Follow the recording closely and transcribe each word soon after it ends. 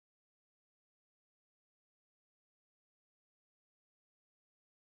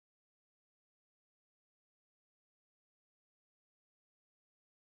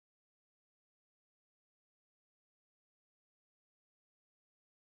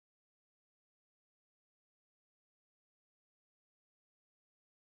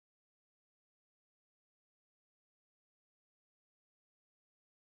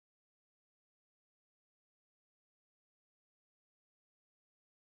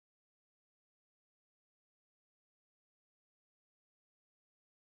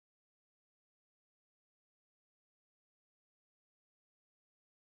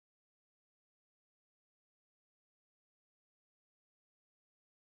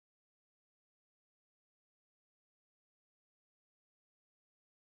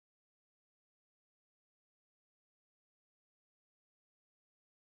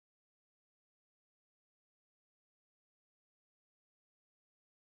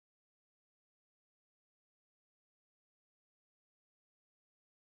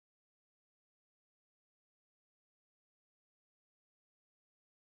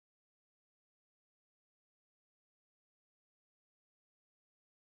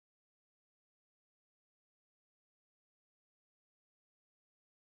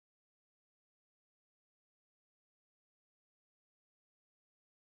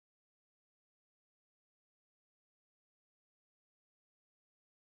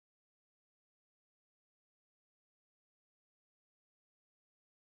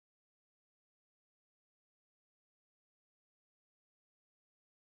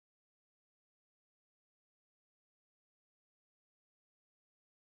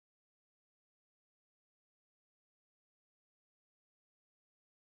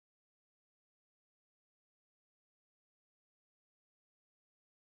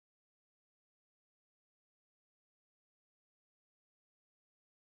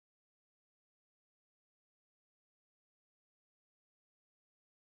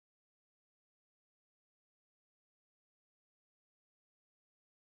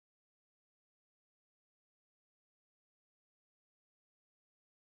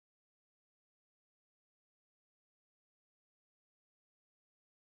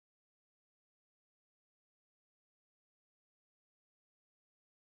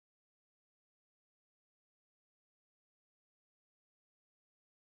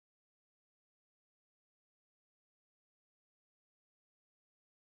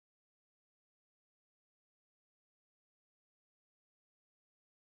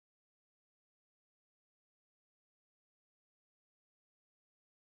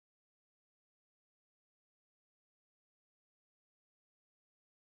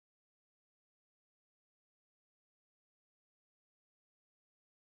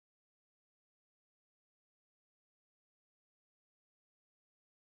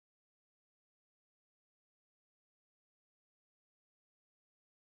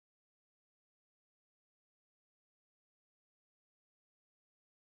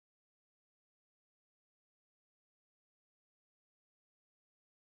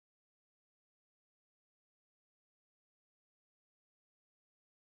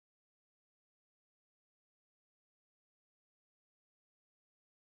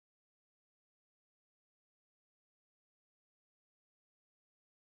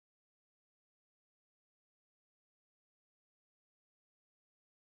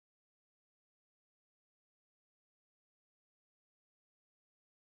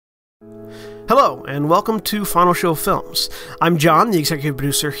Hello, and welcome to Final Show Films. I'm John, the executive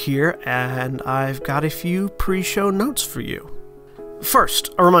producer here, and I've got a few pre-show notes for you. First,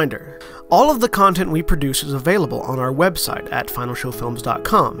 a reminder. All of the content we produce is available on our website at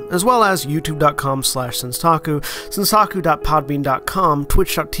finalshowfilms.com, as well as youtube.com/senstaku, senstaku.podbean.com,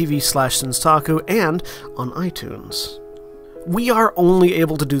 twitch.tv/senstaku, and on iTunes. We are only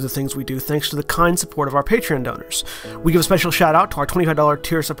able to do the things we do thanks to the kind support of our Patreon donors. We give a special shout out to our $25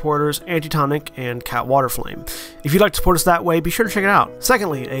 tier supporters, Antitonic and Cat Waterflame. If you'd like to support us that way, be sure to check it out.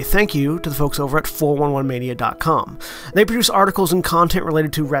 Secondly, a thank you to the folks over at 411mania.com. They produce articles and content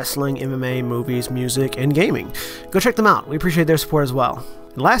related to wrestling, MMA, movies, music, and gaming. Go check them out. We appreciate their support as well.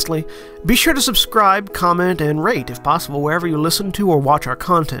 And lastly, be sure to subscribe, comment, and rate, if possible, wherever you listen to or watch our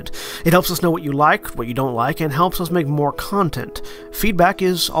content. It helps us know what you like, what you don't like, and helps us make more content. Feedback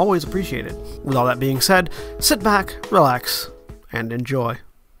is always appreciated. With all that being said, sit back, relax, and enjoy.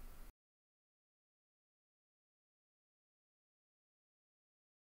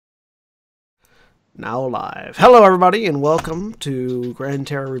 Now live. Hello everybody, and welcome to Gran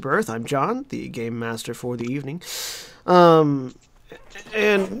Terra Rebirth. I'm John, the game master for the evening.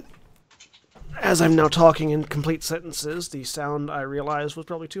 And as I'm now talking in complete sentences, the sound I realized was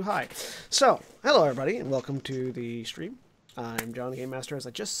probably too high. So, hello everybody, and welcome to the stream. I'm John, the Game Master, as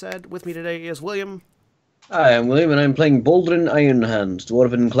I just said. With me today is William. Hi, I'm William, and I'm playing Baldwin Ironhand,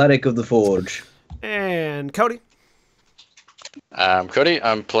 Dwarven Cleric of the Forge. And Cody. I'm Cody.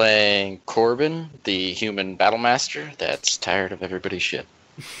 I'm playing Corbin, the human battle master that's tired of everybody's shit.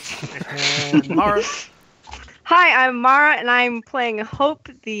 And Mara. Hi, I'm Mara, and I'm playing Hope,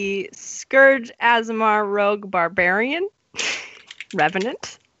 the Scourge Azamar Rogue Barbarian.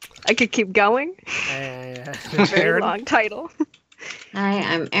 Revenant. I could keep going. Very long title. Hi,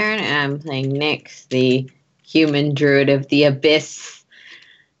 I'm Aaron, and I'm playing Nyx, the human druid of the Abyss.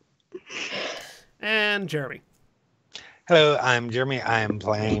 And Jeremy. Hello, I'm Jeremy. I am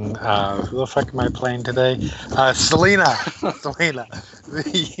playing, who the fuck am I playing today? Selena! Selena.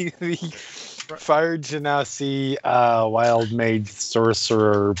 The Fire Genasi, wild mage,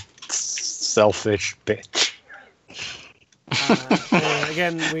 sorcerer, selfish bitch.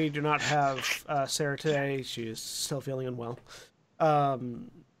 Again, we do not have Sarah today. She is still feeling unwell.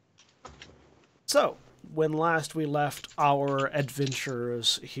 So, when last we left our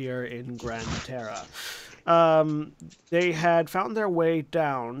adventurers here in Gran Terra, they had found their way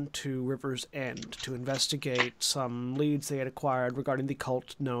down to River's End to investigate some leads they had acquired regarding the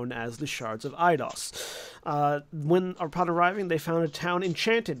cult known as the Shards of Eidos. Upon arriving, they found a town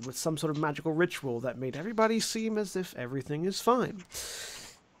enchanted with some sort of magical ritual that made everybody seem as if everything is fine.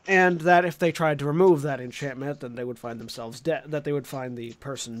 And that if they tried to remove that enchantment, then they would find themselves dead, that they would find the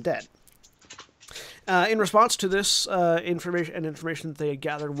person dead. In response to this information that they had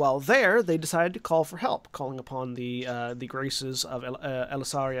gathered while there, they decided to call for help, calling upon the graces of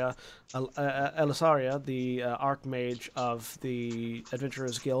Elisaria, the Archmage of the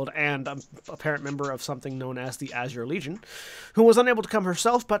Adventurers Guild, and a apparent member of something known as the Azure Legion, who was unable to come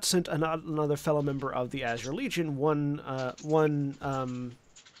herself, but sent another fellow member of the Azure Legion, one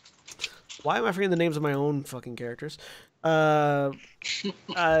why am I forgetting the names of my own fucking characters? One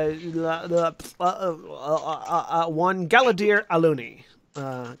Galadir Aluni,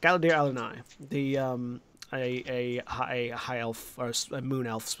 the a high elf, or a moon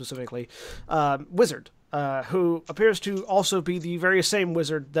elf specifically, wizard, who appears to also be the very same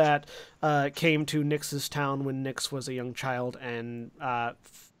wizard that came to Nyx's town when Nyx was a young child and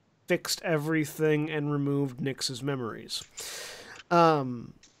fixed everything and removed Nyx's memories.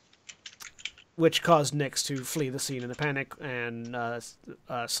 Which caused Nyx to flee the scene in a panic, and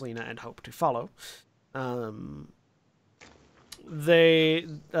Selena and Hope to follow. Baldrin,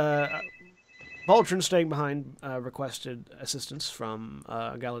 staying behind, requested assistance from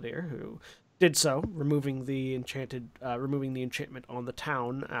Galadir, who did so, removing the enchantment on the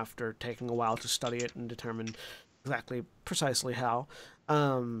town after taking a while to study it and determine precisely how.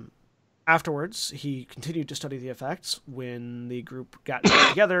 Afterwards, he continued to study the effects. When the group got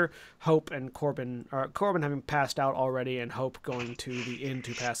together, Hope and Corbin having passed out already, and Hope going to the inn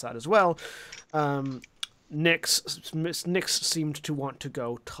to pass out as well, Nyx seemed to want to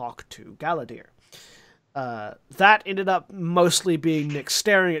go talk to Galadir. That ended up mostly being Nyx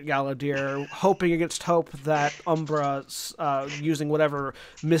staring at Galadir, hoping against hope that Umbra, using whatever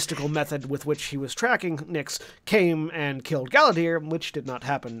mystical method with which he was tracking Nyx, came and killed Galadir, which did not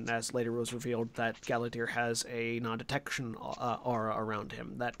happen, as later was revealed that Galadir has a non-detection aura around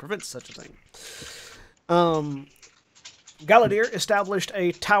him that prevents such a thing. Galadir established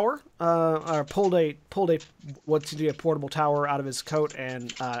a tower, or pulled a what's to be a portable tower out of his coat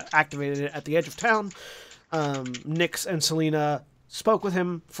and activated it at the edge of town. Nyx and Selena spoke with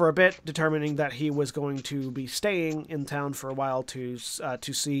him for a bit, determining that he was going to be staying in town for a while to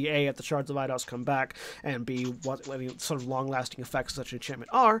see A, if the shards of Eidos come back, and B, what any sort of long-lasting effects such an enchantment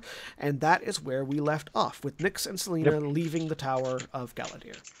are, and that is where we left off, with Nyx and Selena leaving the Tower of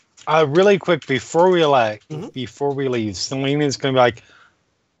Galadir. Really quick, before we leave, Selena's going to be like,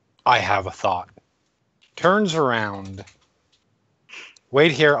 I have a thought. Turns around.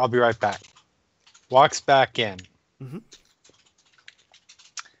 Wait here, I'll be right back. Walks back in. Mm-hmm.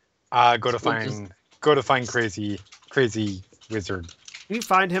 Go to find crazy wizard. You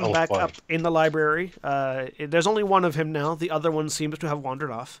find him Oh, back boy. up in the library. There's only one of him now. The other one seems to have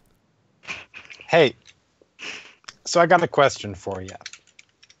wandered off. Hey, so I got a question for you.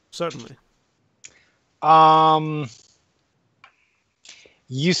 Certainly.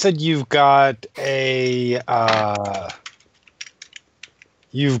 You said you've got a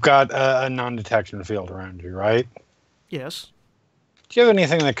non-detection field around you, right? Yes. Do you have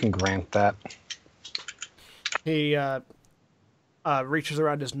anything that can grant that? He reaches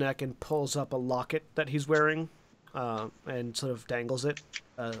around his neck and pulls up a locket that he's wearing and sort of dangles it.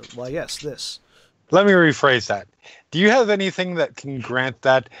 Well, yes, this. Let me rephrase that. Do you have anything that can grant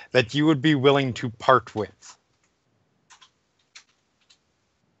that you would be willing to part with?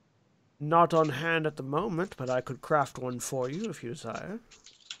 Not on hand at the moment, but I could craft one for you if you desire.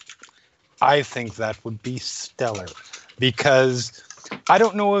 I think that would be stellar. Because I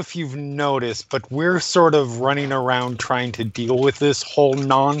don't know if you've noticed, but we're sort of running around trying to deal with this whole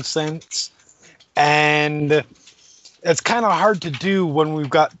nonsense. And it's kind of hard to do when we've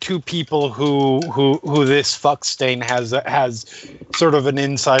got two people who this fuckstain has sort of an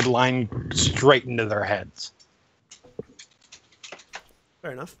inside line straight into their heads.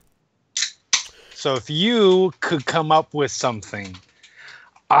 Fair enough. So if you could come up with something,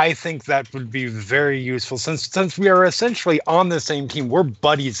 I think that would be very useful. Since we are essentially on the same team, we're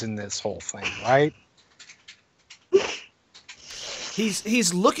buddies in this whole thing, right?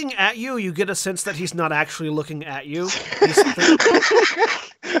 He's looking at you. You get a sense that he's not actually looking at you.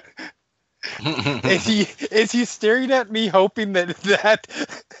 Is he staring at me, hoping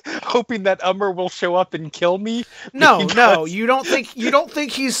that Umber will show up and kill me? No. You don't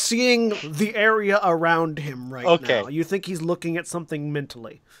think he's seeing the area around him right now. You think he's looking at something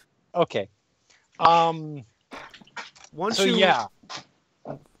mentally. Okay.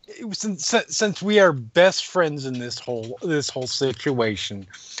 Since we are best friends in this whole situation,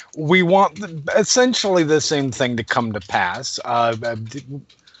 we want essentially the same thing to come to pass,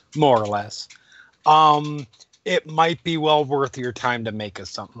 more or less. It might be well worth your time to make us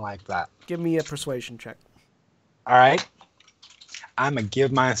something like that. Give me a persuasion check. All right. I'm gonna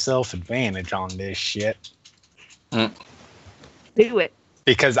give myself advantage on this shit. Do it.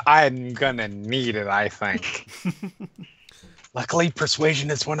 Because I'm gonna need it, I think. Luckily, persuasion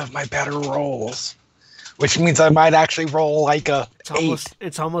is one of my better rolls, which means I might actually roll like a 8.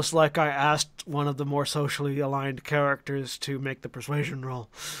 It's almost like I asked one of the more socially aligned characters to make the persuasion roll.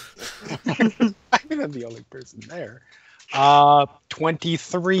 I mean, I'm the only person there.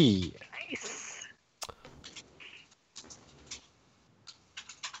 23. Nice.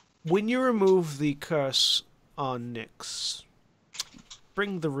 When you remove the curse on Nyx,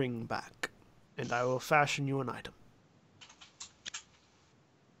 bring the ring back, and I will fashion you an item.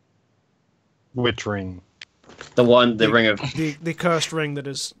 Which ring? The ring of... The cursed ring that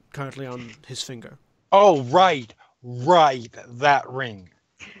is currently on his finger. Oh, right, that ring.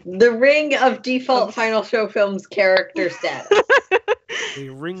 The ring of default Final Show Films character status. The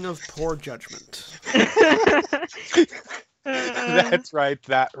ring of poor judgment. That's right,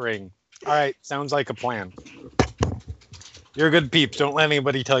 that ring. All right, sounds like a plan. You're good peeps. Don't let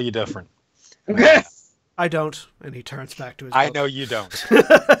anybody tell you different. I don't, and he turns back to his I book. know you don't.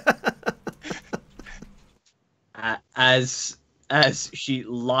 As she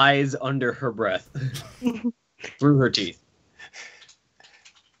lies under her breath through her teeth.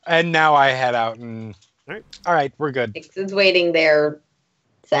 And now I head out and... All right, we're good. Nyx is waiting there.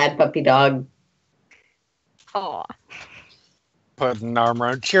 Sad puppy dog. Aw. Put an arm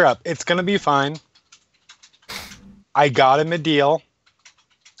around. Cheer up. It's going to be fine. I got him a deal.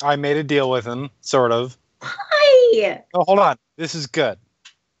 I made a deal with him, sort of. Hi! Oh, hold on. This is good.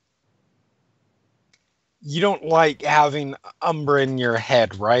 You don't like having Umbra in your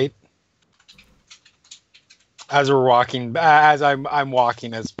head, right? As we're walking, as I'm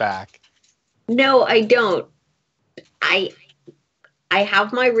walking us back. No, I don't. I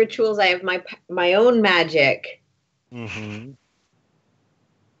have my rituals. I have my own magic. Mm-hmm.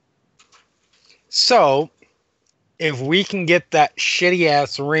 So, if we can get that shitty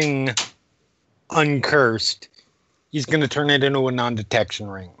ass ring uncursed, he's going to turn it into a non-detection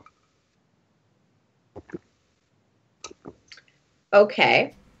ring.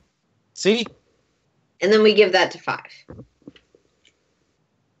 Okay. See? And then we give that to 5.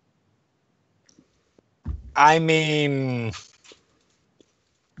 I mean,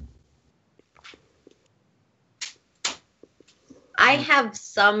 I have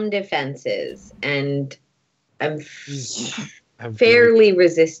some defenses, and I'm I'm fairly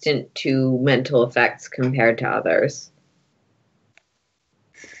resistant to mental effects compared to others.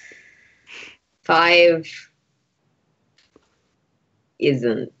 5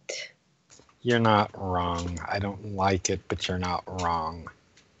 isn't. You're not wrong. I don't like it, but you're not wrong.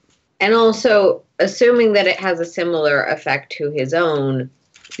 And also, assuming that it has a similar effect to his own,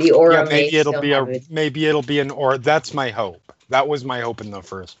 the aura may still have it. Maybe it'll be an aura. That's my hope. That was my hope in the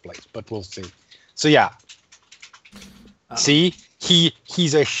first place, but we'll see. So yeah. See?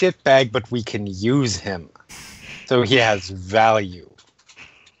 He's a shitbag, but we can use him. So he has value.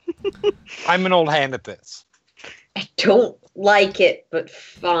 I'm an old hand at this. I don't like it, but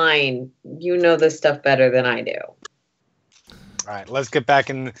fine. You know this stuff better than I do. All right, let's get back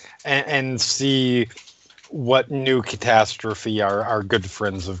and see what new catastrophe our good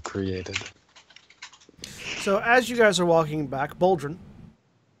friends have created. So as you guys are walking back, Boldrin,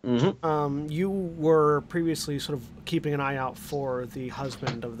 you were previously sort of keeping an eye out for the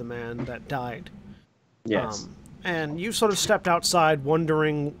husband of the man that died. Yes. And you sort of stepped outside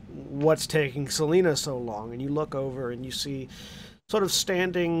wondering what's taking Selena so long, and you look over and you see sort of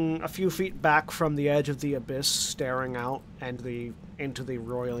standing a few feet back from the edge of the abyss, staring out and into the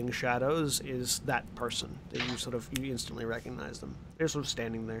roiling shadows, is that person that you instantly recognize them. They're sort of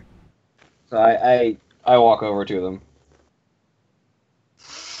standing there. So I walk over to them.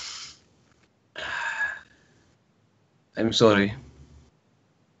 I'm sorry.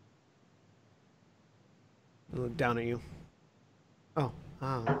 I look down at you. Oh,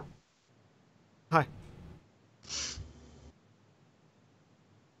 hi.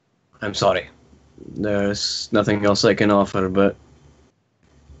 I'm sorry. There's nothing else I can offer but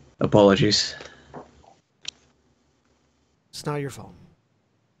apologies. It's not your fault.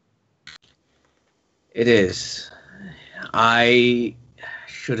 It is. I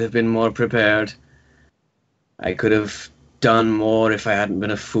should have been more prepared. I could have done more if I hadn't been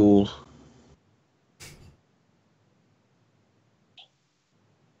a fool.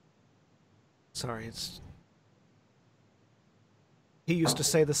 Sorry, he used to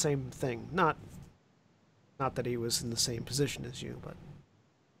say the same thing. Not that he was in the same position as you, but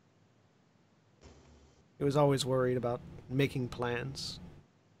he was always worried about making plans.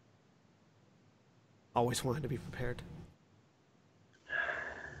 Always wanted to be prepared.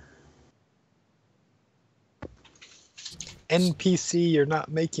 NPC, you're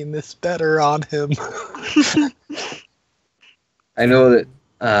not making this better on him. I know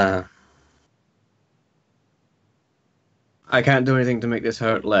that I can't do anything to make this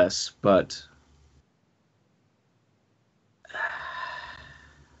hurt less, but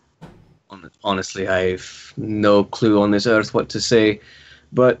honestly, I've no clue on this earth what to say,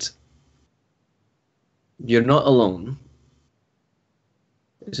 but you're not alone.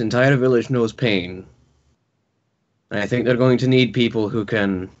 This entire village knows pain, and I think they're going to need people who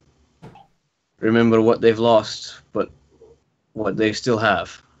can remember what they've lost, but what they still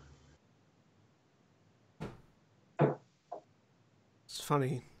have. It's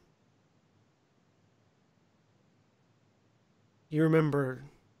funny. You remember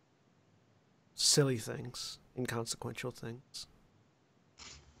silly things, inconsequential things.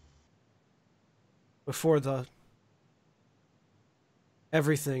 Before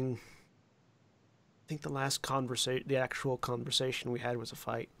everything, I think the actual conversation we had was a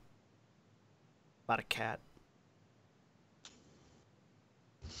fight about a cat.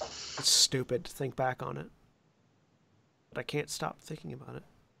 It's stupid to think back on it, but I can't stop thinking about it.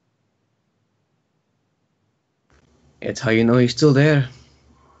 It's how you know he's still there.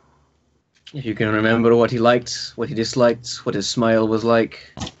 If you can remember what he liked, what he disliked, what his smile was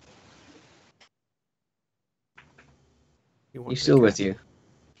like, he's still with you.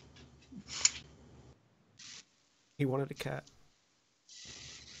 He wanted a cat.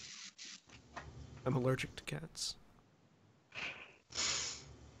 I'm allergic to cats.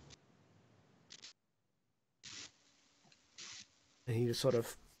 And he just sort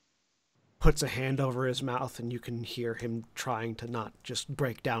of puts a hand over his mouth, and you can hear him trying to not just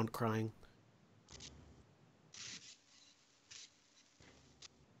break down crying.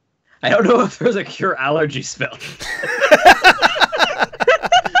 I don't know if there's a cure allergy spell.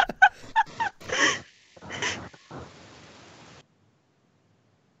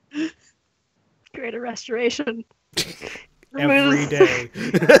 Greater restoration. Every day.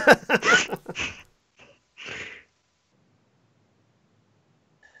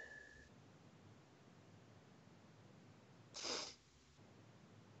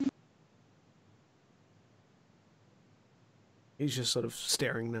 He's just sort of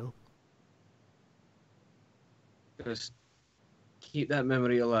staring now. Just keep that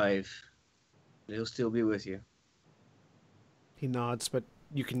memory alive. It'll still be with you. He nods, but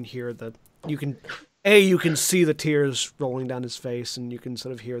you can hear you can see the tears rolling down his face, and you can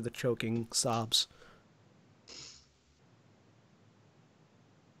sort of hear the choking sobs.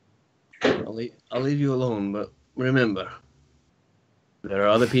 I'll leave you alone, but remember, there are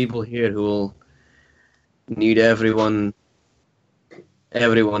other people here who will need everyone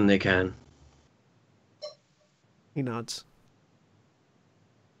they can. He nods.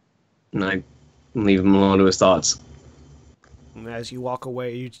 And I leave him alone to his thoughts. And as you walk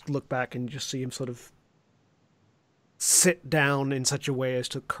away, you look back and just see him sort of sit down in such a way as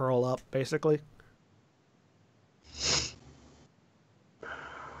to curl up, basically.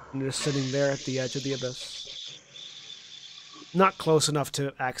 And just sitting there at the edge of the abyss. Not close enough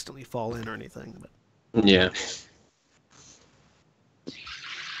to accidentally fall in or anything. But... Yeah.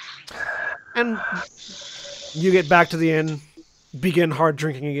 And you get back to the inn, begin hard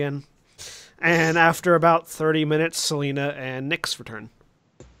drinking again. And after about 30 minutes, Selena and Nyx return.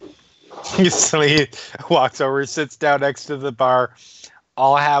 Selena walks over, sits down next to the bar.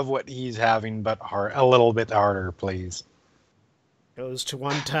 I'll have what he's having, but a little bit harder, please. Goes to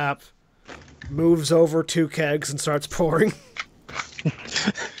one tap, moves over 2 kegs and starts pouring.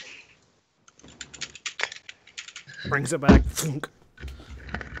 Brings it back.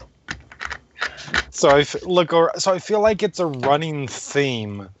 So I feel like it's a running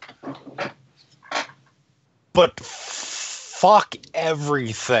theme. But fuck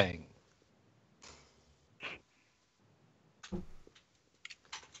everything.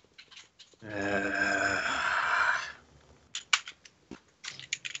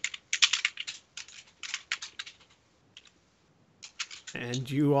 And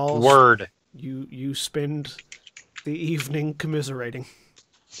you all... Word. You spend the evening commiserating.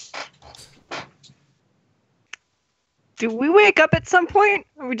 Do we wake up at some point?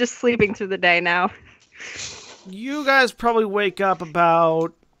 Or are we just sleeping through the day now? You guys probably wake up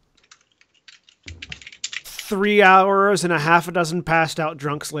about 3 hours and a half a dozen passed out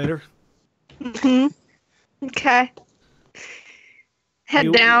drunks later. Mm-hmm. Okay.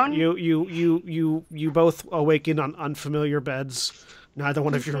 Head down. You both awaken on unfamiliar beds. Neither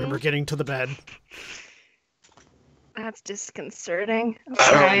one of you remember getting to the bed. That's disconcerting. Okay.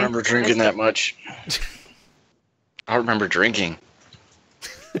 I don't remember drinking that much. I don't remember drinking.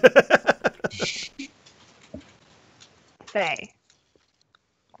 Faye.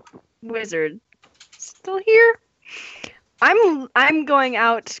 Wizard. Still here? I'm going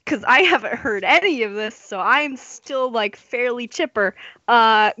out because I haven't heard any of this, so I'm still like fairly chipper.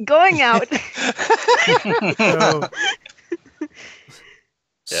 Going out.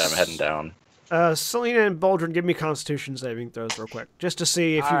 Yeah, I'm heading down. Selena and Baldrin, give me Constitution saving throws real quick, just to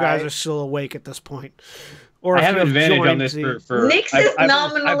see if you guys are still awake at this point. Or I have an advantage on this for Nyx is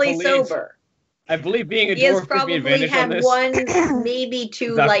nominally sober. I believe being a He has dwarf gives me probably advantage on had this. one, maybe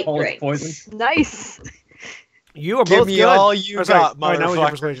 2 light drinks. Poison. Nice. You are Give both me good. all you got, now with your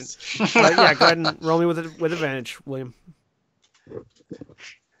persuasion. motherfuckers. Yeah, go ahead and roll me with advantage, William.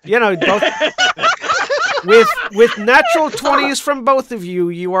 You know, both with natural 20s from both of you,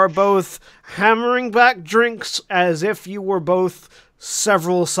 you are both hammering back drinks as if you were both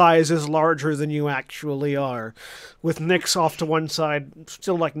several sizes larger than you actually are. With Nyx off to one side,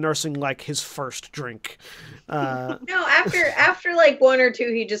 still like nursing like his first drink. No, after like 1 or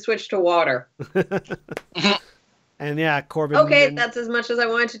 2, he just switched to water. And yeah, Corbin. Okay, that's as much as I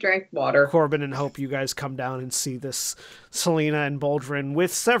wanted to drink. Water. Corbin and Hope, you guys come down and see this Selena and Baldrin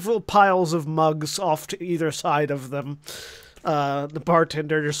with several piles of mugs off to either side of them. The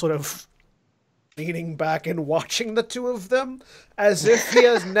bartender just sort of leaning back and watching the two of them as if he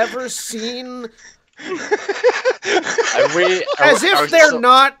has never seen...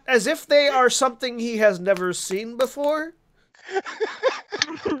 as if they are something he has never seen before.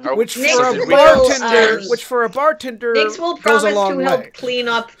 Which for a bartender Nyx will goes promise a long to help way. clean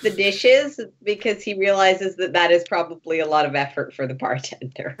up the dishes because he realizes that is probably a lot of effort for the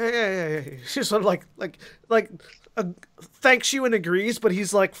bartender. Yeah. She's sort of like thanks you and agrees, but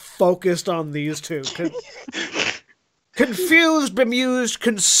he's like focused on these two. Confused, bemused,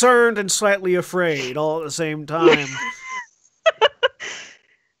 concerned, and slightly afraid all at the same time.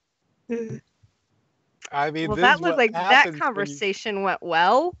 I mean, Well, this that is looked what like that happens when you- conversation went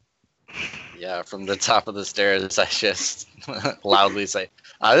well. Yeah, from the top of the stairs, I just loudly say,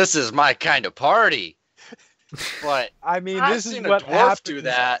 "This is my kind of party." But I mean, I've this is seen a what dwarf happens. do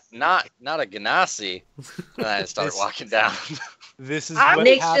that, not a Ganassi. And I start walking down. This is Ah, what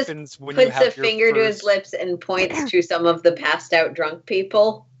Nick happens when you Puts have a your finger to his first- lips and points to some of the passed out drunk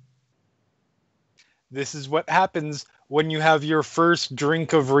people. This is what happens when you have your first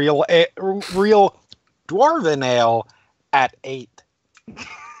drink of real dwarven ale at 8.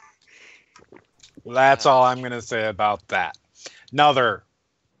 That's all I'm going to say about that. Another.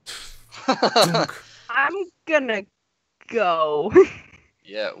 I'm gonna go.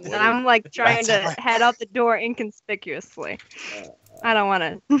 Yeah, And I'm like trying That's to head out the door inconspicuously. I don't want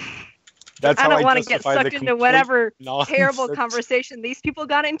to. That's I how don't want to get justify the sucked into complete whatever nonsense. terrible conversation these people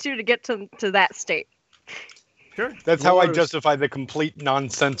got into to get to that state. Sure. That's how I Dwarves. justify the complete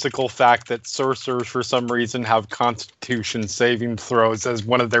nonsensical fact that sorcerers, for some reason, have Constitution saving throws as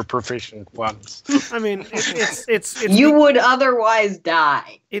one of their proficient ones. I mean, it's You would otherwise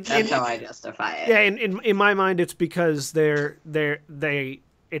die. It- That's it- how I justify it. yeah. In my mind, it's because their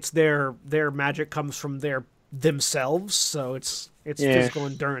magic comes from themselves, so it's Yeah. physical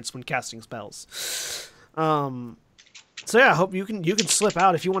endurance when casting spells. So yeah, I hope you can slip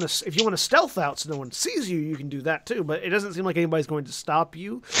out if you want to stealth out so no one sees you. You can do that too, but it doesn't seem like anybody's going to stop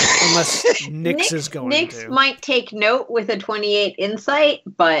you unless Nyx is going Nyx to. might take note with a 28 insight,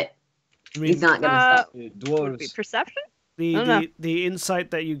 but I mean, he's not going to stop. Would it be Dwarves. perception? I don't know. the insight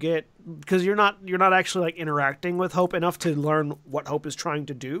that you get, because you're not actually like interacting with Hope enough to learn what Hope is trying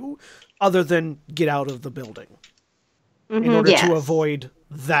to do, other than get out of the building in order Yes. to avoid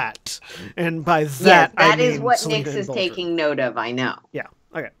that. And by that, Yes, that I is mean what Selena Nyx and is Bolger. taking note of, I know. Yeah.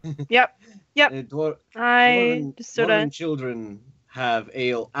 Okay. Yep. Dwarven Just sort of. children have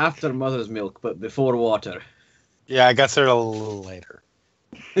ale after mother's milk, but before water. Yeah, I guess they're a little later.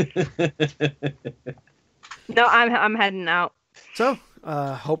 No, I'm heading out. So,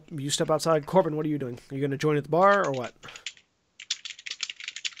 Hope, you step outside. Corbin, what are you doing? Are you going to join at the bar or what?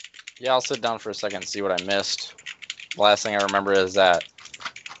 Yeah, I'll sit down for a second and see what I missed. The last thing I remember is that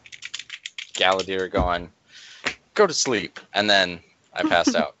Galadir going, "Go to sleep," and then I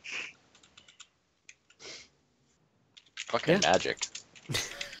passed out. Fucking magic.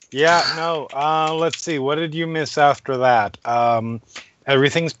 Yeah, no. Let's see. What did you miss after that?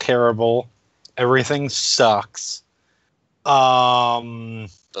 Everything's terrible. Everything sucks.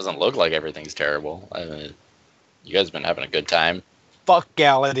 Doesn't look like everything's terrible. I mean, you guys have been having a good time. Fuck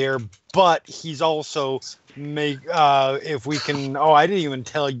Galadir, but he's also if we can. Oh, I didn't even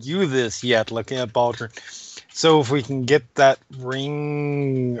tell you this yet. Looking at Baldrin. So if we can get that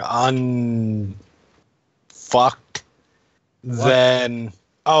ring unfucked, then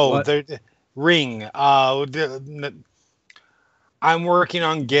the ring. I'm working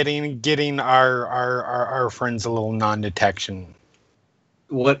on getting our friends a little non-detection.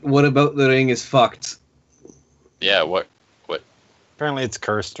 What about the ring is fucked? Yeah, what? Apparently it's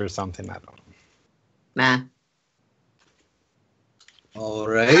cursed or something. I don't know. Nah. All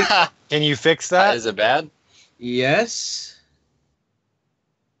right. Can you fix that? Is it bad? Yes.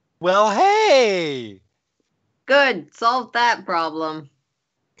 Well, hey. Good. Solved that problem.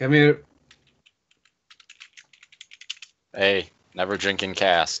 Come here. Hey, never drinking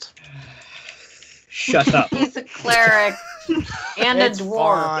cast. Shut up. He's a cleric and a It's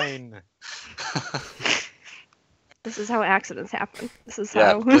dwarf. fine. This is how accidents happen. This is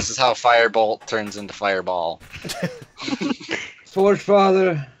Yeah, how. this is how Firebolt turns into Fireball. Forge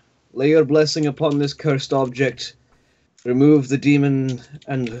Father, lay your blessing upon this cursed object. Remove the demon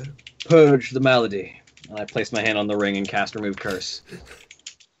and purge the malady. And I place my hand on the ring and cast Remove Curse.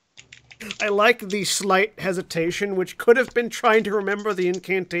 I like the slight hesitation, which could have been trying to remember the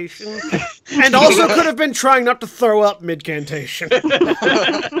incantation, and also could have been trying not to throw up mid-cantation.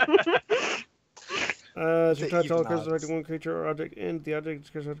 Sometimes all curses affect one creature or object, and the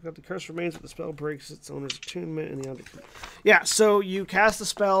object the curse remains, but the spell breaks its owner's attunement, and the object. Yeah, so you cast the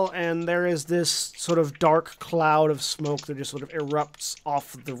spell, and there is this sort of dark cloud of smoke that just sort of erupts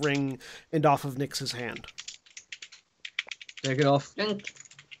off the ring and off of Nyx's hand. Take it off.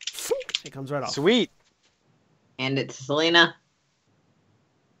 It comes right off. Sweet. And it's Selena.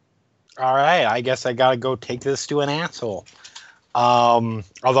 All right, I guess I gotta go take this to an asshole. Although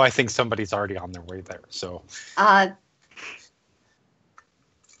I think somebody's already on their way there. So.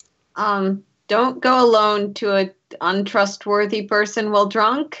 Don't go alone to an untrustworthy person while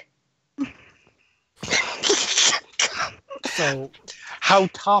drunk. So, how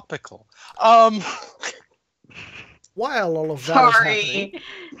topical. While all of that is happening,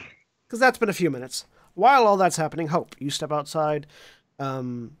 because that's been a few minutes. While all that's happening, Hope, you step outside.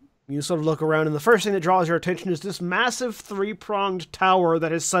 You sort of look around, and the first thing that draws your attention is this massive three-pronged tower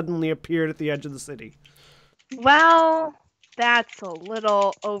that has suddenly appeared at the edge of the city. Well, that's a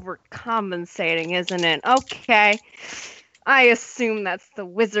little overcompensating, isn't it? Okay. I assume that's the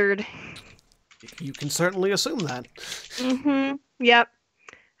wizard. You can certainly assume that. Mm-hmm. Yep.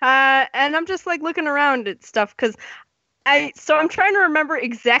 And I'm just like looking around at stuff because I'm trying to remember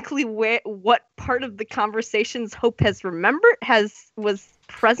exactly what part of the conversations Hope was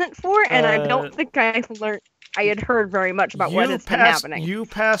present for, and I don't think I had heard very much about what has been happening. You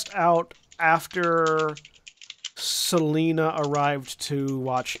passed out after Selena arrived to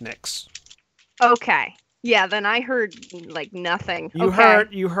watch Nyx. Okay. Yeah, then I heard like nothing. You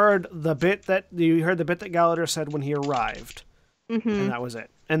heard the bit that Galador said when he arrived. Mm-hmm. And that was it.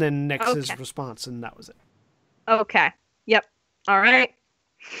 And then Nyx's response, and that was it. Okay. Yep. All right.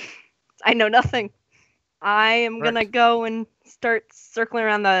 I know nothing. I am gonna go and start circling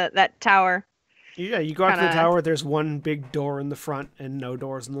around that tower. Yeah, you go out to the tower. There's one big door in the front and no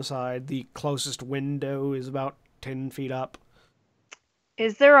doors on the side. The closest window is about 10 feet up.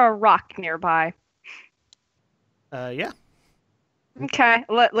 Is there a rock nearby? Yeah. Okay,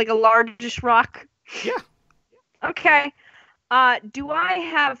 like a largish rock? Yeah. Okay. Do I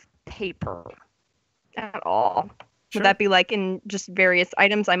have paper at all? Sure. Would that be like in just various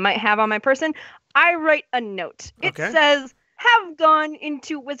items I might have on my person? I write a note. It says, have gone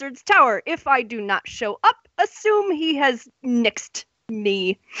into Wizard's Tower. If I do not show up, assume he has nixed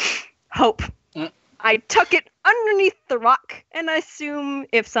me. Hope. I tuck it underneath the rock, and I assume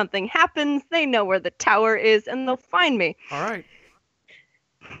if something happens, they know where the tower is, and they'll find me. All right.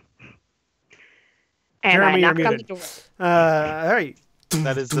 And Jeremy, I knock on the door. All right.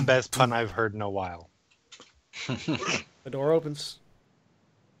 That is the best pun I've heard in a while. The door opens.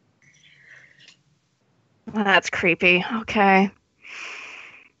 Well, that's creepy. Okay.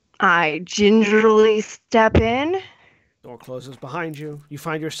 I gingerly step in. Door closes behind you. You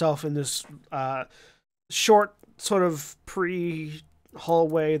find yourself in this short sort of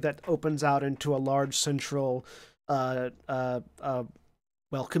pre-hallway that opens out into a large central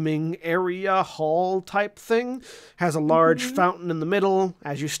welcoming area hall type thing. Has a large fountain in the middle.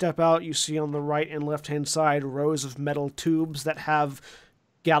 As you step out, you see on the right and left hand side rows of metal tubes that have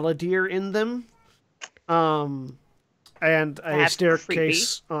Galadir in them. And a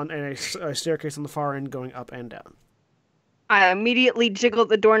staircase a staircase on the far end going up and down. I immediately jiggle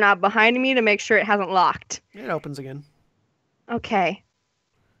the doorknob behind me to make sure it hasn't locked. It opens again. Okay.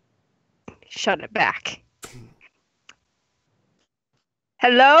 Shut it back.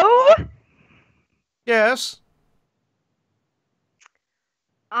 Hello? Yes?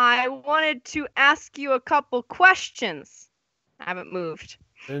 I wanted to ask you a couple questions. I haven't moved.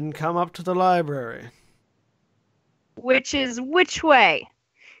 Then come up to the library. Which is which way?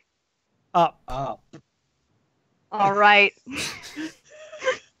 Up. All right.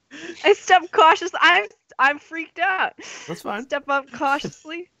 I step cautiously. I'm freaked out. That's fine. Step up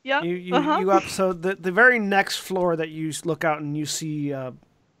cautiously. Yep. You up. So the very next floor that you look out and you see a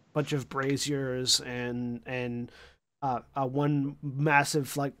bunch of braziers and one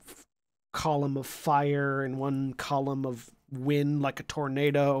massive like column of fire and one column of wind like a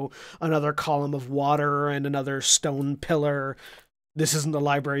tornado, another column of water and another stone pillar. This isn't the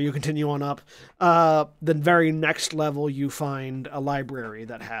library. You continue on up. The very next level, you find a library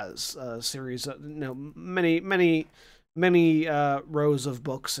that has a series of many rows of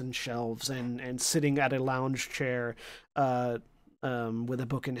books and shelves, and sitting at a lounge chair with a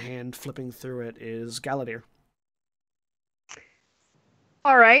book in hand, flipping through it, is Galadir.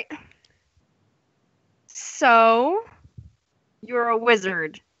 All right. So, you're a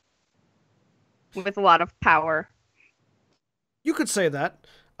wizard with a lot of power. You could say that.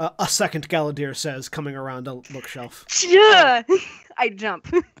 A second Galadir says, coming around a bookshelf. Yeah, I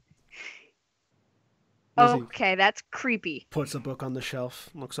jump. Okay, that's creepy. Puts a book on the shelf,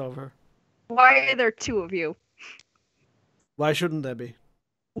 looks over. Why are there two of you? Why shouldn't there be?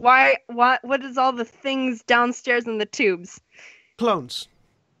 Why? What is all the things downstairs in the tubes? Clones.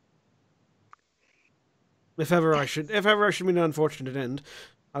 If ever I should meet an unfortunate end,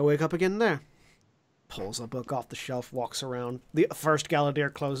 I wake up again there. Pulls a book off the shelf, walks around. The first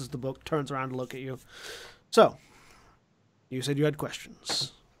Galadir closes the book, turns around to look at you. So, you said you had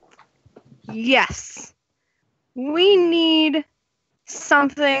questions. Yes. We need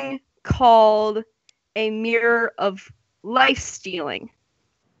something called a mirror of life stealing.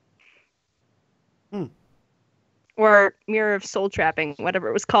 Or Mirror of Soul Trapping, whatever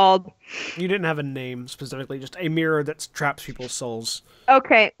it was called. You didn't have a name specifically, just a mirror that traps people's souls.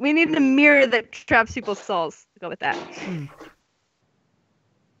 Okay, we need a mirror that traps people's souls. Go with that.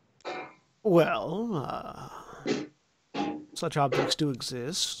 Well, such objects do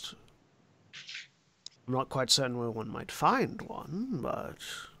exist. I'm not quite certain where one might find one, but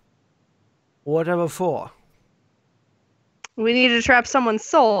whatever for. We need to trap someone's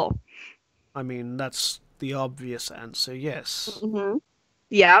soul. I mean, that's the obvious answer, yes. Mm-hmm.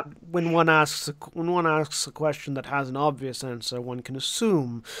 Yeah. When one asks a question that has an obvious answer, one can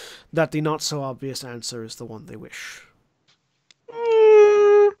assume that the not so obvious answer is the one they wish.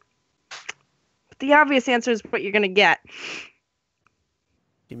 The obvious answer is what you're gonna get.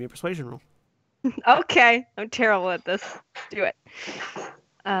 Give me a persuasion roll. Okay, I'm terrible at this. Do it.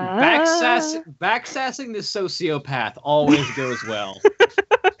 Backsassing the sociopath always goes well.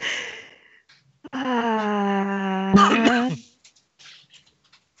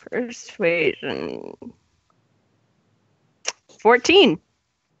 Persuasion. 14.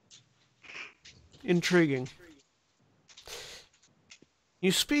 Intriguing.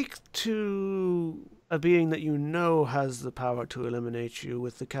 You speak to a being that you know has the power to eliminate you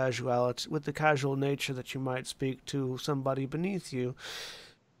with the casual nature that you might speak to somebody beneath you.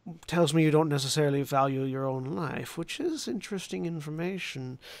 Tells me you don't necessarily value your own life, which is interesting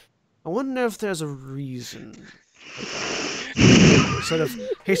information. I wonder if there's a reason.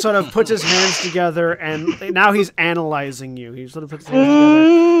 He sort of puts his hands together, and now he's analyzing you. He sort of puts his hands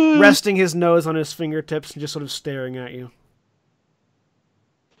together, resting his nose on his fingertips and just sort of staring at you.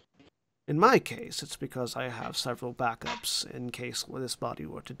 In my case, it's because I have several backups in case this body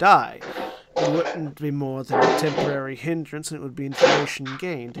were to die. It wouldn't be more than a temporary hindrance, and it would be information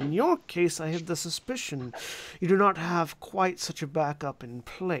gained. In your case, I have the suspicion you do not have quite such a backup in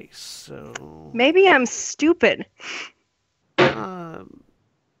place, so... Maybe I'm stupid.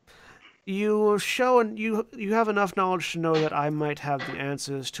 You have enough knowledge to know that I might have the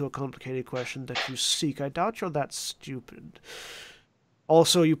answers to a complicated question that you seek. I doubt you're that stupid.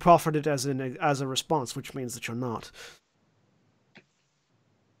 Also, you proffered it as a response, which means that you're not.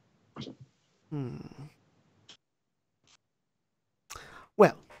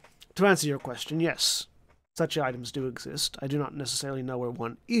 Well, to answer your question, yes, such items do exist. I do not necessarily know where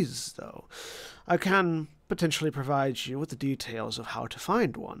one is, though. I can potentially provide you with the details of how to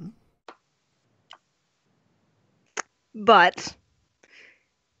find one. But...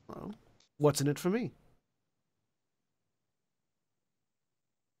 Well, what's in it for me?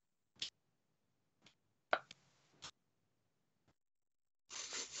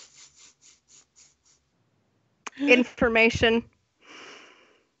 Information.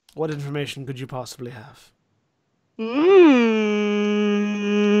 What information could you possibly have?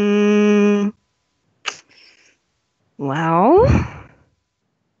 Well...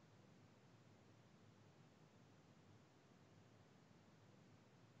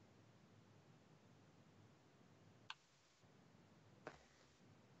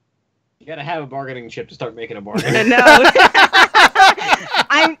 You gotta have a bargaining chip to start making a bargain. No.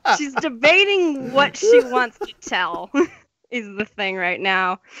 She's debating what she wants to tell is the thing right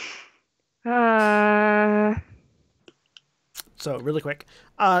now. So, really quick.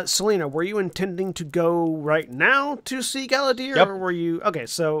 Selena, were you intending to go right now to see Galadir? Yep. Or were you... Okay,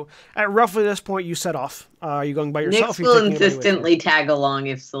 so at roughly this point, you set off. Are you going by yourself? Nix will insistently tag along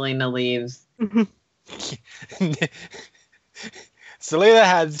if Selena leaves. Selena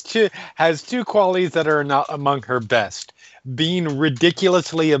has two qualities that are not among her best: being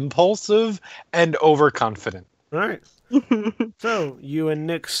ridiculously impulsive and overconfident. All right. So, you and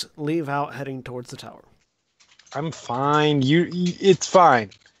Nix leave out heading towards the tower. I'm fine. It's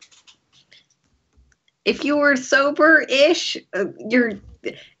fine. If you were sober-ish, your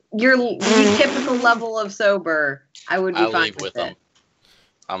typical level of sober, I would be fine leave with it.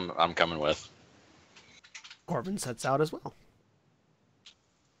 them. I'm coming with. Corbin sets out as well.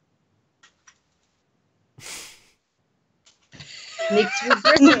 Nix would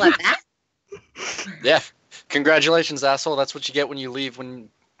bristle at that. Yeah. Congratulations, asshole. That's what you get when you leave when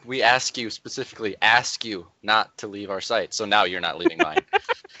we ask you not to leave our site. So now you're not leaving mine.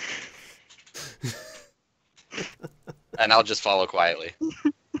 And I'll just follow quietly.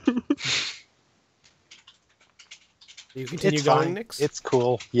 You continue It's going, fine. Nix? It's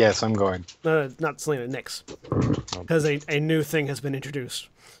cool. Yes, I'm going. No, not Selena, Nix. Because a new thing has been introduced.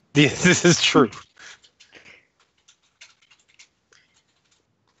 This is true.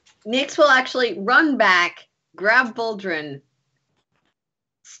 Nix will actually run back, grab Boldrin,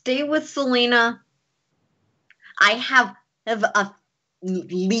 stay with Selena. I have a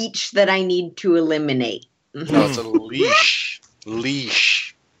leech that I need to eliminate. No, it's a leash.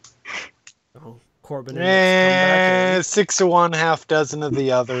 Leash. Oh, Corbin and Nix come back in. 6 of one, half dozen of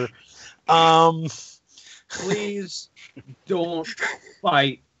the other. Please don't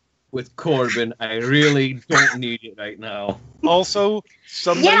fight with Corbin. I really don't need it right now. Also,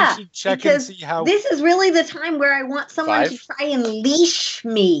 somebody should check and see how... This is really the time where I want someone to try and leash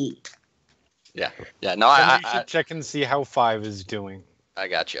me. Yeah. No, I should check and see how 5 is doing. I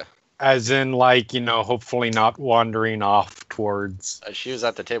got you. As in, like, hopefully not wandering off towards... She was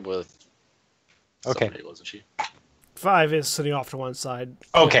at the table with somebody, wasn't she? 5 is sitting off to one side.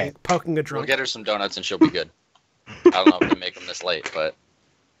 Okay. Poking a drunk. We'll get her some donuts and she'll be good. I don't know if they make them this late, but...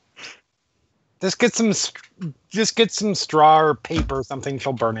 Just get some straw or paper or something.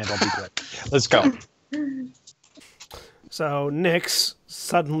 She'll burn it. It'll be good. Let's go. So Nix,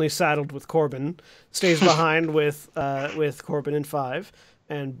 suddenly saddled with Corbin, stays behind with Corbin and 5,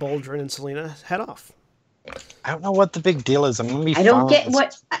 and Boldrin and Selena head off. I don't know what the big deal is. I'm gonna be. I don't get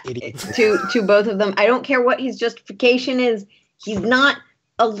what to both of them. I don't care what his justification is. He's not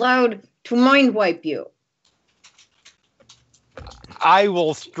allowed to mind wipe you. I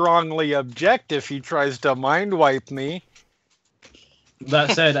will strongly object if he tries to mind wipe me.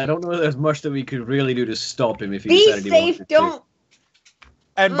 That said, I don't know if there's much that we could really do to stop him if he Be decided he safe, wanted don't. to.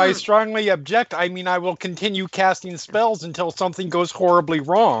 And by strongly object, I mean I will continue casting spells until something goes horribly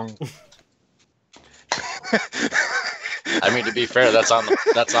wrong. I mean, to be fair, that's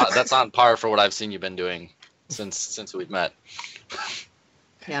on par for what I've seen you've been doing since we've met.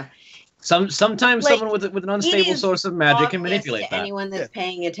 Yeah. Sometimes someone with an unstable source of magic can manipulate that. Anyone that's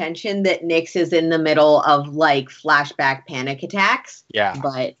paying attention that Nix is in the middle of like flashback panic attacks. Yeah.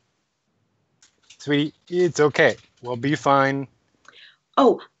 But sweetie, it's okay. We'll be fine.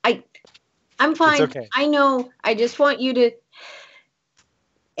 Oh, I'm fine. It's okay. I know. I just want you to.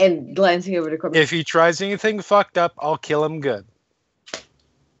 And glancing over to Corbin. If he tries anything fucked up, I'll kill him good.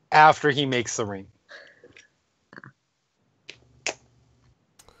 After he makes the ring.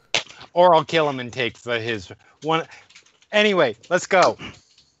 Or I'll kill him and take his one. Anyway, let's go.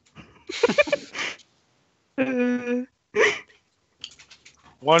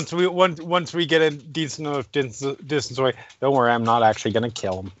 Once we get a decent enough distance away, don't worry, I'm not actually going to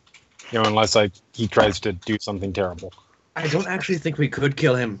kill him. Unless he tries to do something terrible. I don't actually think we could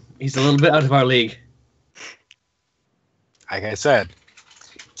kill him. He's a little bit out of our league. Like I said,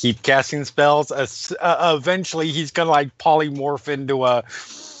 keep casting spells. Eventually, he's gonna like polymorph into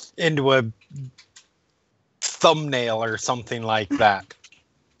a thumbnail or something like that.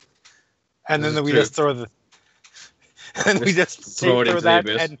 And then we just throw the. And we just throw that.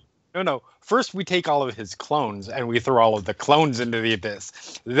 And no. First, we take all of his clones and we throw all of the clones into the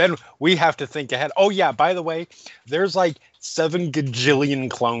abyss. Then we have to think ahead. Oh, yeah, by the way, there's like 7 gajillion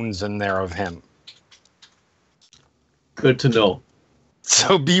clones in there of him. Good to know.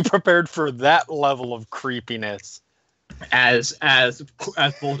 So be prepared for that level of creepiness. As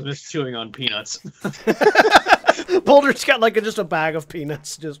Boulder is chewing on peanuts. Boulder's got like just a bag of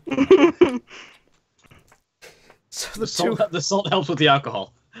peanuts. Just. So the salt helps with the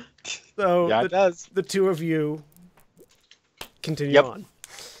alcohol. So yeah, it does. The two of you continue on.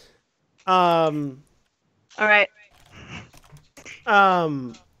 All right.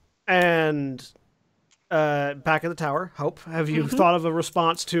 And back at the tower, Hope, have you thought of a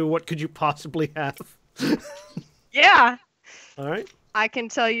response to what could you possibly have? Yeah. All right. I can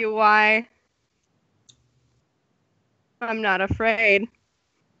tell you why I'm not afraid.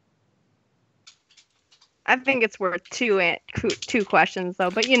 I think it's worth two questions,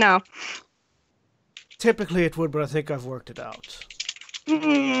 though, but Typically it would, but I think I've worked it out.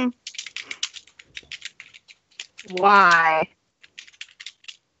 Why?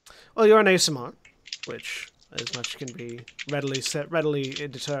 Well, you're an ASMR, which as much can be readily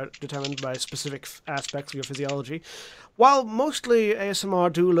determined by specific aspects of your physiology. While mostly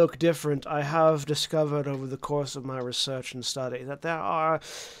ASMR do look different, I have discovered over the course of my research and study that there are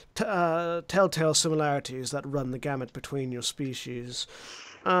telltale similarities that run the gamut between your species.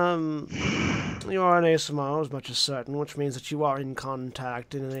 You are an ASMR, as much as certain, which means that you are in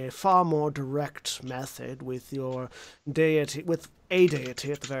contact in a far more direct method with your deity, with a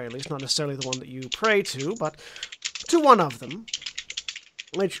deity at the very least, not necessarily the one that you pray to, but to one of them.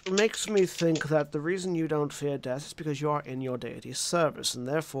 Which makes me think that the reason you don't fear death is because you are in your deity's service, and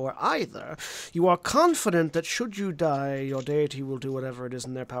therefore either you are confident that should you die, your deity will do whatever it is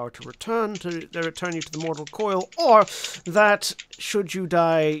in their power to return you to the mortal coil, or that should you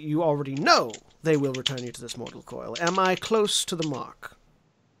die, you already know they will return you to this mortal coil. Am I close to the mark?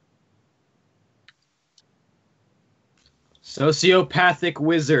 Sociopathic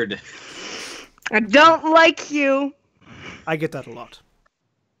wizard. I don't like you. I get that a lot.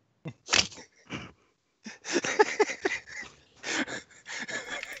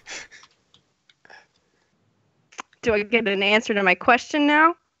 Do I get an answer to my question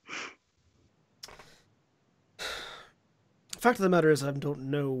now? The fact of the matter is I don't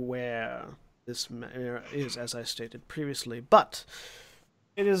know where this is, as I stated previously, but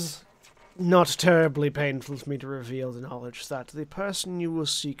it is not terribly painful for me to reveal the knowledge that the person you will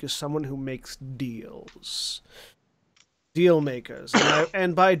seek is someone who makes deals. Deal makers.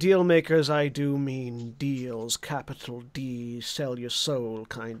 And by deal makers, I do mean deals, capital D, sell your soul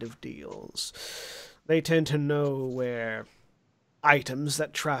kind of deals. They tend to know where items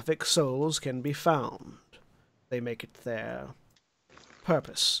that traffic souls can be found. They make it their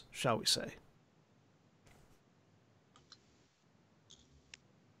purpose, shall we say.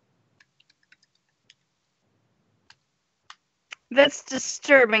 That's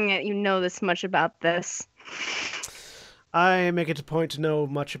disturbing that you know this much about this. I make it a point to know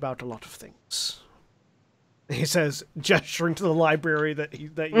much about a lot of things. He says, gesturing to the library that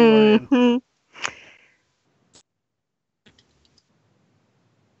you were in.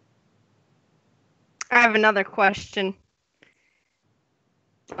 I have another question.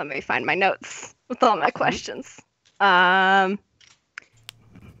 Let me find my notes with all my questions.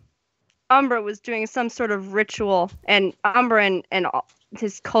 Umbra was doing some sort of ritual, and Umbra and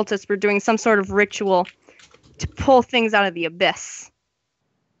his cultists were doing some sort of ritual to pull things out of the abyss.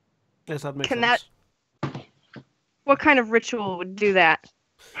 Yes, that makes sense. What kind of ritual would do that?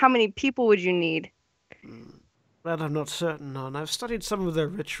 How many people would you need? That I'm not certain on. I've studied some of their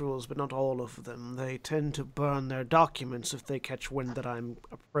rituals, but not all of them. They tend to burn their documents if they catch wind that I'm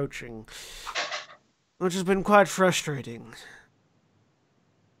approaching, which has been quite frustrating.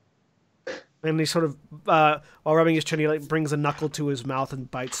 And he sort of, while rubbing his chin, he brings a knuckle to his mouth and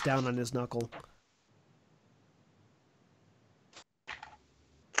bites down on his knuckle.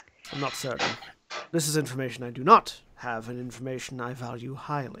 I'm not certain. This is information I do not have, and information I value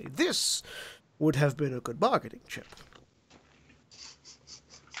highly. This would have been a good bargaining chip.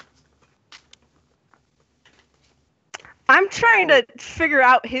 I'm trying to figure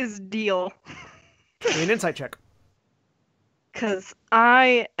out his deal. Give me an insight check. Because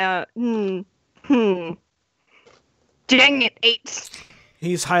I, dang it, 8.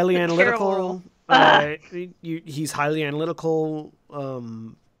 He's highly analytical. He's highly analytical.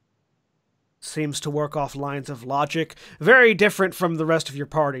 Seems to work off lines of logic. Very different from the rest of your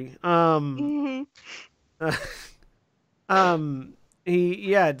party. Like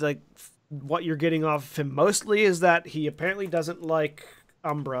what you're getting off of him mostly is that he apparently doesn't like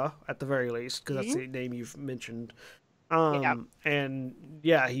Umbra at the very least, because that's the name you've mentioned. And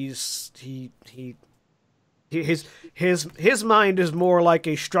yeah, his mind is more like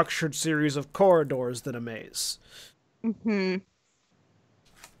a structured series of corridors than a maze.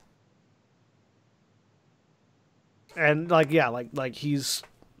 And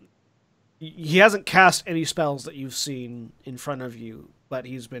he hasn't cast any spells that you've seen in front of you, but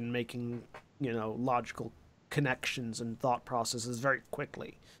he's been making, logical connections and thought processes very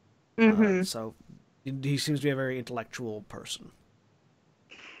quickly. So he seems to be a very intellectual person.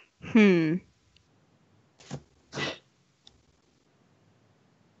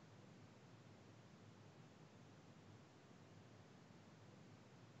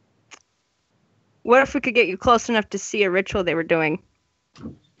 What if we could get you close enough to see a ritual they were doing?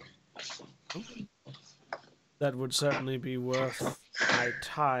 That would certainly be worth my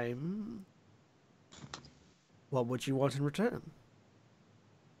time. What would you want in return?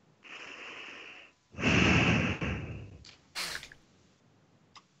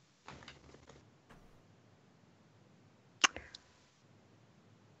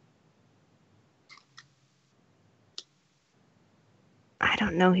 I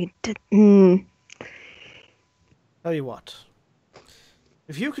don't know. He did. Tell you what.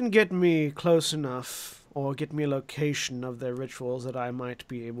 If you can get me close enough, or get me a location of their rituals that I might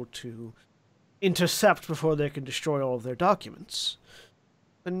be able to intercept before they can destroy all of their documents,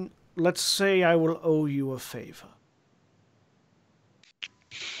 then let's say I will owe you a favor.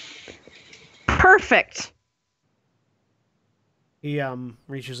 Perfect. He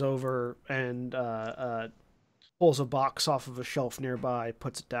reaches over and pulls a box off of a shelf nearby,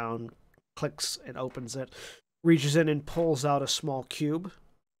 puts it down, clicks and opens it, reaches in and pulls out a small cube,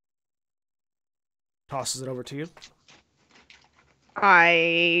 tosses it over to you.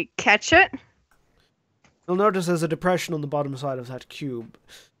 I catch it. You'll notice there's a depression on the bottom side of that cube.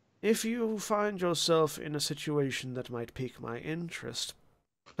 If you find yourself in a situation that might pique my interest,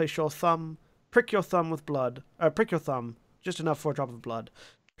 prick your thumb with blood, prick your thumb, just enough for a drop of blood,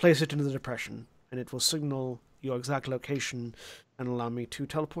 place it into the depression, and it will signal your exact location and allow me to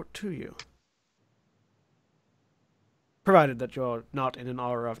teleport to you. Provided that you're not in an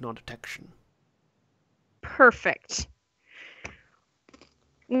aura of non-detection. Perfect.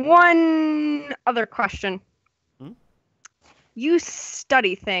 One other question. You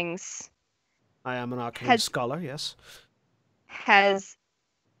study things. I am an arcane scholar, yes. Has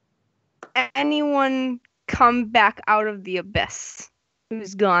anyone come back out of the abyss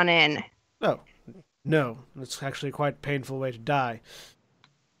who's gone in? Oh, no. It's actually quite a painful way to die.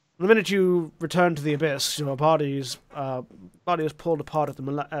 The minute you return to the abyss, your body is pulled apart at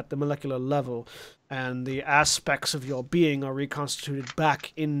the molecular level, and the aspects of your being are reconstituted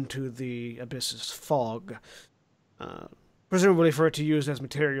back into the abyss's fog. Presumably for it to use as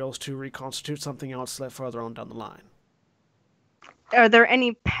materials to reconstitute something else further on down the line. Are there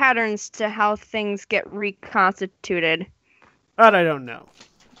any patterns to how things get reconstituted? That I don't know.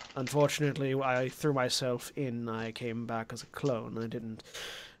 Unfortunately, I threw myself in. I came back as a clone. I didn't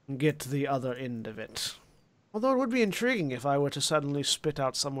get the other end of it. Although it would be intriguing if I were to suddenly spit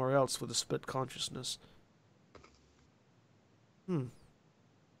out somewhere else with a split consciousness.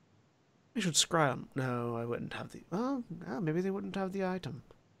 I should scry on... No, I wouldn't have the... Well, maybe they wouldn't have the item.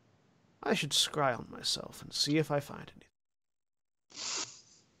 I should scry on myself and see if I find anything.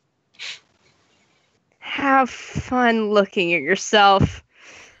 Have fun looking at yourself.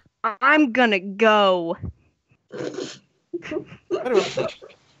 I'm gonna go.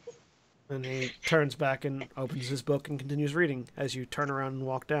 And he turns back and opens his book and continues reading as you turn around and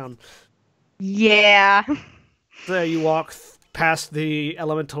walk down. Yeah. There you walk past the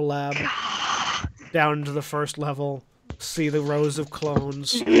elemental lab, down to the first level, see the rows of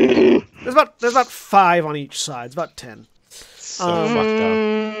clones. There's about 5 on each side. It's about 10. So fucked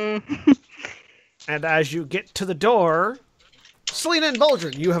up. And as you get to the door, Selena and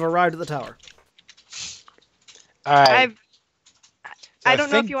Baldrin, you have arrived at the tower. Alright. I don't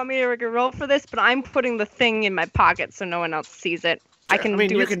know if you want me to roll for this, but I'm putting the thing in my pocket so no one else sees it. I can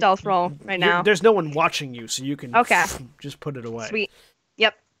do a stealth roll right now. There's no one watching you, so you can just put it away. Sweet.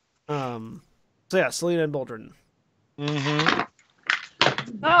 Yep. So yeah, Selena and Baldrin. Mm-hmm.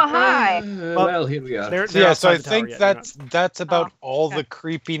 Oh, hi. Well, here we are. So I think that's about all the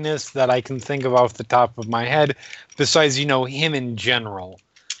creepiness that I can think of off the top of my head, besides, him in general.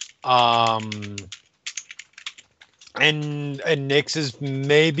 And Nyx is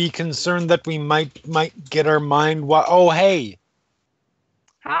maybe concerned that we might get our mind... Oh, hey!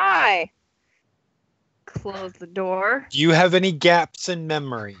 Hi! Close the door. Do you have any gaps in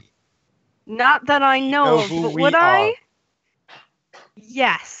memory? Not that I know of, but would I?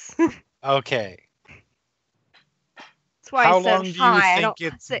 Yes. Okay. That's why How I said long do you hi. think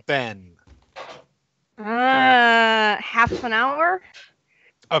it's been? Half an hour?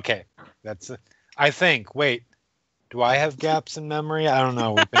 Okay. That's I think. Wait. Do I have gaps in memory? I don't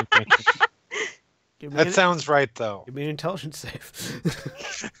know. That sounds right, though. Give me an intelligence save.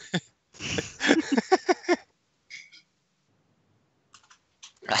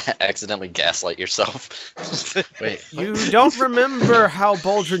 Accidentally gaslight yourself. Wait. You don't remember how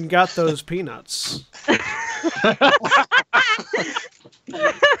Baldrin got those peanuts.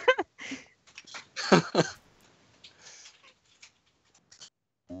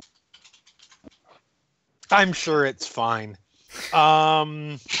 I'm sure it's fine.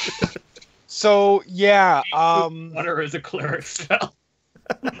 So yeah, water is a cleric spell.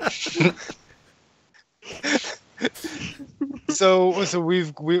 So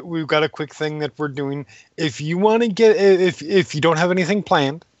we've got a quick thing that we're doing. If you want to get, if you don't have anything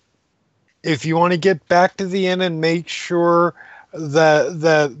planned, if you want to get back to the inn and make sure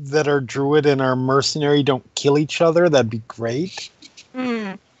that our druid and our mercenary don't kill each other, that'd be great.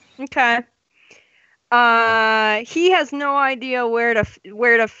 Okay. He has no idea where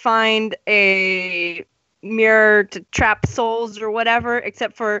to find a mirror to trap souls or whatever,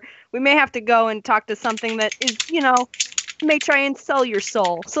 except for we may have to go and talk to something that is, may try and sell your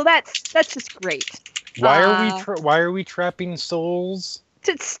soul. So that's just great. Why are we trapping souls?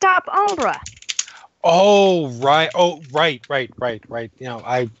 To stop Umbra. Oh, right. Oh, right.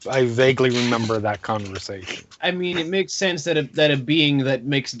 I vaguely remember that conversation. I mean, it makes sense that a being that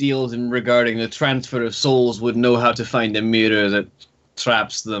makes deals regarding the transfer of souls would know how to find a mirror that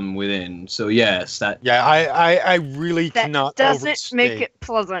traps them within. So yes, that. Yeah, I really cannot doesn't overstate. make it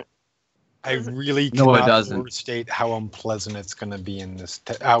pleasant. I really No, it cannot doesn't. overstate how unpleasant it's going to be in this.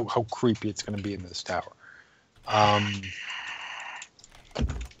 How creepy it's going to be in this tower.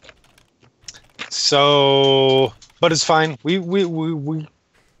 So, but it's fine. We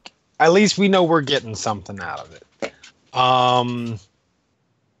at least we know we're getting something out of it.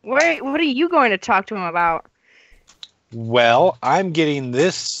 What are you going to talk to him about? Well, I'm getting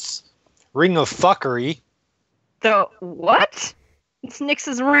this ring of fuckery. The what? It's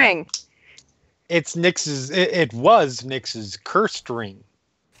Nyx's ring. It's Nyx's. It was Nyx's cursed ring.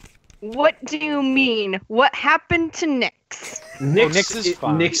 What do you mean? What happened to Nyx? Nyx is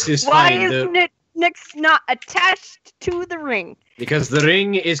fine. Nyx is Why fine. is Nyx not attached to the ring? Because the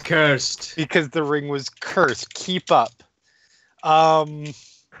ring is cursed. Because the ring was cursed. Keep up. I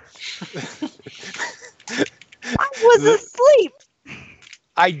was asleep.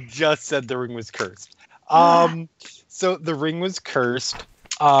 I just said the ring was cursed. So the ring was cursed.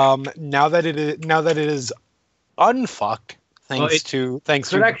 Now that it is unfucked, Correction.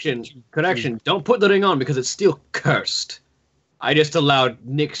 Don't put the ring on because it's still cursed. I just allowed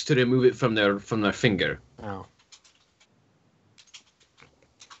Nyx to remove it from their finger. Oh.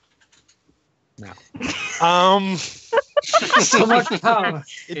 No. So much power.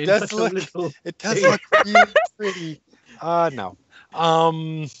 It does look really pretty. No.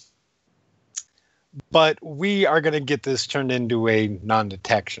 But we are going to get this turned into a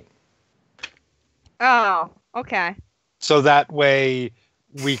non-detection. Oh, okay. So that way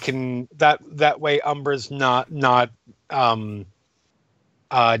we can that way Umbra's not doesn't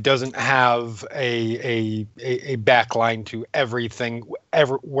have a backline to everything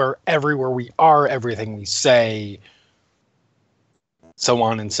everywhere we are, everything we say, so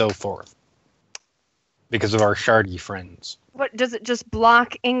on and so forth, because of our shardy friends. What does it just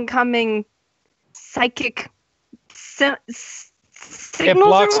block incoming psychic signals? It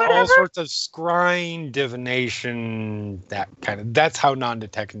blocks or all sorts of scrying, divination, that's how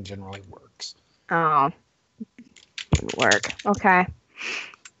non-detection generally works. Oh, didn't work. Okay.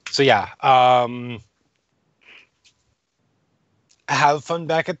 So yeah, have fun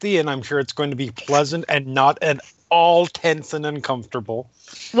back at the inn. I'm sure it's going to be pleasant and not at all tense and uncomfortable.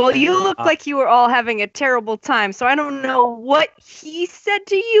 Well, you look like you were all having a terrible time, so I don't know what he said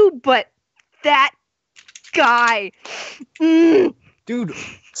to you, but that guy. Dude,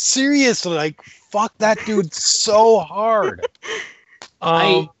 seriously, like, fuck that dude so hard.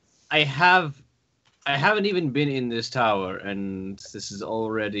 I haven't even been in this tower, and this is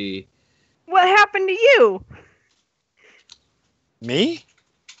already... What happened to you? Me?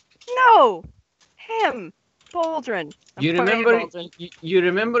 No, him, Boldrin. You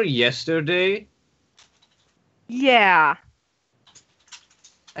remember yesterday? Yeah.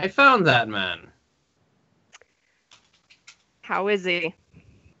 I found that man. How is he?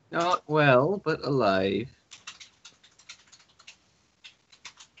 Not well, but alive.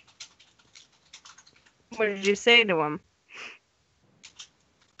 What did you say to him?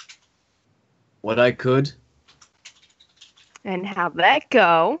 What I could. And how'd that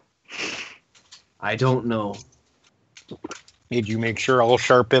go? I don't know. Did you make sure all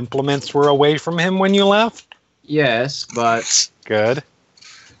sharp implements were away from him when you left? Yes, but... Good.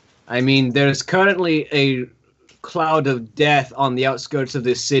 I mean, there's currently a cloud of death on the outskirts of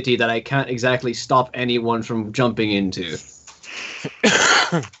this city that I can't exactly stop anyone from jumping into.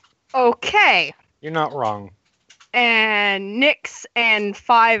 Okay. You're not wrong. And Nyx and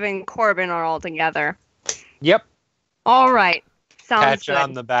Five and Corbin are all together. Yep. All right. Sounds Pat you good.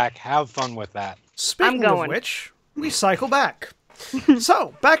 on the back. Have fun with that. Speaking of which, we cycle back.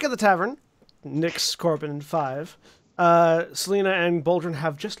 So, back at the tavern, Nyx, Corbin, and Five, Selena and Boldrin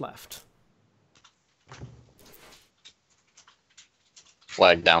have just left.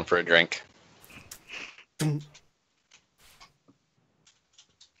 Flag down for a drink.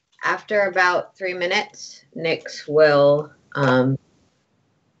 After about 3 minutes, Nyx will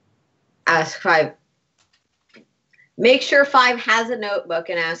ask Five. Make sure Five has a notebook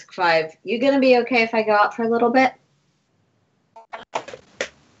and ask Five, you going to be okay if I go out for a little bit?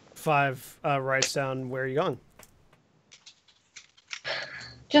 Five writes down, where are you going?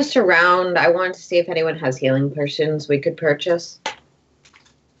 Just around. I wanted to see if anyone has healing potions we could purchase.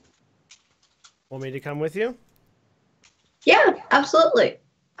 Want me to come with you? Yeah, absolutely.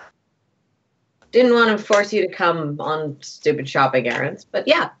 Didn't want to force you to come on stupid shopping errands, but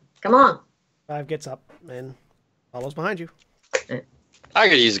yeah, come on. Five gets up and follows behind you. I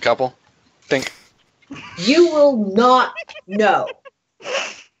could use a couple. Think. You will not know.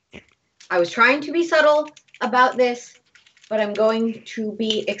 I was trying to be subtle about this, but I'm going to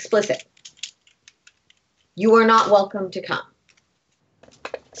be explicit. You are not welcome to come.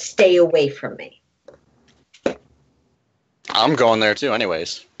 Stay away from me. I'm going there too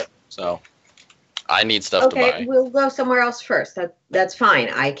anyways. So I need stuff to buy. Okay, we'll go somewhere else first. That's fine.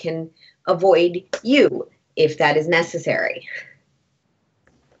 I can avoid you if that is necessary.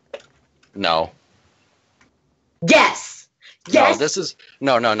 No. Yes! Yes. No, this is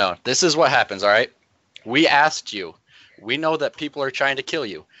no. This is what happens, all right? We asked you. We know that people are trying to kill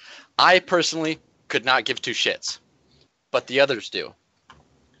you. I personally could not give two shits, but the others do.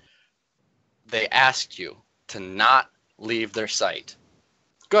 They asked you to not leave their sight.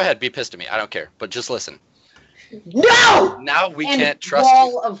 Go ahead, be pissed at me. I don't care, but just listen. No. Now we And can't trust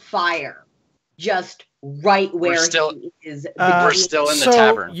wall you. of fire, just right where still- he is. We're still in the so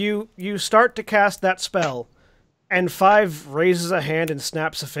tavern. you start to cast that spell, and 5 raises a hand and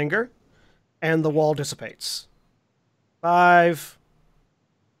snaps a finger, and the wall dissipates. 5.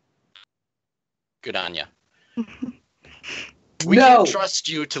 Good on ya. We No. can't trust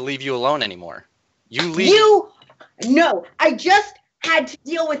you to leave you alone anymore. You leave. No, I just had to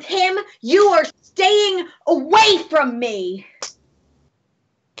deal with him. You are staying away from me.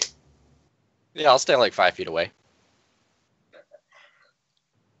 Yeah, I'll stay like 5 feet away.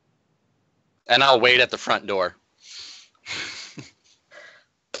 And I'll wait at the front door.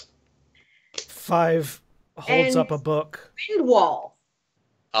 5 holds And- up a book. Wind wall.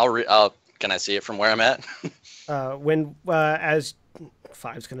 Can I see it from where I'm at? As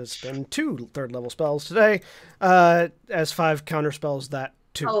 5's going to spend 2 third-level spells today, as 5 counterspells that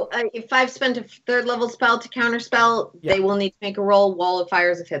 2. Oh, if 5 spent a third level spell to counterspell, Yeah. they will need to make a roll. Wall of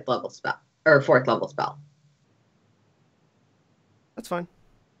Fire is a 5th level spell or 4th level spell. That's fine.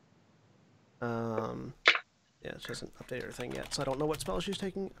 Yeah, she hasn't updated her thing yet, so I don't know what spell she's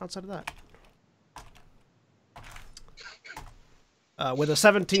taking outside of that. With a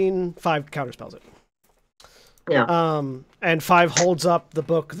 17, 5 counterspells it. Yeah. And 5 holds up the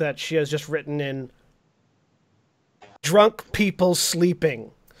book that she has just written in Drunk People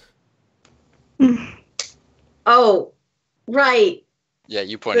Sleeping. Oh, right. Yeah,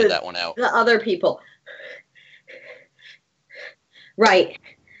 you pointed that one out. The other people. Right.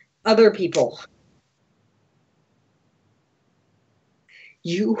 Other people.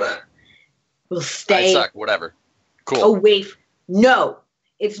 You will I stay suck, whatever. Cool. away. No,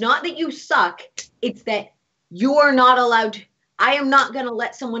 it's not that you suck. It's that you are not allowed to. I am not going to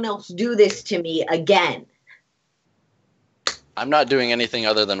let someone else do this to me again. I'm not doing anything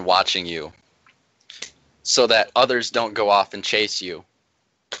other than watching you so that others don't go off and chase you.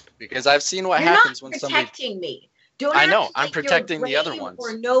 Because I've seen what You're happens not when somebody... protecting me. Don't I act know, like I'm you're protecting the other brave ones.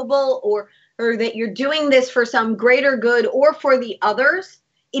 Or noble, or that you're doing this for some greater good or for the others.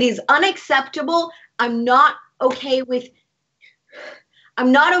 It is unacceptable. I'm not okay with this.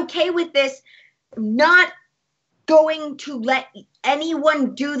 I'm not going to let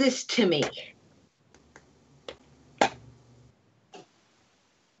anyone do this to me.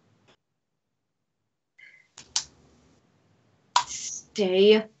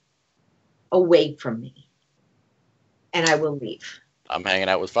 Stay away from me. And I will leave. I'm hanging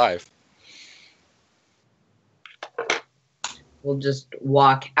out with 5. We'll just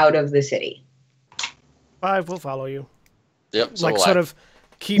walk out of the city. 5 will follow you. Yep, so Like, will sort I. of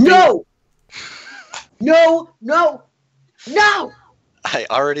keeping... No! No! No! No! I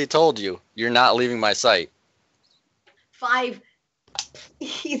already told you, you're not leaving my sight. 5.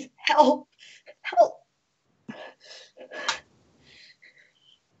 Please help. Help.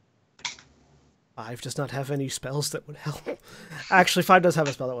 5 does not have any spells that would help. Actually, 5 does have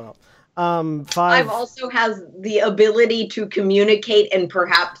a spell that would help. 5 5 also has the ability to communicate and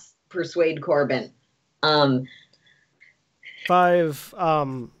perhaps persuade Corbin. 5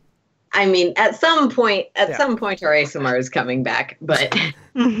 I mean, at some point our Yeah. ASMR is coming back, but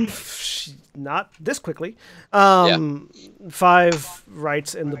not this quickly. Yeah. 5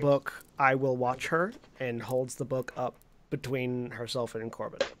 writes in the book, "I will watch her," and holds the book up between herself and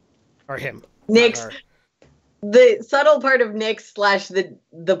Corbin. Or him. not Nyx, her. the subtle part of Nyx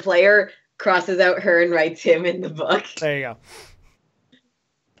 / the player crosses out her and writes him in the book. There you go.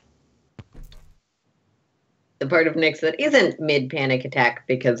 The part of Nyx that isn't mid-panic attack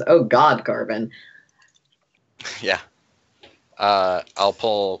because, oh god, Corbin. Yeah. I'll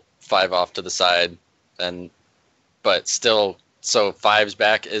pull 5 off to the side, but still, so 5's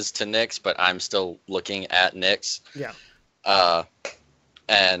back is to Nyx, but I'm still looking at Nyx. Yeah.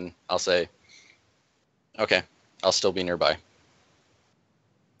 And I'll say, okay, I'll still be nearby.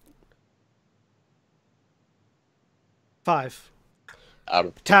 5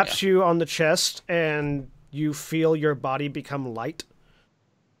 Out taps you on the chest, and you feel your body become light.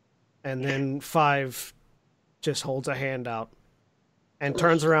 And then 5 just holds a hand out and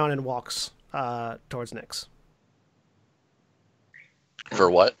turns around and walks towards Nyx. For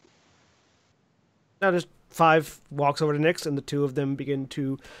what? Now just 5 walks over to Nyx, and the two of them begin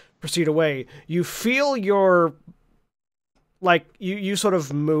to proceed away. You feel your... Like, you sort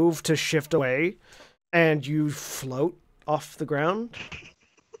of move to shift away, and you float off the ground.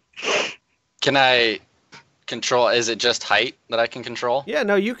 Can I control? Is it just height that I can control? Yeah,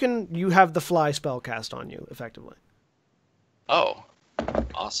 no, you can. You have the fly spell cast on you, effectively. Oh,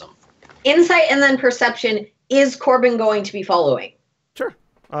 awesome. Insight and then perception. Is Corbin going to be following? Sure.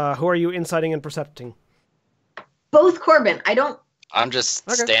 Who are you inciting and percepting? Both Corbin. I'm just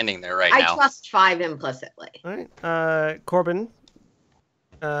standing there right I now. trust 5 implicitly. All right. Corbin.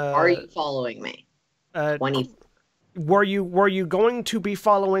 Are you following me? 20. Were you going to be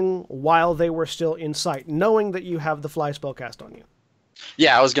following while they were still in sight, knowing that you have the fly spell cast on you?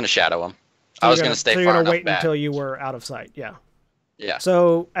 Yeah, I was going to shadow him. So I was going to stay so far you're enough gonna wait back. until you were out of sight. Yeah. Yeah.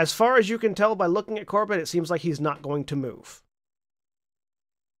 So as far as you can tell by looking at Corbin, it seems like he's not going to move.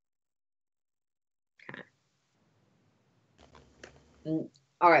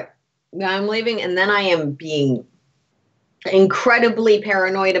 All right. Now I'm leaving, and then I am being incredibly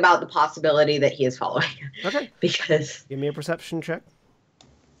paranoid about the possibility that he is following. Okay. Because Give me a perception check.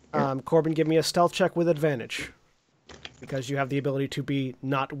 Corbin, give me a stealth check with advantage, because you have the ability to be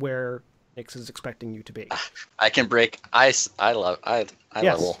not where Nyx is expecting you to be. I can break ice. I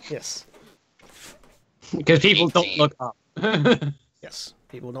level. Yes. Because people 18. don't look up. Yes.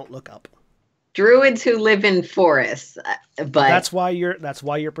 People don't look up. druids who live in forests, but That's why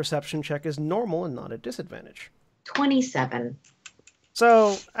your perception check is normal and not a disadvantage. 27.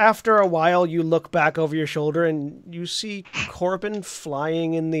 So, after a while, you look back over your shoulder and you see Corbin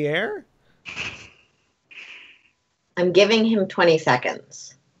flying in the air. I'm giving him 20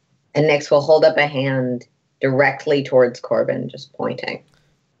 seconds. And Nyx will hold up a hand directly towards Corbin, just pointing.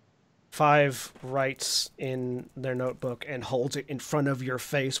 5 writes in their notebook and holds it in front of your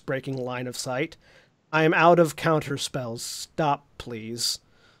face, breaking line of sight. I am out of counter spells. Stop, please.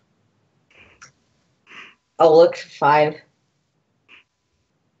 Oh, look, 5.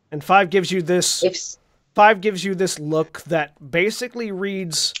 And 5 gives you this. If 5 gives you this look that basically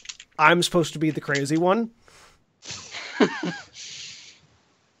reads, "I'm supposed to be the crazy one."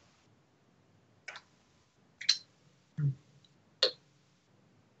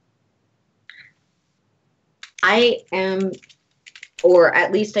 I am, or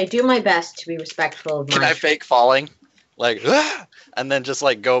at least I do my best to be respectful of Can my... I fake falling? Like, "Ah!" And then just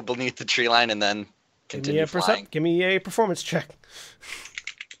like go beneath the tree line and then continue flying. Give me a performance check.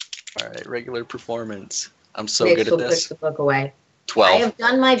 All right, regular performance. I'm so Nyx good will at push this. the book away. 12. I have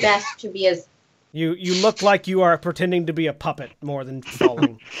done my best to be as... You look like you are pretending to be a puppet more than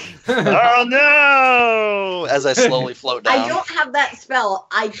falling. Oh no! As I slowly float down. I don't have that spell.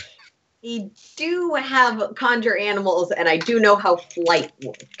 I do have conjure animals, and I do know how flight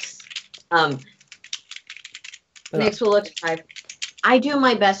works. Nyx will look at 5. I do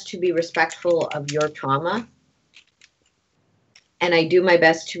my best to be respectful of your trauma, and I do my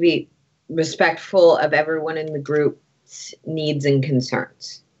best to be respectful of everyone in the group's needs and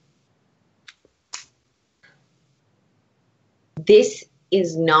concerns. This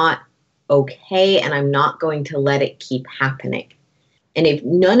is not okay, and I'm not going to let it keep happening. And if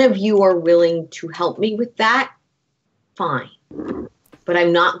none of you are willing to help me with that, fine. But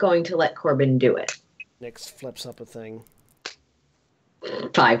I'm not going to let Corbin do it. Nyx flips up a thing.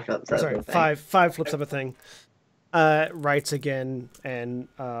 5 flips up. Sorry, a thing. 5 flips up a thing. Writes again and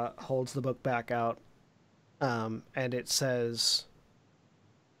holds the book back out. And it says,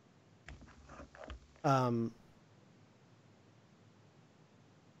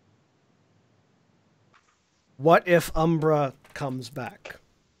 what if Umbra comes back?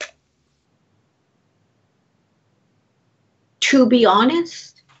 To be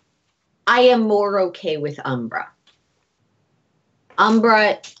honest, I am more okay with Umbra.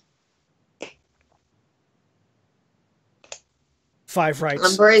 Umbra 5 writes.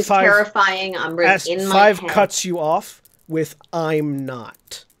 Umbra is 5, terrifying. Umbra is as in my 5 head. cuts you off with "I'm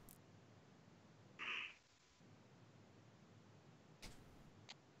not."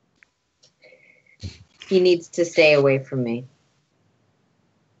 He needs to stay away from me.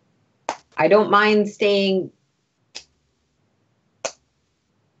 I don't mind staying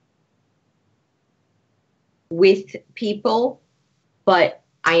with people, but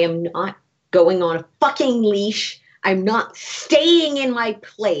I am not going on a fucking leash. I'm not staying in my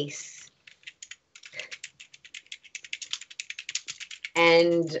place.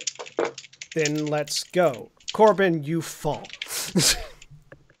 And Then let's go. Corbin, you fall.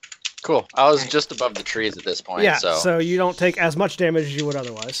 Cool. I was just above the trees at this point. Yeah, So, so you don't take as much damage as you would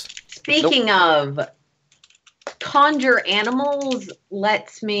otherwise. speaking of, conjure animals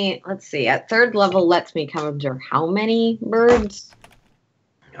lets me, let's see, at 3rd level lets me conjure how many birds?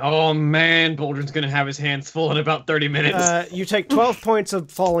 Oh man, Boldrin's gonna have his hands full in about 30 minutes. You take 12 points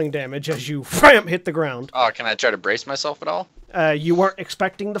of falling damage as you hit the ground. Oh, can I try to brace myself at all? You weren't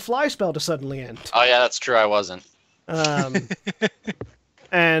expecting the fly spell to suddenly end. Oh yeah, that's true. I wasn't.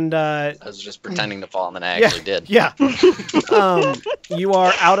 And I was just pretending to fall, and then I actually did. Yeah. You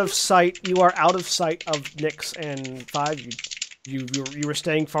are out of sight. You are out of sight of Nyx and Five. You were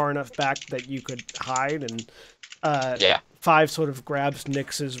staying far enough back that you could hide, and Five sort of grabs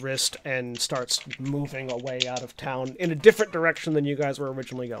Nyx's wrist and starts moving away out of town in a different direction than you guys were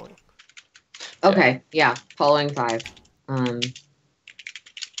originally going. Okay, yeah, following 5.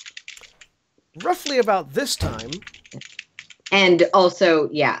 Roughly about this time. And also,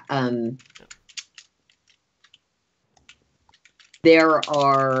 there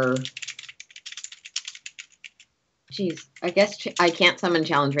are... Jeez, I guess I can't summon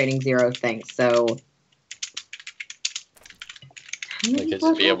challenge rating 0 things, so... I could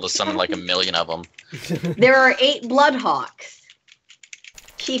just be able to summon like 1 million of them. There are 8 Bloodhawks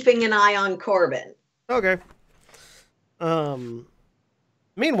keeping an eye on Corbin. Okay.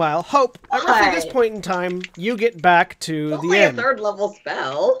 Meanwhile, Hope, at roughly this point in time, you get back to the Only inn. a 3rd level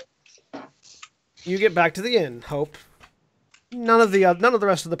spell. You get back to the inn, Hope. None of the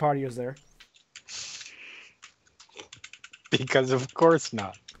rest of the party is there. Because of course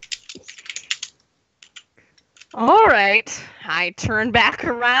not. All right, I turn back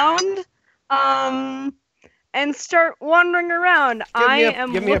around, and start wandering around.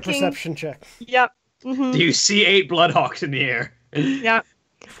 Give me a perception check. Yep. Do you see 8 Bloodhawks in the air? Yep.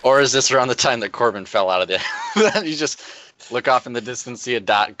 Or is this around the time that Corbin fell out of the... You just look off in the distance, see a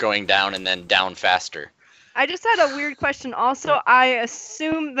dot going down, and then down faster. I just had a weird question. Also, I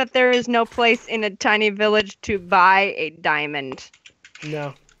assume that there is no place in a tiny village to buy a diamond.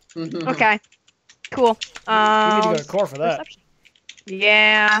 No. Okay. Cool. You need to go to core for that. Perception.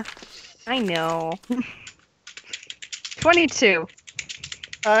 Yeah, I know. 22.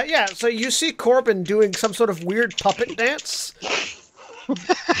 Yeah, so you see Corbin doing some sort of weird puppet dance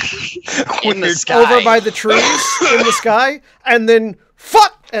In the sky. over by the trees in the sky, and then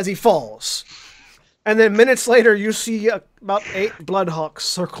as he falls. And then minutes later, you see about 8 Bloodhawks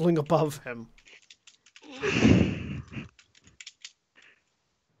circling above him.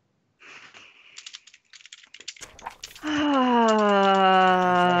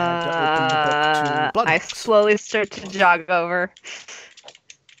 I slowly start to jog over.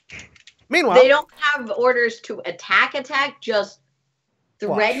 Meanwhile, They don't have orders to attack, just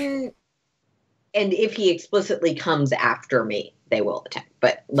threaten, and if he explicitly comes after me, they will attack.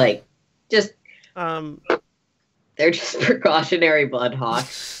 But, just... they're just precautionary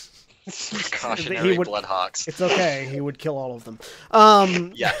Bloodhawks. Precautionary Bloodhawks. It's okay. He would kill all of them.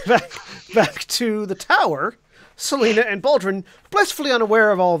 Yeah. Back to the tower. Selena and Baldrin, blissfully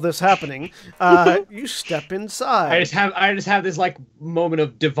unaware of all of this happening, you step inside. I just have this moment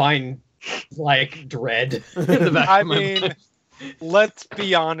of divine dread in the back of my mind. Let's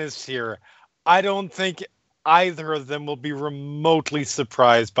be honest here. I don't think either of them will be remotely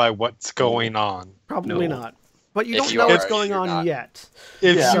surprised by what's going on. Probably not. But you If don't you know are, what's going you're on not. yet.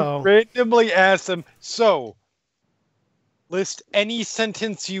 If Yeah. you randomly ask them, list any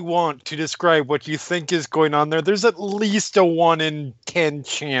sentence you want to describe what you think is going on there. There's at least a 1 in 10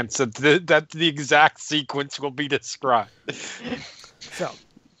 chance that the exact sequence will be described. So,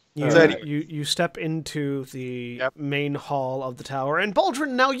 Anyway. you step into the main hall of the tower, and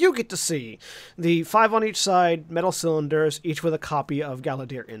Baldrin, now you get to see the 5 on each side, metal cylinders, each with a copy of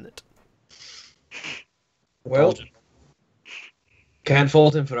Galadir in it. Well, can't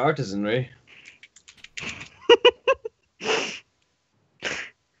fault him for artisanry.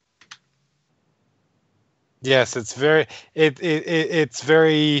 Yes, it's very it's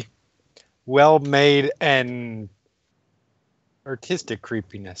very well made and artistic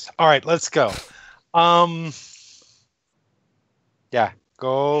creepiness. All right, let's go. Yeah,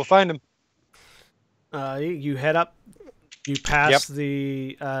 go find him. You head up. You pass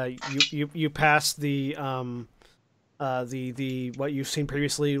the you pass the what you've seen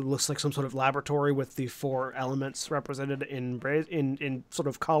previously looks like some sort of laboratory with the 4 elements represented in sort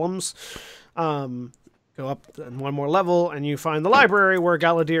of columns. Go up one more level, and you find the library where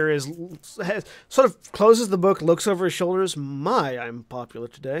Galadir sort of closes the book, looks over his shoulders. I'm popular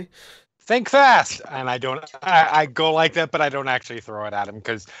today. Think fast, and I go like that, but I don't actually throw it at him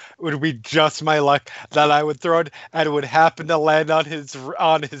because it would be just my luck that I would throw it and it would happen to land on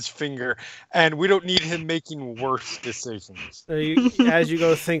his finger, and we don't need him making worse decisions. As you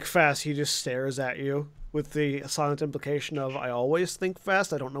go think fast, he just stares at you with the silent implication of, I always think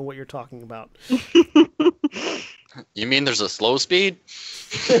fast, I don't know what you're talking about. You mean there's a slow speed?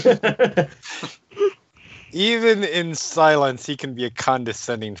 Even in silence, he can be a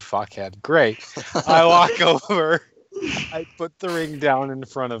condescending fuckhead. Great. I walk over. I put the ring down in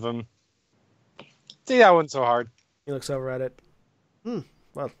front of him. See, that wasn't so hard. He looks over at it.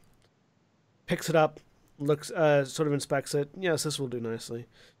 Well, picks it up, looks, sort of inspects it. Yes, this will do nicely.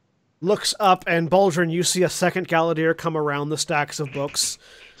 Looks up, and Baldrin, you see a second Galladier come around the stacks of books,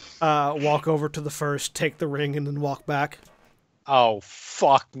 walk over to the first, take the ring, and then walk back. Oh,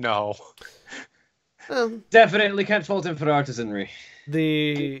 fuck no. Definitely can't fault him for artisanry.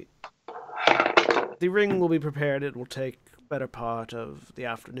 The ring will be prepared. It will take better part of the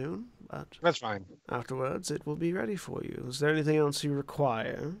afternoon, but That's fine. afterwards it will be ready for you. Is there anything else you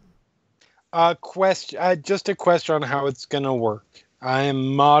require? Just a question on how it's gonna work. I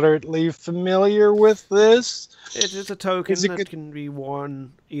am moderately familiar with this. It is a token Is it that good- can be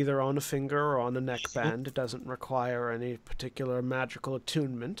worn either on a finger or on a neckband. It doesn't require any particular magical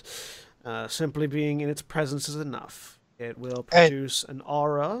attunement. Simply being in its presence is enough. It will produce an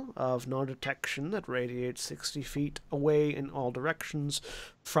aura of non-detection that radiates 60 feet away in all directions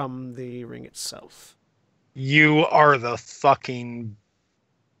from the ring itself. You are the fucking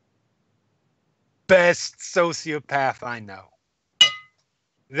best sociopath I know.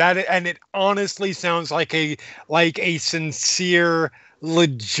 And it honestly sounds like a sincere,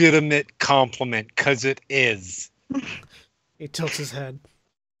 legitimate compliment, because it is. He tilts his head.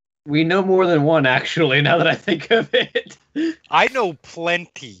 We know more than one, actually, now that I think of it. I know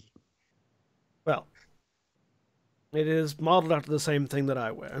plenty. Well, it is modeled after the same thing that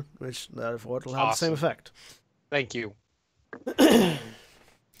I wear, which therefore it will have the same Awesome. effect. Thank you.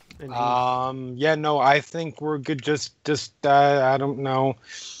 And Yeah, no, I think we're good. Just I don't know.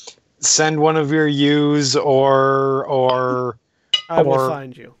 Send one of your U's or I will or-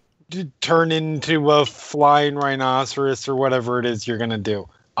 find you. turn into a flying rhinoceros or whatever it is you're gonna do.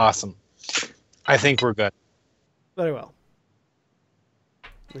 Awesome. I think we're good. Very well.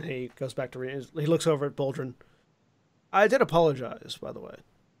 And he goes back to he looks over at Baldrin. I did apologize, by the way.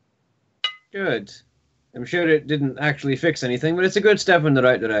 Good. I'm sure it didn't actually fix anything, but it's a good step in the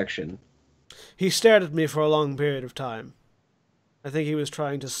right direction. He stared at me for a long period of time. I think he was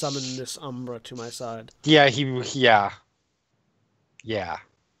trying to summon this Umbra to my side. Yeah, Yeah.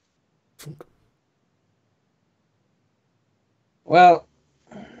 Well,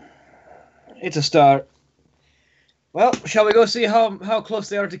 it's a start. Well, shall we go see how close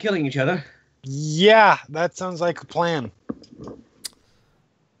they are to killing each other? Yeah, that sounds like a plan.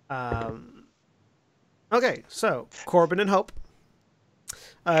 Okay, so Corbin and Hope.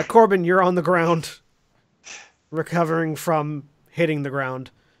 Corbin, you're on the ground, recovering from hitting the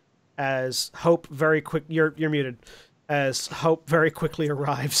ground. As Hope you're muted. As Hope very quickly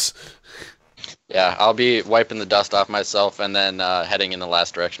arrives. Yeah, I'll be wiping the dust off myself and then heading in the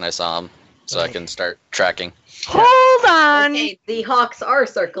last direction I saw him, so I can start tracking. Hold on. Okay, the hawks are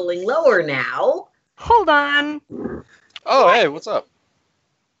circling lower now. Hold on. Oh, hey, what's up?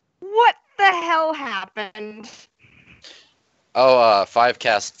 What the hell happened? Oh, 5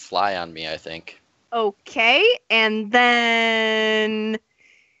 cast fly on me, I think. Okay, and then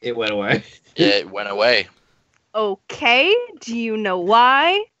It went away. It went away. okay, do you know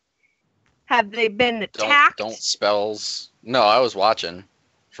why? Have they been attacked? Don't spells. No, I was watching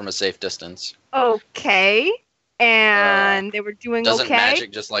from a safe distance. Okay, and they were doing Doesn't okay.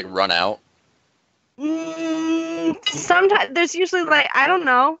 magic just like run out? Sometimes there's usually like I don't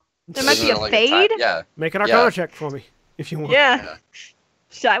know. There might Isn't be a it like fade. time? Yeah. Make an Arcana check for me, if you want. Yeah.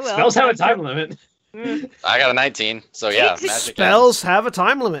 I will. Spells have a time limit. I got a 19, so yeah. Magic Spells have a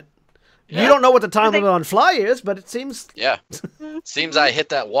time limit. Yeah. You don't know what the time limit on fly is, but it seems... Yeah. Seems I hit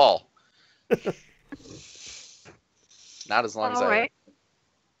that wall. Not as long as All I right.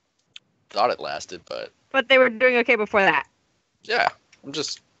 thought it lasted, but But they were doing okay before that. yeah. I'm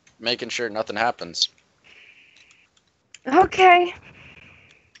just making sure nothing happens. Okay.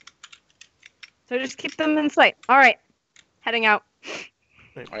 So just keep them in sight. All right. Heading out.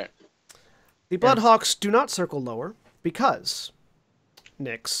 Alright. The Bloodhawks do not circle lower because,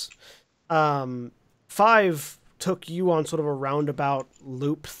 Nyx, 5 took you on sort of a roundabout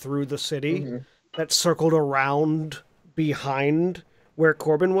loop through the city that circled around behind where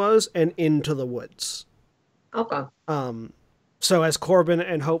Corbin was and into the woods. Okay. So as Corbin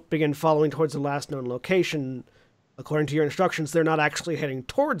and Hope begin following towards the last known location, according to your instructions, they're not actually heading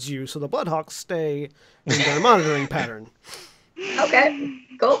towards you, so the Bloodhawks stay in their monitoring pattern. Okay.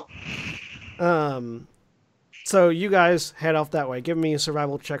 Cool. So you guys head off that way. Give me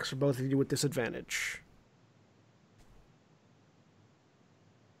survival checks for both of you with disadvantage.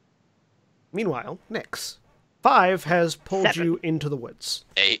 Meanwhile, Nyx. 5 has pulled 7. you into the woods.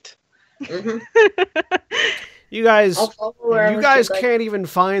 8. Mhm. You guys, I'll follow wherever you guys she'd like. can't even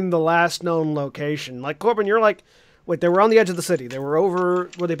find the last known location. Like Corbin, you're like, wait, they were on the edge of the city. They were over.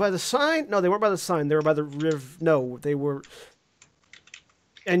 Were they by the sign? No, they weren't by the sign. They were by the river. No, they were.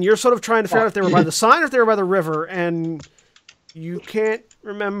 And you're sort of trying to figure out if they were by the sign or if they were by the river, and you can't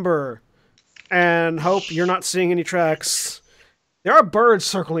remember. And Hope, you're not seeing any tracks. There are birds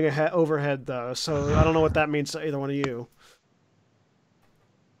circling overhead, though, so I don't know what that means to either one of you.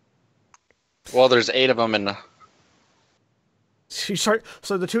 Well, there's 8 of them, and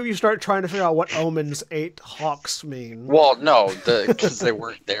So the two of you start trying to figure out what omens 8 hawks mean. well, no, because they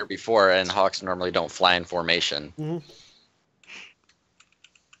weren't there before, and hawks normally don't fly in formation. Mm-hmm.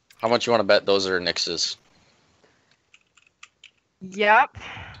 How much you want to bet those are Nyx's? Yep.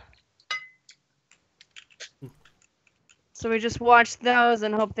 So we just watch those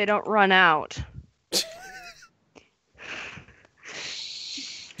and hope they don't run out.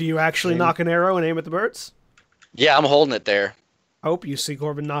 Do you actually knock an arrow and aim at the birds? Yeah, I'm holding it there. Hope, you see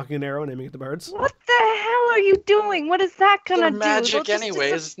Corbin knocking an arrow and aiming at the birds. What the hell are you doing? What is that gonna They're do? magic They'll just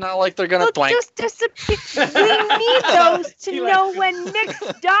anyways. It's not like they're gonna They'll blank. just disappear. We need those to know when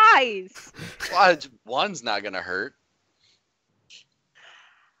Nyx dies. Well, one's not gonna hurt.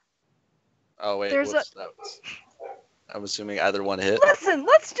 Oh wait, There's whoops, I'm assuming either one hit. Listen,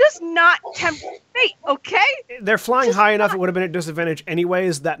 let's just not tempt fate, okay? They're flying Just high enough; it would have been at disadvantage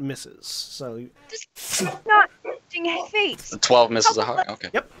anyways. That misses. So Just not tempting fate. The 12 misses a hawk. Okay.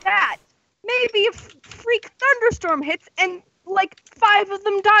 That maybe if freak thunderstorm hits and like 5 of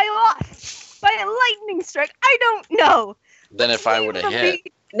them die off by a lightning strike. I don't know. Then if I would have hit,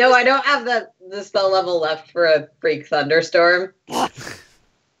 No, I don't have the spell level left for a freak thunderstorm.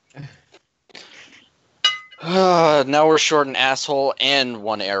 now we're short an asshole and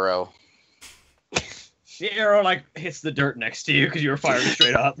 1 arrow. The arrow like hits the dirt next to you because you were firing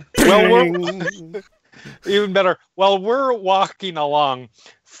straight up. Well, even better. While we're walking along,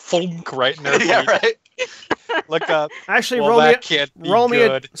 thunk right in their Yeah, face. right. Look up. actually, Well, roll me that can't be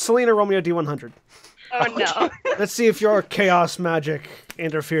good. Selena, roll me a D100. Oh no. Let's see if your chaos magic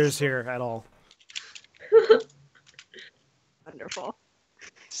interferes here at all. Wonderful.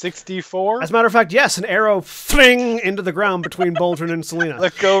 64. As a matter of fact, yes, an arrow fling into the ground between Boldrin and Selena.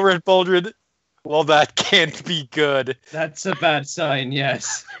 Look over at Boldred. Well, that can't be good. That's a bad sign,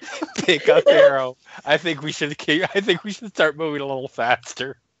 yes. Pick up arrow. I think we should start moving a little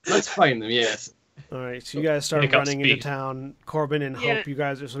faster. Let's find them, yes. All right, so you guys start Pick up running into speed. town. Corbin and Yeah. Hope, you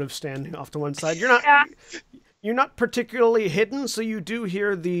guys are sort of standing off to one side. You're not particularly hidden, so you do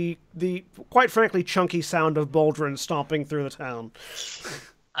hear the quite frankly chunky sound of Boldrin stomping through the town.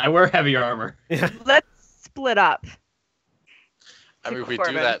 I wear heavy armor. Let's split up. I mean, we do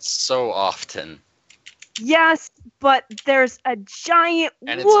Corbin. that so often, Yes, but there's a giant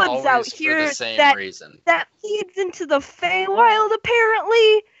and it's woods always out for here the same that reason. leads into the Feywild,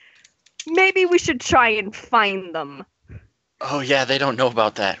 apparently. Maybe we should try and find them. Oh yeah, they don't know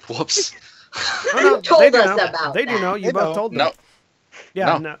about that. Whoops. You told they do us know. about They do that. know. You They both know. told them. No.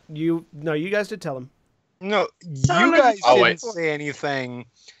 Yeah, No. you guys did tell them. No, you Someone- guys Oh, didn't wait. say anything.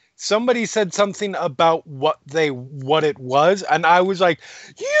 Somebody said something about what it was, and I was like,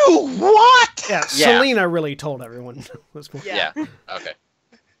 "You what?" Yeah, Yeah. Selena really told everyone. Was more- Yeah. Okay.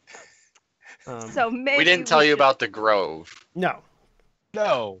 So maybe We didn't tell you should- about the grove. No.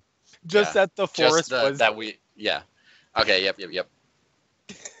 No, just Yeah, that the Just forest was. that we. Yeah. Okay. Yep.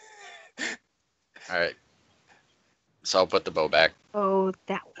 All right. So I'll put the bow back. Oh,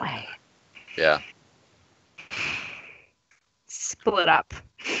 that way. Yeah. Split up.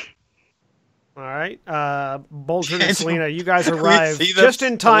 All right. Boldrin and Can't Selena, you guys we arrive see them just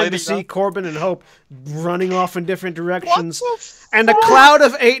in time to splitting see up? Corbin and Hope running off in different What directions, the and a cloud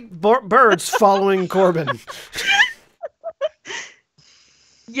of 8 birds following Corbin.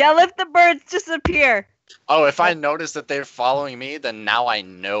 Yell if the birds disappear. Oh, if I notice that they're following me, then now I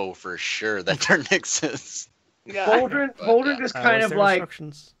know for sure that they're Nyx's. Boldrin But, yeah. just That kind was of their like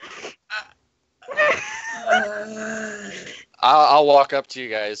instructions. I'll walk up to you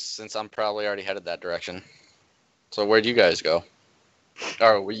guys since I'm probably already headed that direction. So where'd you guys go?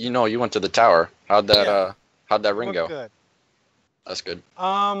 Oh, well, you went to the tower. How'd that ring go? Good. That's good.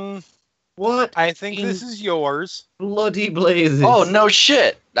 what I think this is yours. bloody blazes. Oh no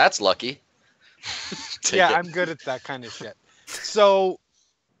shit! That's lucky. Take Yeah, it. I'm good at that kind of shit. So,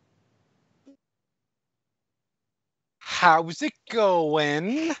 how's it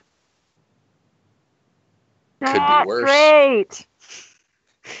going? Could be Not worse. Great.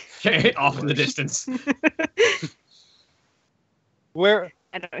 Okay, off in the distance. Where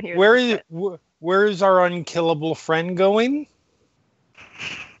I don't hear where them, is Where's our unkillable friend going?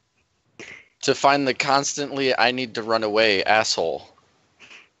 To find the constantly I need to run away asshole.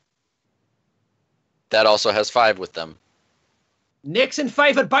 That also has 5 with them. Nix and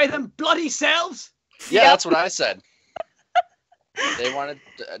Five are by them bloody selves. Yeah, that's what I said. They wanted.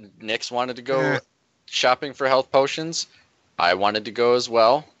 Nix wanted to go shopping for health potions. I wanted to go as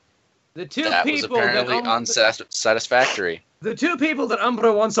well. The two That was people apparently unsatisfactory. The two people that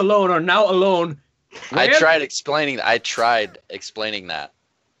Umbra wants alone are now alone. I Where? tried explaining that,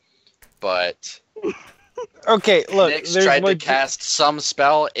 but Okay, look. Nix there's tried to like- cast some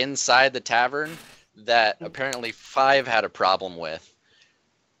spell inside the tavern that apparently 5 had a problem with.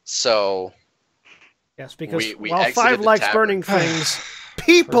 So Yes, because we while exited 5 the likes tavern. burning things,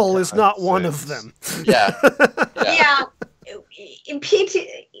 people is not God's one of sakes. them. yeah, Yeah.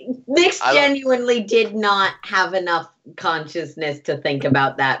 Nix I don't- genuinely did not have enough consciousness to think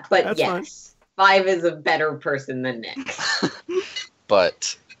about that. But That's yes, 5 is a better person than Nix.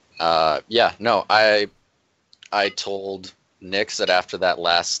 But yeah, no, I told Nix that after that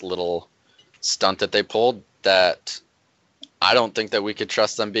last little stunt that they pulled that I don't think that we could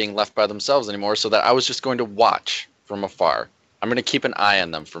trust them being left by themselves anymore, so that I was just going to watch from afar. I'm going to keep an eye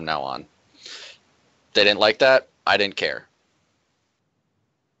on them from now on. They didn't like that. I didn't care.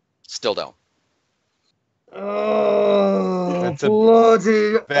 Still don't. Oh, That's a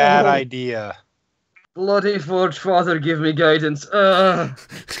bloody Bad idea. Bloody Forge Father, give me guidance.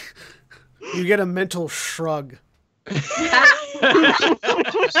 You get a mental shrug.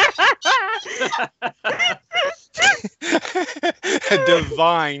 A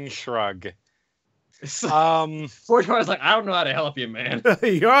divine shrug. Forge Father's like, I don't know how to help you, man.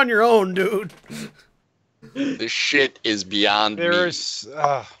 You're on your own, dude. This shit is beyond me. There's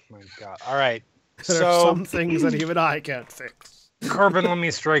oh my god. All right. There are So some things that even I can't fix. Corbin, let me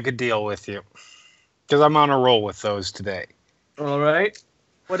strike a deal with you. Because I'm on a roll with those today. All right.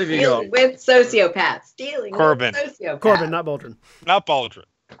 What have you got? Dealing with sociopaths. Dealing Corbin. with sociopaths. Corbin, not Baldrin. Not Baldrin.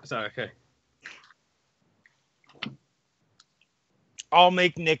 Sorry, okay. I'll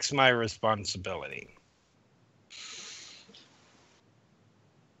make Nix my responsibility.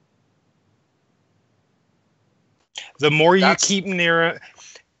 The more you That's- keep near,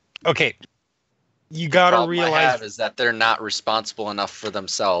 okay, you gotta Problem I realize have is that they're not responsible enough for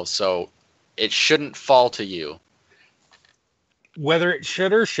themselves, so it shouldn't fall to you. whether it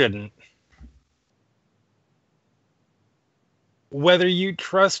should or shouldn't. Whether you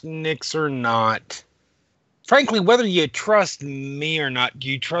trust Nix or not. Frankly, whether you trust me or not, do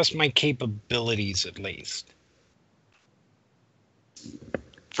you trust my capabilities at least?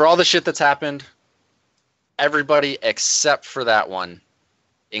 For all the shit that's happened, everybody except for that one,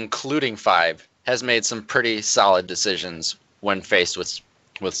 including 5, has made some pretty solid decisions when faced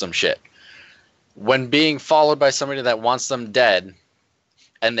with some shit. When being followed by somebody that wants them dead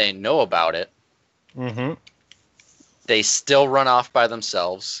and they know about it, Mm-hmm. they still run off by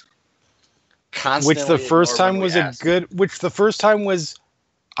themselves. Which the first time was a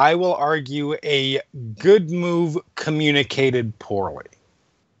I will argue, a good move communicated poorly.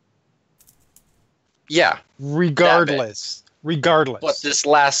 Yeah, Regardless. but this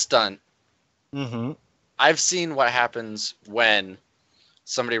last stunt, Mm-hmm. I've seen what happens when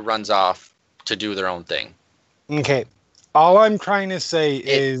somebody runs off to do their own thing. Okay. All I'm trying to say It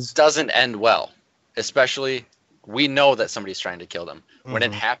is doesn't end well. Especially, we know that somebody's trying to kill them. When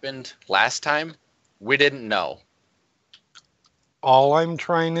it Mhm. happened last time, we didn't know. all I'm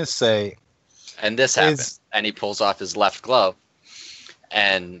trying to say And this happened. And he pulls off his left glove.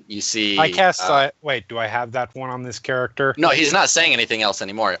 And you see... I cast wait, do I have that one on this character? No, he's not saying anything else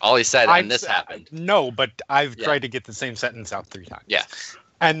anymore. All he said, and this happened. No, but I've Yeah. tried to get the same sentence out 3 times. Yeah.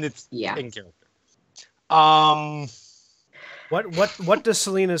 And it's Yeah. in character. What does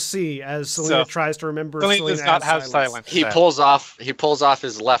Selena see as Selena So, tries to remember? Selena Selena does not has have silence. He pulls off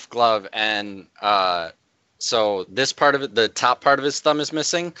his left glove, and so this part of it, the top part of his thumb is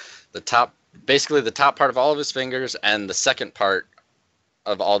missing. Basically the top part of all of his fingers, and the second part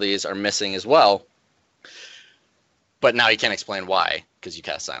of all these are missing as well. But now you can't explain why, because you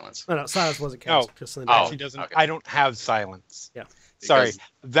cast silence. No, silence wasn't No. cast. Just Selena. She doesn't. okay. I don't have silence. Yeah. Sorry, Because-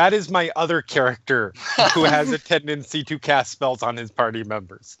 that is my other character who has a tendency to cast spells on his party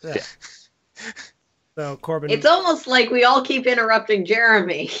members. Yeah. So Corbin. It's almost like we all keep interrupting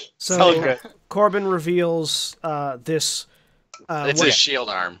Jeremy. So Oh, good. Corbin reveals this. It's his shield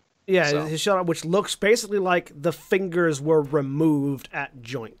arm. Yeah, so. his shield arm, which looks basically like the fingers were removed at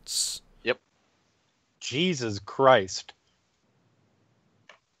joints. Jesus Christ.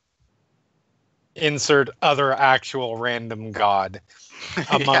 insert other actual random god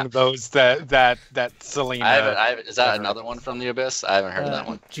among those that Selena. Is that another one from the Abyss? I haven't heard of that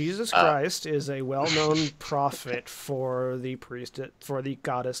one. Jesus Christ is a well-known prophet for the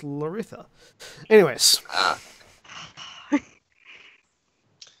goddess Laritha. Anyways.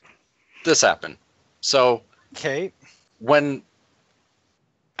 This happened. So, Okay. when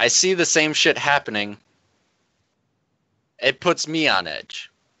I see the same shit happening, it puts me on edge.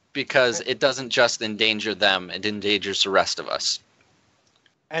 Because it doesn't just endanger them, it endangers the rest of us.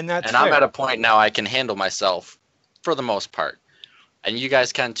 And that's I'm at a point now I can handle myself for the most part. And you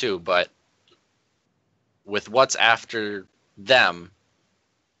guys can too, but with what's after them,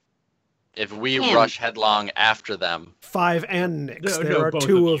 if we rush headlong after them... 5 and Nix, there are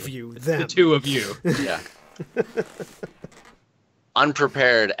 2 of you. Them. The 2 of you. Yeah.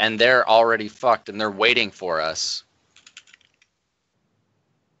 Unprepared, and they're already fucked, and they're waiting for us.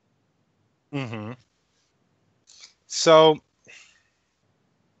 Mm-hmm. So,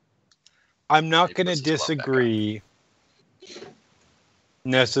 I'm not going to disagree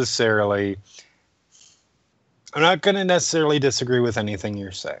necessarily. I'm not going to necessarily disagree with anything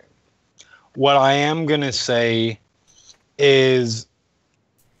you're saying. What I am going to say is,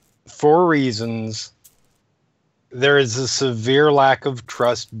 for reasons, there is a severe lack of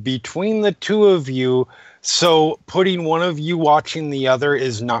trust between the 2 of you, so putting one of you watching the other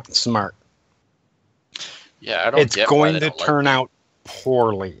is not smart. Yeah, I don't It's going to turn out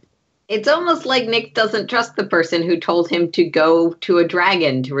poorly. It's almost like Nick doesn't trust the person who told him to go to a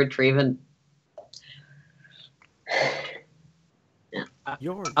dragon to retrieve an...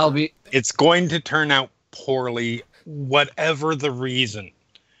 It's going to turn out poorly, whatever the reason.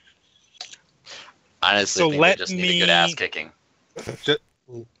 Honestly, I think they just need a good ass kicking.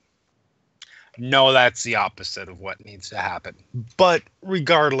 No, that's the opposite of what needs to happen. But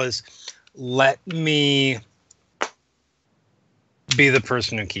regardless, let me be the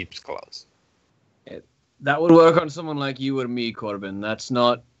person who keeps close. That would work on someone like you or me, Corbin. That's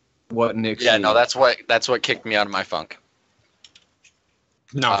not what Nick. Yeah, no, that's what kicked me out of my funk.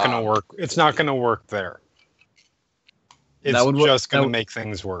 Not gonna work. It's not gonna work there. It's just gonna make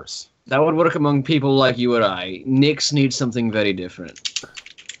things worse. That would work among people like you or I. Nyx needs something very different.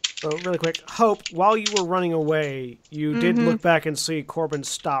 So, really quick, Hope, while you were running away, you did look back and see Corbin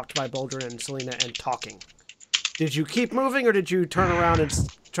stopped by Boldrin and Selena and talking. Did you keep moving, or did you turn around and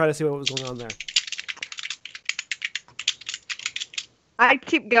try to see what was going on there? I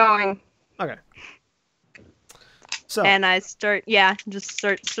keep going. Okay. So. And I start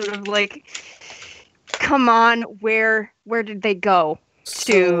sort of like, come on, where did they go?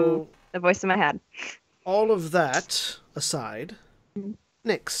 To the voice in my head. All of that aside,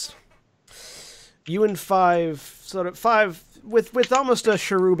 Nyx, you and Five, with almost a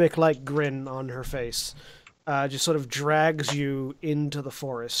cherubic-like grin on her face, just sort of drags you into the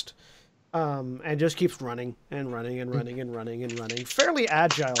forest, and just keeps running and running and running and running and running. Fairly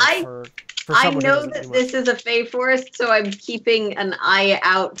agile for I someone know that this is a Fey forest, so I'm keeping an eye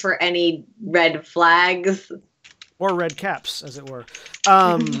out for any red flags. Or red caps, as it were.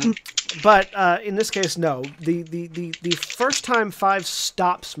 But in this case, no. The first time Five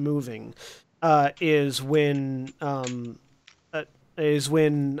stops moving is when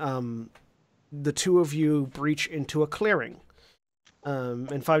the 2 of you breach into a clearing.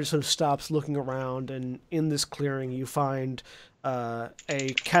 And Five just sort of stops looking around, and in this clearing you find a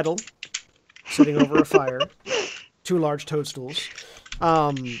kettle sitting over a fire, 2 large toadstools.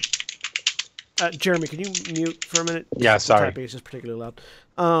 Jeremy, can you mute for a minute? Yeah, sorry. Typing is just particularly loud.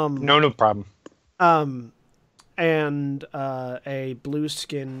 No problem. And a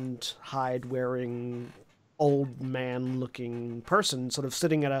blue-skinned, hide-wearing, old man-looking person, sort of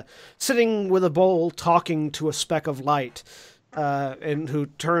sitting with a bowl, talking to a speck of light, and who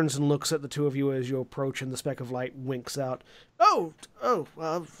turns and looks at the 2 of you as you approach, and the speck of light winks out.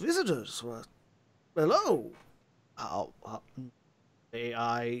 Visitors. Hello. May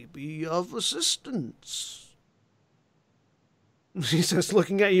I be of assistance? He's just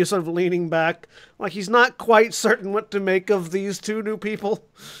looking at you, sort of leaning back, like he's not quite certain what to make of these 2 new people.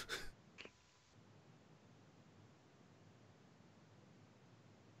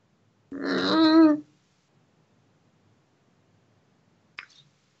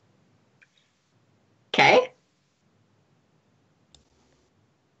 Okay.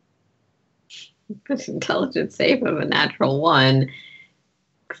 Intelligence save of a natural 1.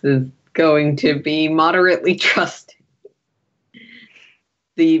 This is going to be moderately trusted.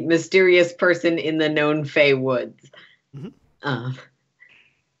 The mysterious person in the known Fey woods. You can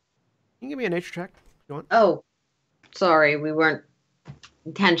give me a nature check if you want. Oh, sorry, we weren't.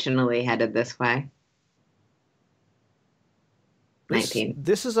 intentionally headed this way. 19.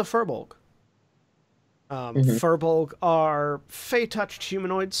 This is a Furbolg. Mhm. Furbolg are Fey-touched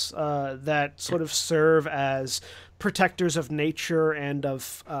humanoids that sort of serve as protectors of nature and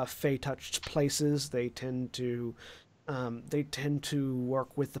of Fey-touched places. They tend to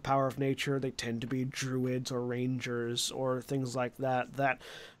work with the power of nature. They tend to be druids or rangers or things like that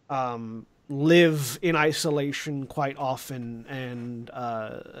live in isolation quite often and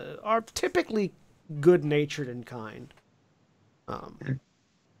are typically good-natured and kind.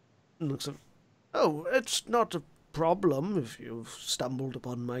 Looks of, oh, it's not a problem if you've stumbled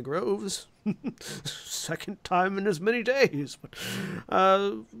upon my groves. Second time in as many days. But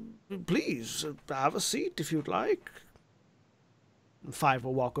please have a seat if you'd like. And 5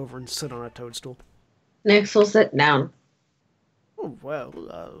 will walk over and sit on a toadstool. Nix will sit down. Oh,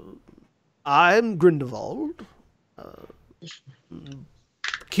 well, I'm Grindelwald,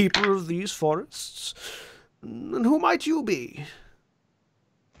 keeper of these forests. And who might you be?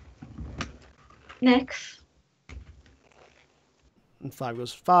 Nix. And 5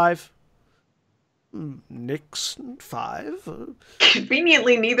 goes, 5. Nix and 5.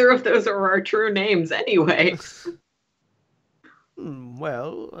 Conveniently, neither of those are our true names anyway.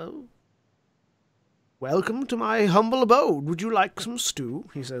 Well, welcome to my humble abode. Would you like some stew?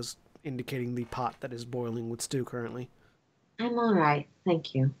 He says, indicating the pot that is boiling with stew currently. I'm all right,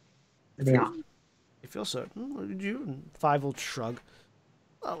 thank you. You feel certain? Would you? And 5 will shrug.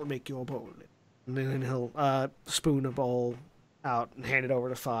 I'll make you a bowl. And then he'll spoon a bowl out and hand it over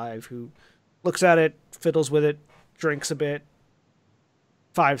to 5, who looks at it, fiddles with it, drinks a bit.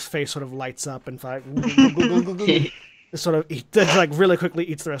 5's face sort of lights up, and 5 sort of like really quickly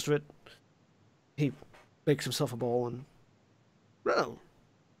eats the rest of it. He makes himself a bowl and, well,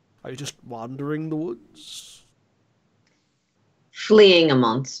 are you just wandering the woods? Fleeing a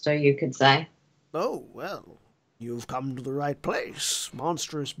monster, you could say. Oh, well, you've come to the right place.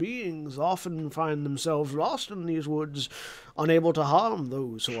 Monstrous beings often find themselves lost in these woods, unable to harm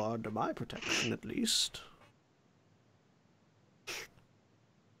those who are under my protection, at least.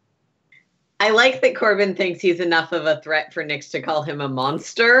 I like that Corbin thinks he's enough of a threat for Nix to call him a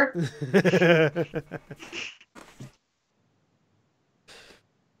monster.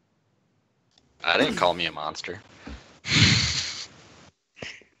 I didn't call me a monster.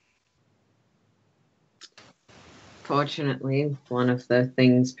 Fortunately, one of the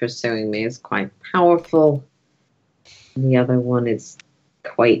things pursuing me is quite powerful. And the other one is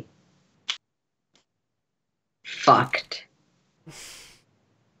quite fucked.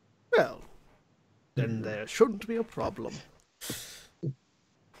 Well, then there shouldn't be a problem. And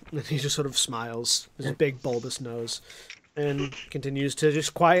he just sort of smiles, his big bulbous nose, and continues to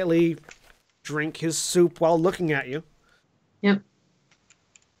just quietly drink his soup while looking at you. Yep.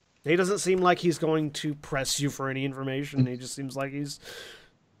 He doesn't seem like he's going to press you for any information. He just seems like he's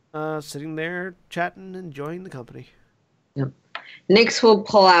sitting there chatting, enjoying the company. Yep. Nix will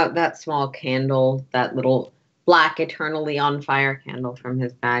pull out that small candle, that little black, eternally on fire candle from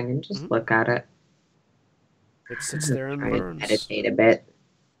his bag, and just look at it. It sits there and Try and burns. meditate a bit.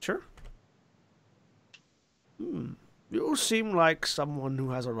 Sure. You seem like someone who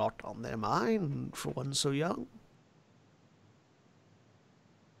has a lot on their mind for one so young.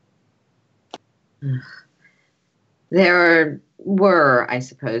 There were, I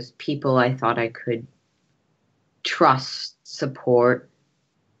suppose, people I thought I could trust, support,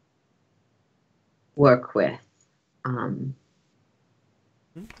 work with. And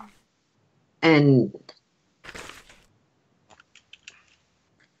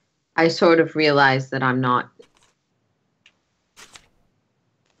I sort of realized that I'm not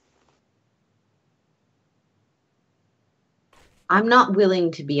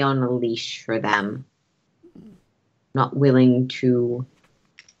willing to be on a leash for them. Not willing to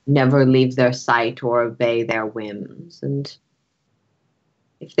never leave their sight or obey their whims. And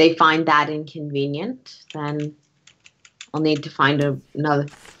if they find that inconvenient, then I'll need to find another.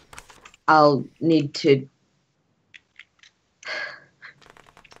 I'll need to.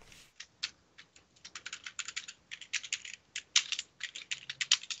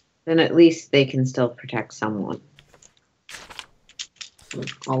 Then at least they can still protect someone.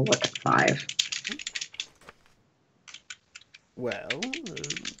 I'll look at 5. Well,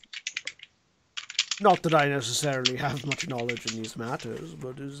 not that I necessarily have much knowledge in these matters,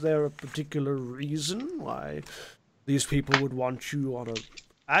 but is there a particular reason why these people would want you on a,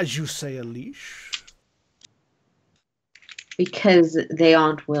 as you say, a leash? Because they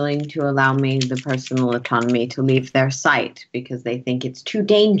aren't willing to allow me the personal autonomy to leave their sight, because they think it's too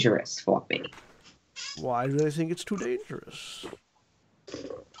dangerous for me. Why do they think it's too dangerous?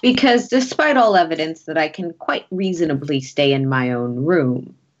 Because despite all evidence that I can quite reasonably stay in my own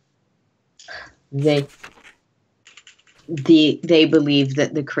room, they believe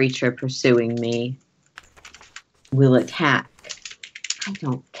that the creature pursuing me will attack. I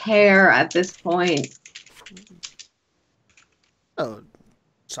don't care at this point. Oh,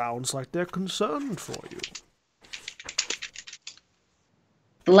 sounds like they're concerned for you.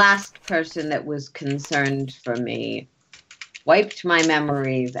 The last person that was concerned for me wiped my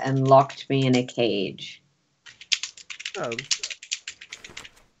memories and locked me in a cage. Oh.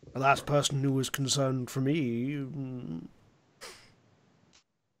 The last person who was concerned for me...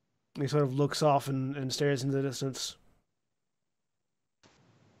 He sort of looks off and stares into the distance.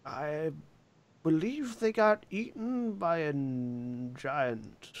 I believe they got eaten by a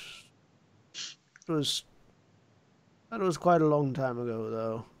giant. That was quite a long time ago,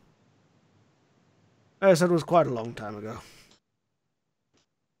 though. I said it was quite a long time ago.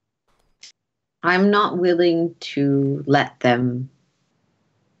 I'm not willing to let them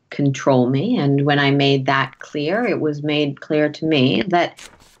control me, and when I made that clear, it was made clear to me that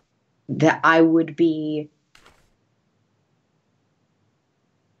I would be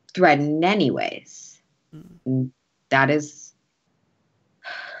threatened anyways. And that is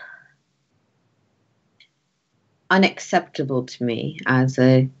unacceptable to me as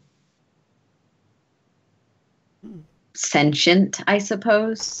a sentient, I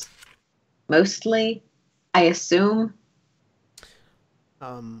suppose. Mostly, I assume.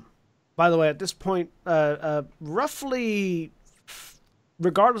 By the way, at this point, roughly,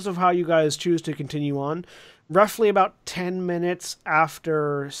 regardless of how you guys choose to continue on, roughly about 10 minutes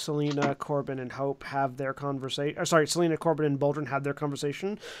after Selena, Corbin, and Hope have their conversation... Selena, Corbin, and Boldrin have their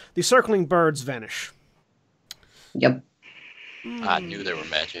conversation, the circling birds vanish. Yep. I knew they were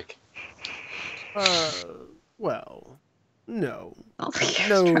magic. Well, no.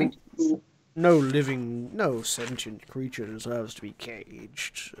 No sentient creature deserves to be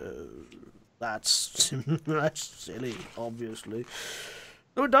caged. That's silly, obviously.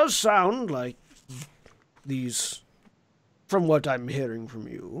 Though it does sound like these, from what I'm hearing from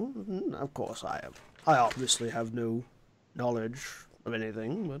you, of course I obviously have no knowledge of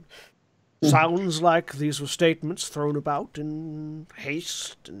anything, but sounds like these were statements thrown about in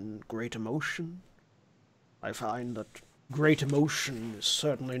haste and great emotion. I find that great emotion is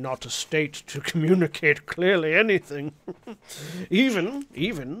certainly not a state to communicate clearly anything.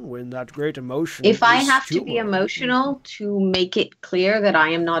 even when that great emotion If I is have to be emotional to make it clear that I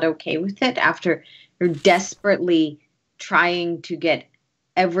am not okay with it after you're desperately trying to get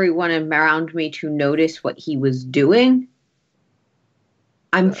everyone around me to notice what he was doing,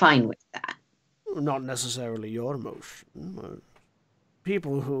 I'm fine with that. Not necessarily your emotion.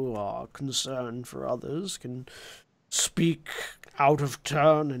 People who are concerned for others can speak out of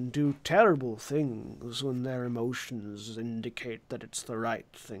turn and do terrible things when their emotions indicate that it's the right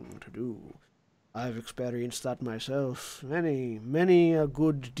thing to do. I've experienced that myself. Many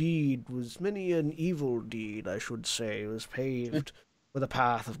an evil deed, I should say, was paved with a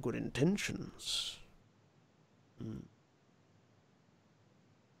path of good intentions.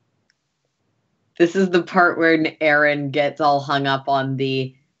 This is the part where Aaron gets all hung up on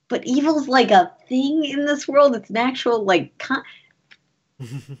but evil's like a thing in this world. It's an actual,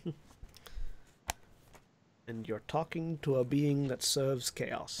 And you're talking to a being that serves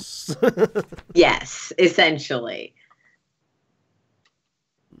chaos. Yes, essentially.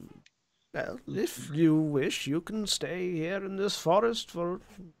 Well, if you wish, you can stay here in this forest for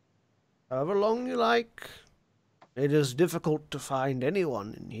however long you like. It is difficult to find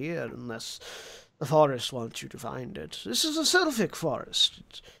anyone in here unless the forest wants you to find it. This is a sylphic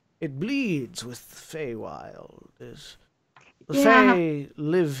forest. It bleeds with Feywild. The Fey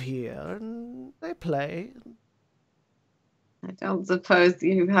live here, and they play. I don't suppose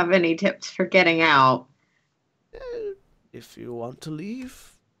you have any tips for getting out. If you want to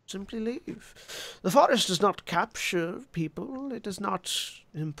leave, simply leave. The forest does not capture people. It does not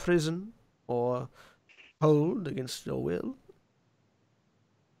imprison or hold against your will.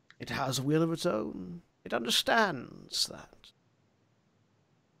 It has a will of its own. It understands that.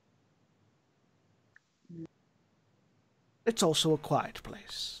 It's also a quiet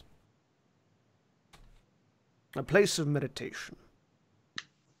place. A place of meditation.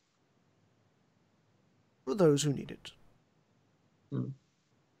 For those who need it.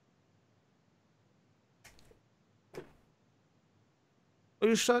 Are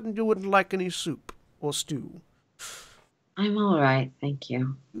you certain you wouldn't like any soup or stew? I'm all right, thank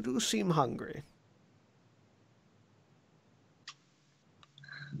you. You do seem hungry.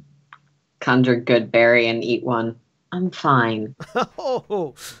 Conjure good berry and eat one. I'm fine.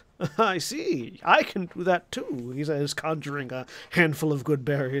 Oh, I see. I can do that too, he says, conjuring a handful of good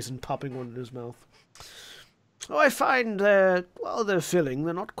berries and popping one in his mouth. Oh, I find that, while they're filling,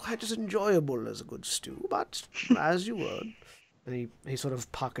 they're not quite as enjoyable as a good stew, but as you would. And he sort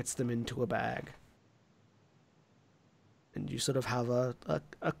of pockets them into a bag. And you sort of have the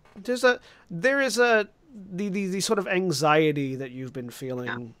sort of anxiety that you've been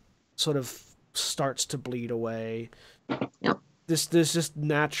feeling sort of starts to bleed away. Yep. There's just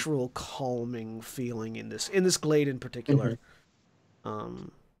natural calming feeling in this glade in particular.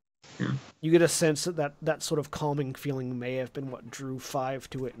 You get a sense that sort of calming feeling may have been what drew Five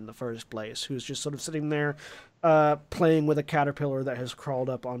to it in the first place, who's just sort of sitting there playing with a caterpillar that has crawled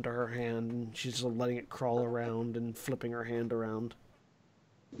up onto her hand, and she's just letting it crawl around and flipping her hand around.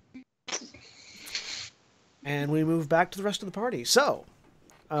 And we move back to the rest of the party. So,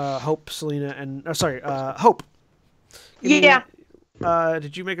 Hope, Selena, and... Hope. Yeah.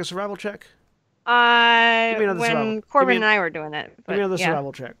 Did you make a survival check? When Corbin and I were doing it. Give me another yeah.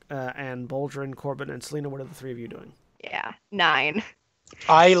 survival check. And Boldrin, Corbin, and Selena, what are the three of you doing? Yeah, 9.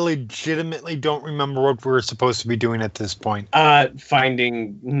 I legitimately don't remember what we were supposed to be doing at this point.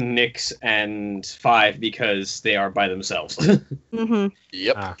 Finding Nyx and Five because they are by themselves. Mm-hmm.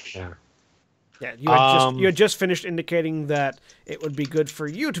 Yep. Yeah. Yeah, you had just finished indicating that it would be good for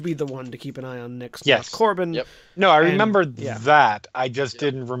you to be the one to keep an eye on Nyx, Yes. not Corbin. Yep. No, I And- remember yeah. that. I just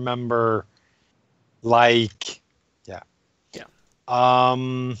didn't remember, like, yeah. Yeah. I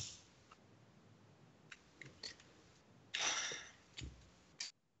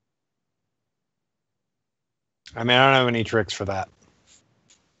mean, I don't have any tricks for that.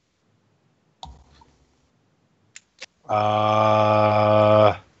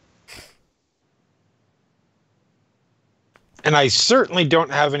 And I certainly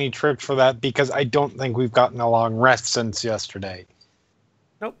don't have any tricks for that because I don't think we've gotten a long rest since yesterday.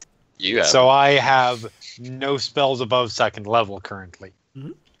 Nope. You have. So I have no spells above second level currently.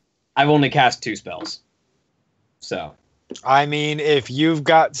 I've only cast 2 spells. So. I mean, if you've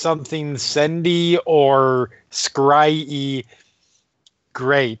got something sendy or scry-y,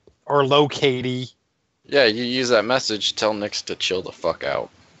 great. Or locate-y. Yeah, you use that message. Tell Nyx to chill the fuck out.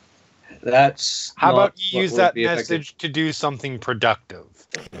 That's How not about you what use would that be effective. message to do something productive?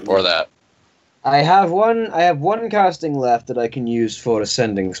 Or that. I have one casting left that I can use for a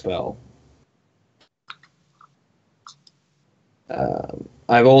sending spell.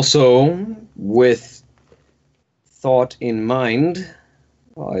 I've also, with thought in mind,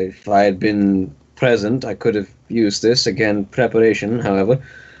 if I had been present, I could have used this. Again, preparation, however.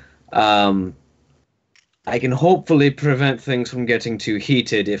 I can hopefully prevent things from getting too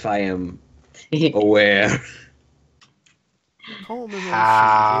heated if I am aware. Calm emotion is a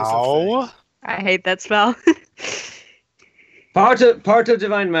How? thing. I hate that spell. Part of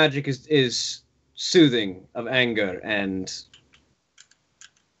divine magic is soothing of anger and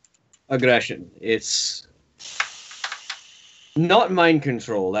aggression. It's not mind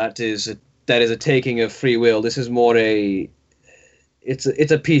control. That is a taking of free will. This is more it's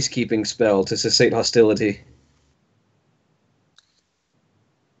a peacekeeping spell to cessate hostility.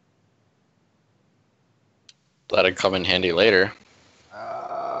 That'd come in handy later.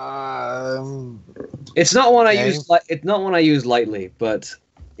 It's not one I Okay. use. It's not one I use lightly, but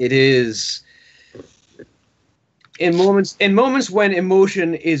it is in moments when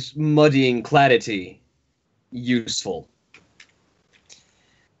emotion is muddying clarity. Useful.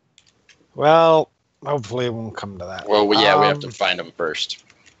 Well, hopefully it won't come to that. Well, we have to find him first.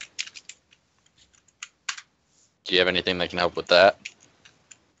 Do you have anything that can help with that?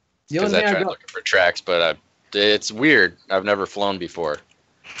 The Because only I thing I tried got, looking for tracks, but it's weird. I've never flown before,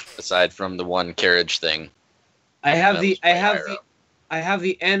 aside from the one carriage thing. I have That the was I way have higher the up. I have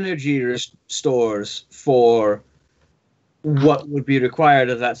the energy stores for what would be required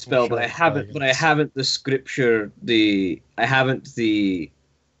of that spell, but I haven't the scripture.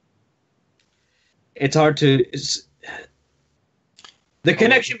 It's hard to. The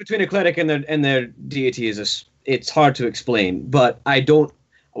connection between a cleric and their deity it's hard to explain. But I don't.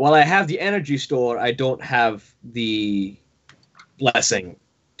 While I have the energy store, I don't have the blessing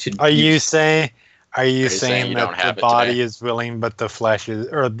to. Are you use. saying saying that you don't the have it body today? is willing but the flesh is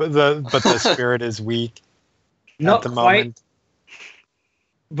but the spirit is weak Not at the quite, moment?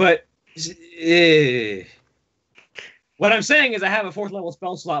 but what I'm saying is I have a 4th level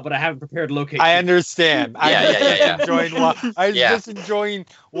spell slot, but I haven't prepared locate. I understand. Yeah. I was Yeah. just enjoying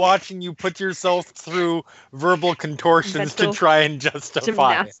watching you put yourself through verbal contortions to Mental try and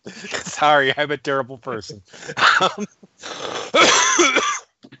justify it. gymnastics. Sorry, I'm a terrible person.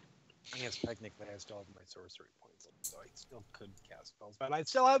 Yes, technically I still have my sorcery points, so I still could cast spells, but I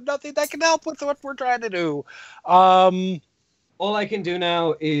still have nothing that can help with what we're trying to do. All I can do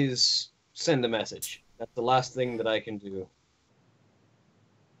now is send a message. That's the last thing that I can do.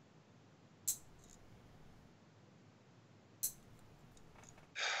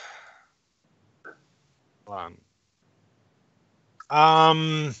 Hold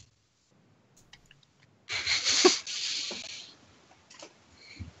on.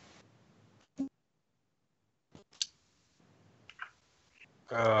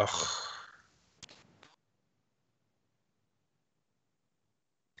 Ugh.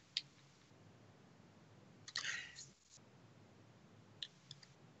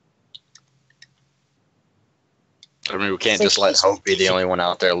 I mean, we can't just let Hope be the only one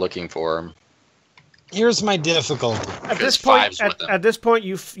out there looking for him. Here's my difficulty. At There's this point, fives with them. at this point,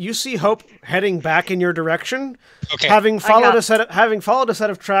 you see Hope heading back in your direction, Okay. having followed got- a set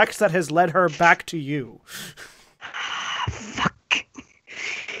of tracks that has led her back to you. Fuck.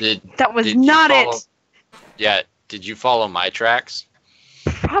 Did That was did you not follow- it. Yeah, did you follow my tracks?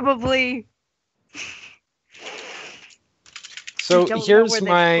 Probably. So I don't know here's where they've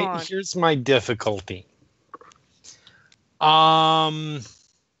my gone. difficulty.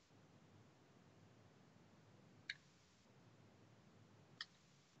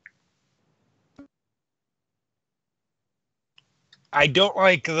 I don't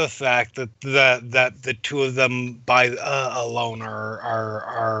like the fact that the two of them by alone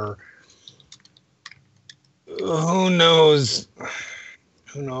are who knows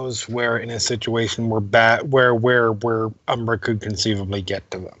where in a situation where Umbra could conceivably get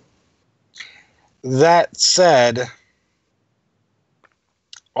to them. That said,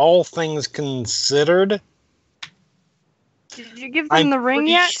 all things considered, Did you give them I'm the ring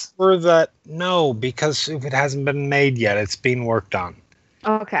pretty yet? sure that no, because if it hasn't been made yet, it's being worked on.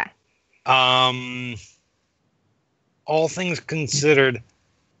 Okay. All things considered,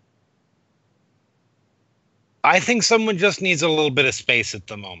 I think someone just needs a little bit of space at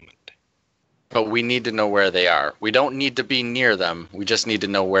the moment. But we need to know where they are. We don't need to be near them. We just need to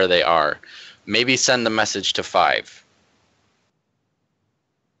know where they are. Maybe send the message to 5.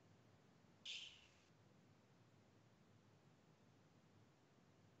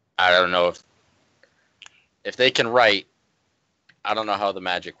 I don't know if they can write. I don't know how the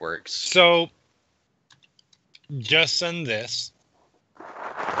magic works. So, just send this.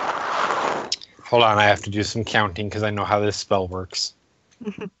 Hold on, I have to do some counting because I know how this spell works.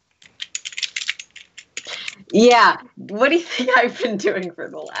 Yeah. What do you think I've been doing for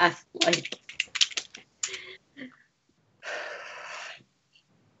the last, like...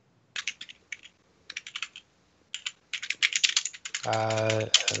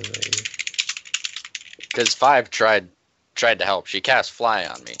 Because 5 tried to help. She cast fly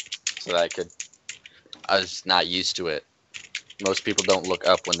on me so that I was not used to it. Most people don't look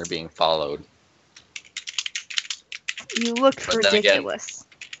up when they're being followed. You looked But then again, ridiculous.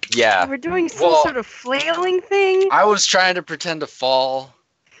 Yeah. We're doing some sort of flailing thing. I was trying to pretend to fall.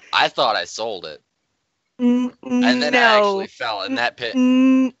 I thought I sold it. And then I actually fell in that pit.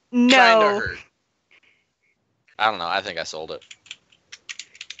 Trying to No. hurt. I don't know. I think I sold it.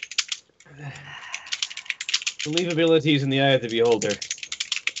 Believability is in the eye of the beholder.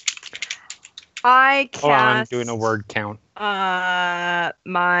 I cast. Hold on, I'm doing a word count.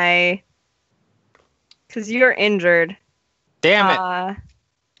 Because you're injured. Damn it!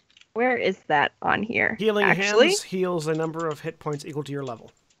 Where is that on here? Healing Actually? Hands heals a number of hit points equal to your level.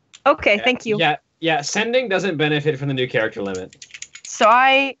 Okay, thank you. Yeah. Sending doesn't benefit from the new character limit. So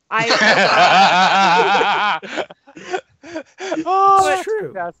I Oh, It's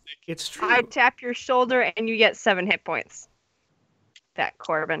true. fantastic. It's true. I tap your shoulder and you get 7 hit points. That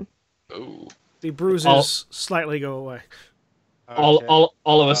Corbin. Ooh. The bruises slightly go away. Okay. All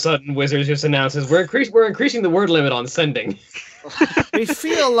of a sudden, Wizards just announces we're increasing the word limit on sending. We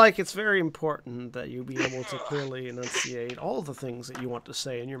feel like it's very important that you be able to clearly enunciate all the things that you want to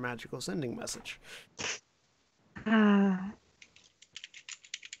say in your magical sending message.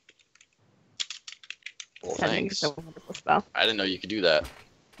 Well, Sending thanks. is a wonderful spell. I didn't know you could do that.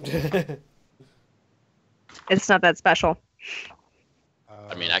 It's not that special.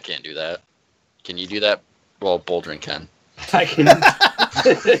 I mean, I can't do that. Can you do that? Well, Boldrin can. I can.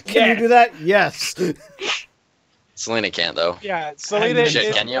 Can you do that? Yes. Selena can't, though. Yeah, Selena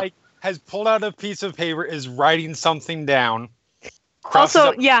Shit, can you? has pulled out a piece of paper, is writing something down.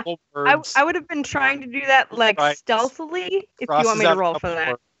 Also, yeah, I I would have been trying to do that like Right. stealthily if you want me to roll for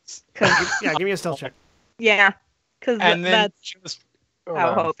that. Yeah, give me a stealth check. Yeah, because And then that's just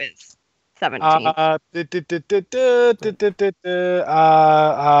how hope is. 17.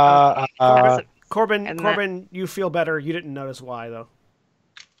 Corbin, you feel better. You didn't notice why, though.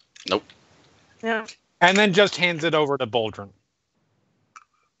 Nope. Yeah. And then just hands it over to Boldrin.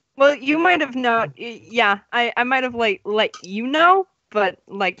 Well, you might have known. Yeah, I might have let you know, but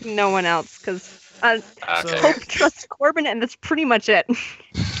like no one else, because Okay. Hope trusts Corbin, and that's pretty much it.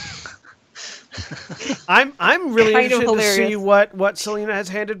 I'm really Kind of interested to see hilarious. what Selena has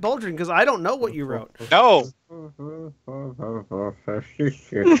handed Boldrin, because I don't know what you wrote. No.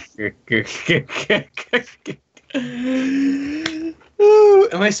 Ooh,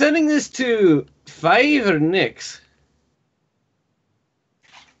 am I sending this to 5 or Nyx?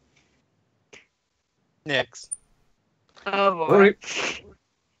 Nyx. Oh boy. Alright.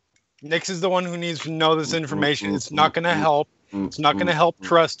 Nyx is the one who needs to know this information. It's not going to help. It's not going to help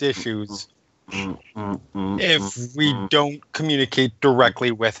trust issues if we don't communicate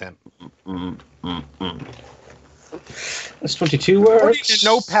directly with him. That's 22 According words. to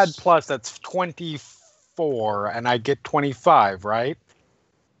Notepad Plus, that's 24, and I get 25, right?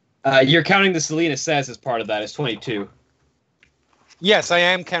 You're counting the Selena says as part of that. It's 22. Yes, I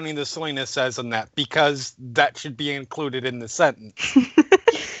am counting the Selena says on that, because that should be included in the sentence.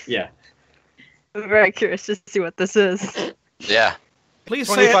 Yeah. I'm very curious to see what this is. Yeah. Please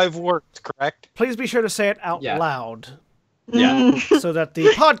say it, 25 words, correct? please be sure to say it out Yeah. loud, Yeah. so that the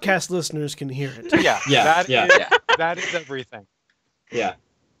podcast listeners can hear it. Yeah, Yeah, that yeah. is- that is everything. Yeah.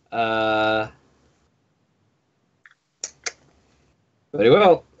 Very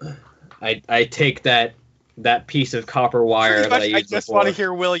well. I take that piece of copper wire that I I used just before. want to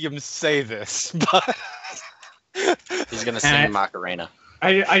hear William say this, but He's gonna sing Macarena.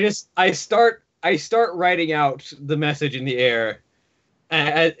 I start writing out the message in the air,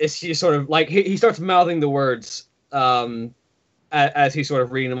 as he sort of like he starts mouthing the words as he's sort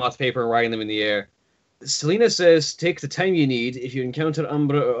of reading them off the paper and writing them in the air. Selena says, "Take the time you need. If you encounter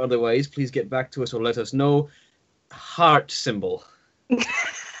Umbra or otherwise, please get back to us or let us know." Heart symbol.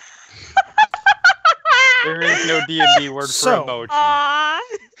 there is no D&D word So- for emoji. Aww.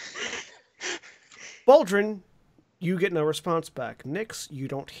 Boldrin, you get no response back. Nyx, you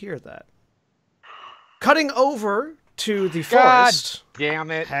don't hear that. Cutting over to the God forest. damn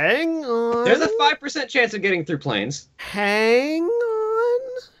it. Hang on. There's a 5% chance of getting through planes. Hang on.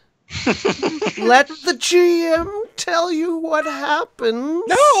 Let the GM tell you what happened.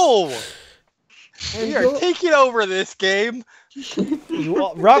 No! And We are you'll- taking over this game.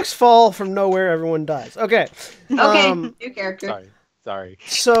 rocks fall from nowhere, everyone dies. Okay. Okay, new character. Sorry.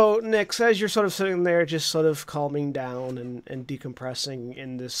 So, Nyx, as you're sort of sitting there, just sort of calming down and decompressing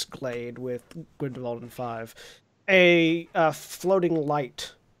in this glade with Gwyndolin and 5, a floating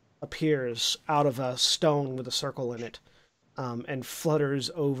light appears out of a stone with a circle in it, and flutters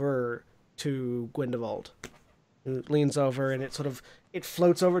over to Gwyndolin. Who leans over, and it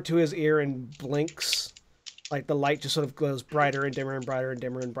floats over to his ear and blinks. Like the light just sort of glows brighter and dimmer and brighter and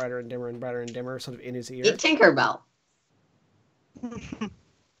dimmer and brighter and dimmer and brighter and dimmer, sort of in his ear. Eat Tinkerbell.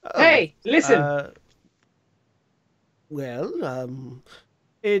 Hey, listen.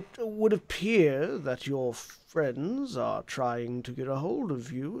 It would appear that your friends are trying to get a hold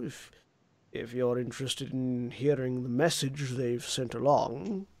of you if you're interested in hearing the message they've sent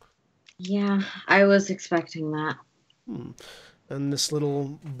along. Yeah, I was expecting that. And this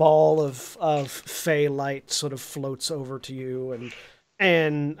little ball of fey light sort of floats over to you,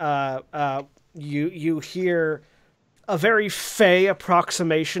 and you hear a very fey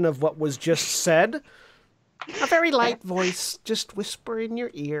approximation of what was just said. A very light voice just whisper in your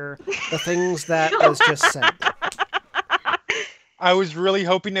ear the things that was just said. I was really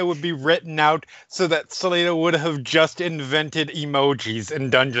hoping it would be written out so that Selena would have just invented emojis in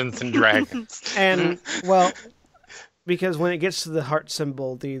Dungeons and Dragons. And, well, because when it gets to the heart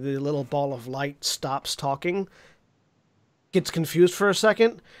symbol, the little ball of light stops talking, gets confused for a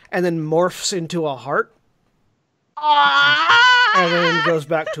second, and then morphs into a heart, and then goes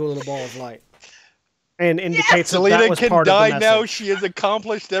back to a little ball of light. And indicates that Selena was can part of the die message. now. She has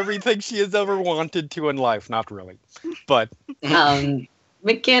accomplished everything she has ever wanted to in life. Not really, but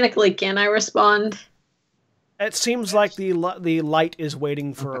Mechanically, can I respond? It seems like the light is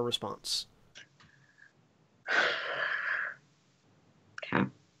waiting for a response. Okay.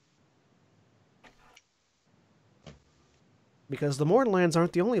 Because the Mornlands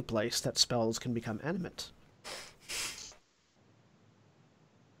aren't the only place that spells can become animate.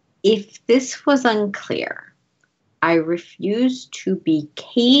 If this was unclear, I refuse to be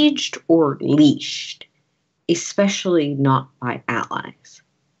caged or leashed, especially not by allies.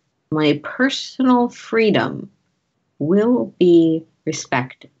 My personal freedom will be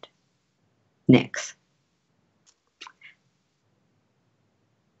respected. Nyx.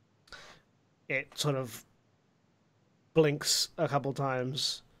 it sort of blinks a couple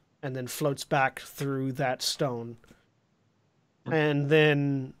times and then floats back through that stone. And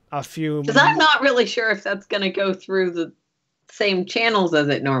then a few... Because I'm not really sure if that's going to go through the same channels as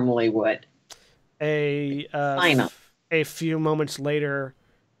it normally would. A few moments later,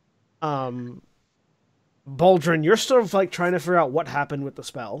 Baldrin, you're sort of like trying to figure out what happened with the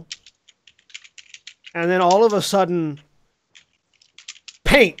spell. And then all of a sudden,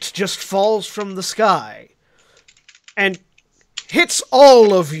 paint just falls from the sky and hits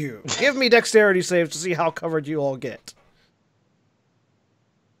all of you. Give me dexterity saves to see how covered you all get.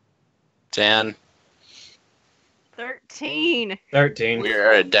 10. 13. 13.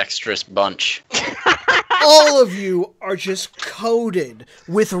 We're a dexterous bunch. All of you are just coated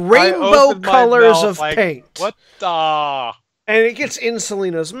with I rainbow opened my colors mouth of like, paint. What the? And it gets in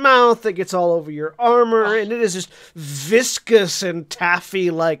Selena's mouth, it gets all over your armor, and it is just viscous and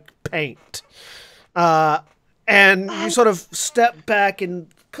taffy-like paint. And you sort of step back and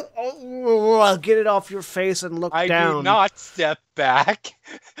get it off your face and look down. I do not step back.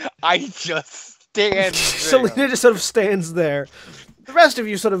 I just stand there. Selena just sort of stands there. The rest of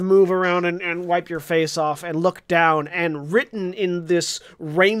you sort of move around and wipe your face off and look down, and written in this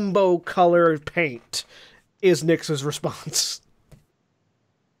rainbow-colored paint is Nyx's response.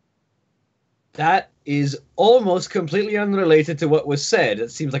 That is almost completely unrelated to what was said.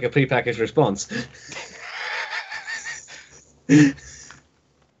 It seems like a prepackaged response.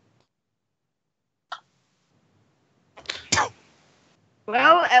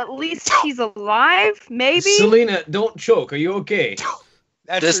 Well, at least he's alive, maybe? Selena, don't choke. Are you okay?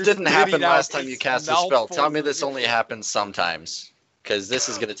 This didn't happen spitting out last time you cast the spell. Tell me this only happens sometimes. Because this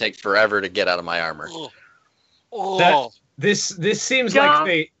is going to take forever to get out of my armor. Oh, This seems John? like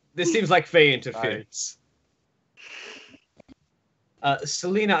Faye. This seems like Faye interference.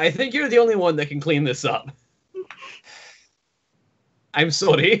 Selena, I think you're the only one that can clean this up. I'm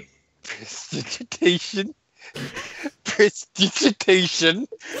sorry. prestidigitation. Prestidigitation.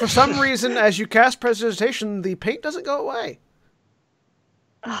 For some reason, as you cast Prestidigitation, the paint doesn't go away.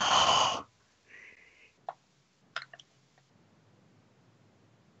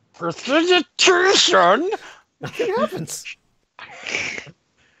 Prestidigitation. Nothing happens.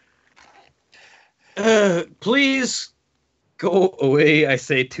 Please go away, I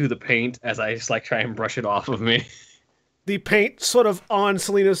say to the paint as I just like try and brush it off of me. The paint sort of on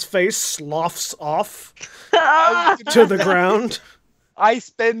Selena's face sloughs off to the ground. I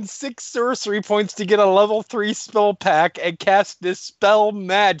spend 6 sorcery points to get a level 3 spell pack and cast Dispel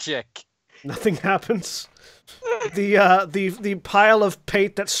Magic. Nothing happens. The pile of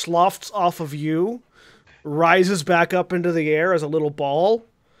paint that sloughs off of you rises back up into the air as a little ball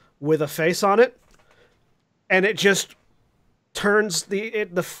with a face on it, and it just turns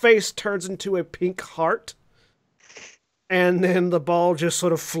the face turns into a pink heart, and then the ball just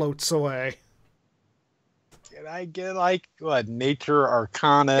sort of floats away. Can I get like what, Nature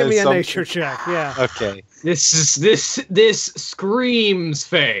Arcana? Give me a something? nature check, yeah. Okay. This screams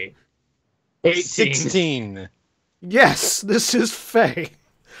Faye. 18. 16. Yes, this is Fey.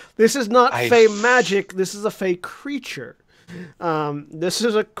 This is not I- Fey magic, this is a Fey creature. This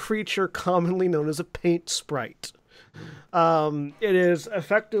is a creature commonly known as a paint sprite. It is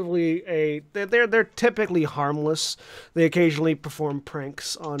effectively they're typically harmless. They occasionally perform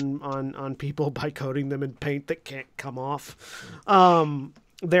pranks on people by coating them in paint that can't come off.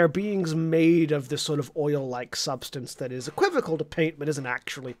 They're beings made of this sort of oil-like substance that is equivocal to paint but isn't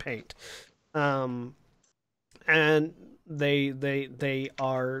actually paint. And they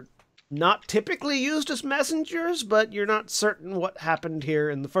are not typically used as messengers, but you're not certain what happened here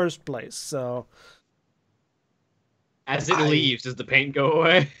in the first place. So As it leaves, does the paint go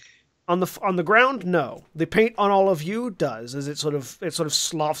away? on the ground, no. The paint on all of you does, as it sort of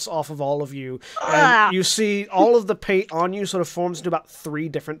sloughs off of all of you, and you see all of the paint on you sort of forms into about 3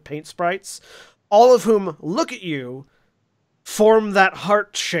 different paint sprites, all of whom look at you, form that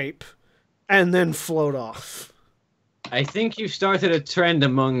heart shape, and then float off. I think you started a trend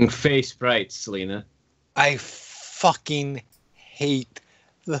among Fae sprites, Selena. I fucking hate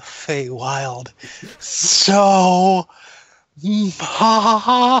the Feywild so much.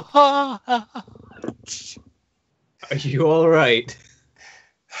 Are you alright?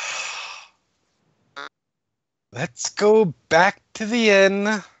 Let's go back to the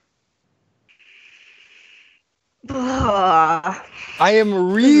inn. I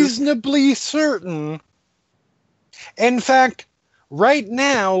am reasonably certain. In fact, right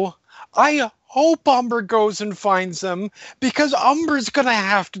now, I hope Umber goes and finds them, because Umber's gonna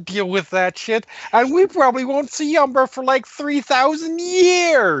have to deal with that shit, and we probably won't see Umber for like 3,000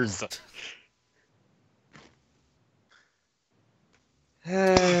 years. Back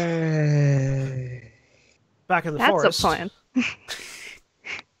in the That's forest, a plan.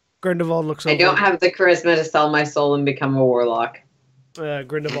 Grindelwald looks over. I don't have the charisma to sell my soul and become a warlock.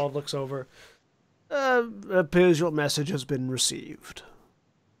 Grindelwald looks over. Appears your message has been received.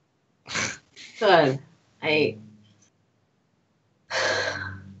 Good.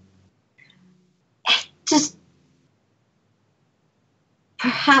 Just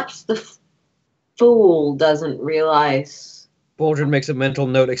perhaps the fool doesn't realize. Baldrin makes a mental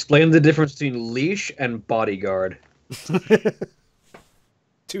note. Explain the difference between leash and bodyguard.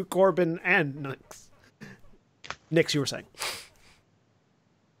 To Corbin and Nix. Nix, you were saying.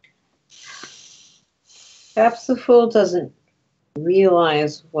 Perhaps the fool doesn't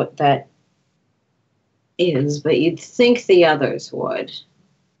realize what that is, but you'd think the others would.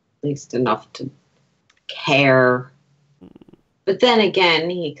 At least enough to care. But then again,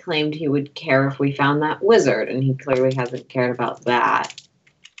 he claimed he would care if we found that wizard, and he clearly hasn't cared about that.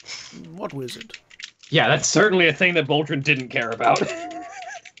 What wizard? Yeah, that's certainly a thing that Baldrin didn't care about.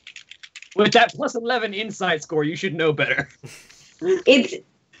 With that plus 11 insight score, you should know better. It's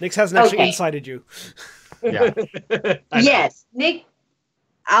Nix hasn't actually Okay. incited you. Yeah. yes, Nick.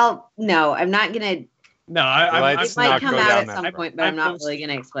 No, I'm not gonna. No, Let's It might not come go out down at that some road. point, but I'm not really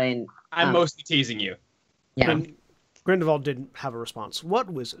gonna explain. I'm mostly teasing you. Yeah. And Grindelwald didn't have a response. What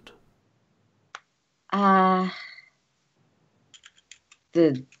wizard? The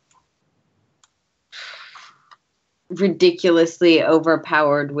ridiculously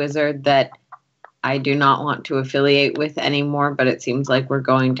overpowered wizard that I do not want to affiliate with anymore, but it seems like we're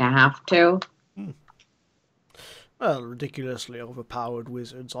going to have to. Well, ridiculously overpowered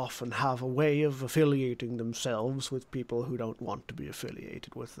wizards often have a way of affiliating themselves with people who don't want to be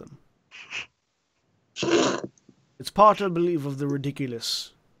affiliated with them. It's part, I believe, of the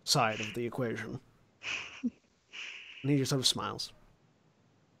ridiculous side of the equation. And he just sort of smiles.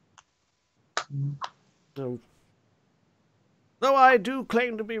 So, though I do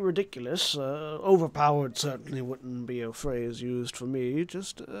claim to be ridiculous, overpowered certainly wouldn't be a phrase used for me,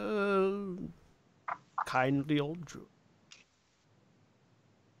 just kindly old Drew.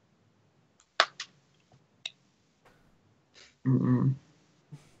 Mm-mm.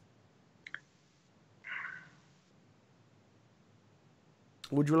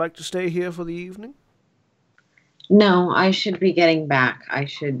 Would you like to stay here for the evening? No, I should be getting back. I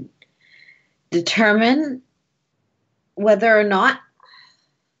should determine whether or not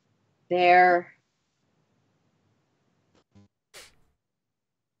they're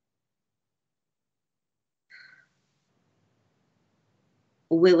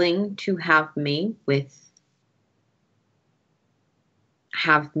willing to have me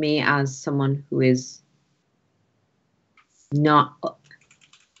as someone who is not.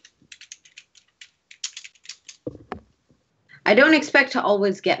 I don't expect to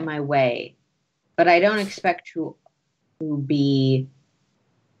always get my way, but I don't expect to be.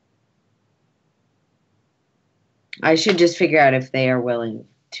 I should just figure out if they are willing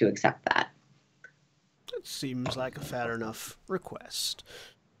to accept that. It seems like a fair enough request.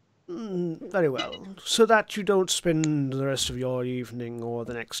 Very well. So that you don't spend the rest of your evening or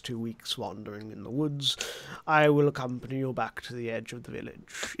the next 2 weeks wandering in the woods, I will accompany you back to the edge of the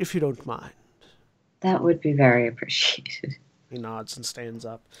village, if you don't mind. That would be very appreciated. He nods and stands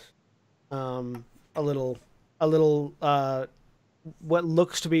up. A little, what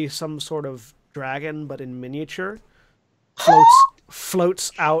looks to be some sort of dragon, but in miniature,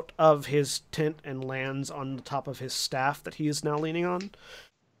 floats out of his tent and lands on the top of his staff that he is now leaning on.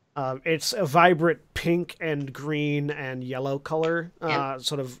 It's a vibrant pink and green and yellow color,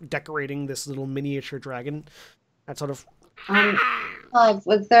 sort of decorating this little miniature dragon. That sort of... Clive,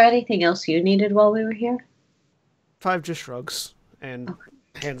 was there anything else you needed while we were here? Five just shrugs and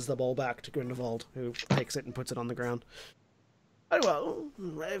hands the bowl back to Grindelwald, who takes it and puts it on the ground. Very well,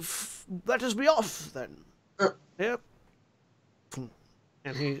 let us be off, then. Yep.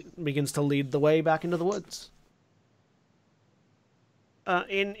 And he begins to lead the way back into the woods.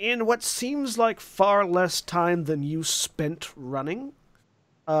 In what seems like far less time than you spent running,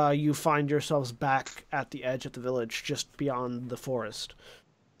 you find yourselves back at the edge of the village, just beyond the forest.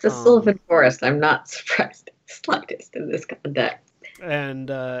 It's a sylvan forest. I'm not surprised in the slightest in this context. And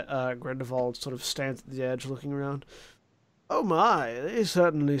Grindelwald sort of stands at the edge looking around. Oh my, they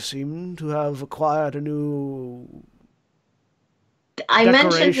certainly seem to have acquired a new I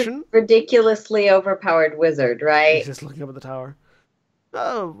mentioned decoration. the ridiculously overpowered wizard, right? He's just looking up at the tower.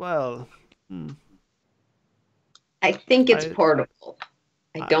 Oh, well. I think it's portable.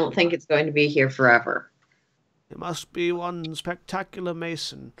 I don't think it's going to be here forever. It must be one spectacular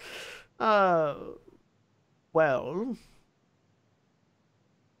mason. Well,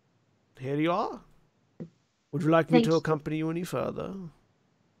 here you are. Would you like me Thank to you. accompany you any further?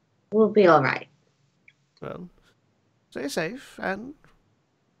 We'll be all right. Well, stay safe and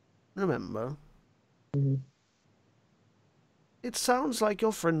remember, Mhm. it sounds like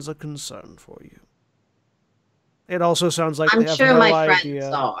your friends are concerned for you. It also sounds like I'm they have sure no my idea.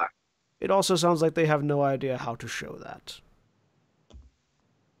 friends are. It also sounds like they have no idea how to show that.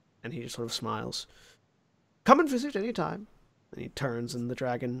 And he just sort of smiles. Come and visit any time. And he turns, and the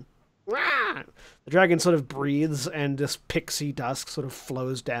dragon. The dragon sort of breathes, and this pixie dust sort of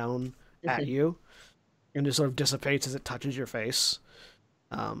flows down at you, and just sort of dissipates as it touches your face.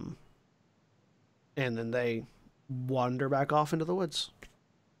 And then they wander back off into the woods.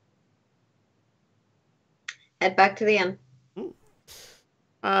 Head back to the inn.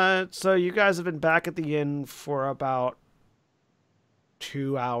 So you guys have been back at the inn for about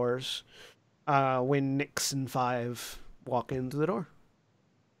 2 hours when Nix and Five walk into the door.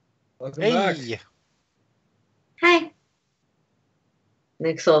 Welcome back. Hey, Hey.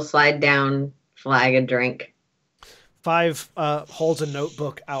 Nix will slide down, flag a drink. Five holds a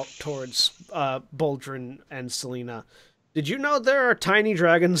notebook out towards Boldrin and Selena. Did you know there are tiny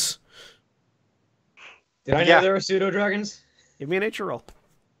dragons? Did I know Yeah. there were pseudo dragons? Give me a nature roll.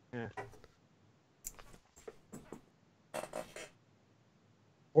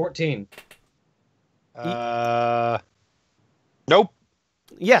 14. Nope.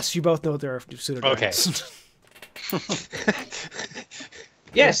 Yes, you both know there are pseudo dragons.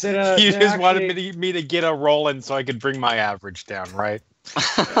 Yes, that, You that just actually- wanted me to get a roll in so I could bring my average down, right?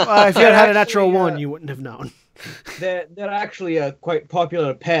 If you had had a natural Actually, one, you wouldn't have known. They're actually a quite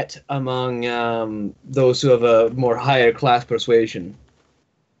popular pet among those who have a more higher class persuasion.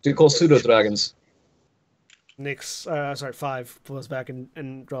 They're called pseudo dragons. Nix, Five pulls back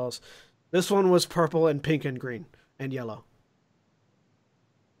and draws. This one was purple and pink and green and yellow.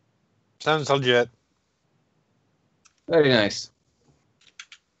 Sounds legit. Very nice.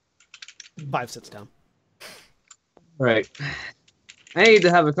 Five sits down. Right. I need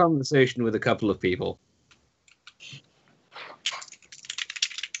to have a conversation with a couple of people.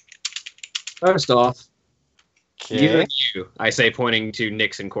 First off, you Okay. and you, I say, pointing to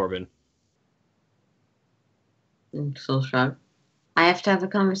Nix and Corbin. She'll shrug. I have to have a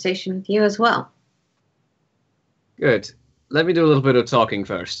conversation with you as well. Good. Let me do a little bit of talking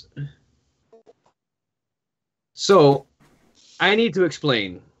first. So, I need to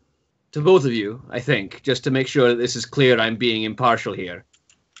explain to both of you, I think, just to make sure that this is clear I'm being impartial here,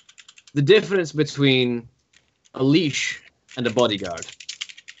 the difference between a leash and a bodyguard.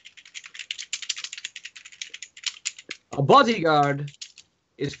 A bodyguard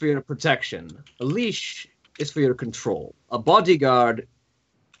is for your protection. A leash is for your control. A bodyguard,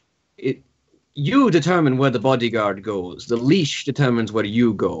 you determine where the bodyguard goes. The leash determines where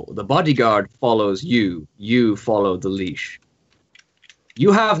you go. The bodyguard follows you. You follow the leash.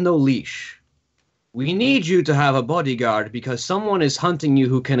 You have no leash. We need you to have a bodyguard because someone is hunting you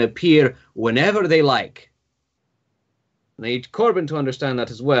who can appear whenever they like. And I need Corbin to understand that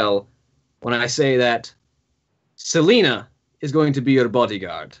as well when I say that Selena is going to be your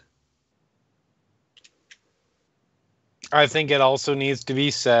bodyguard. I think it also needs to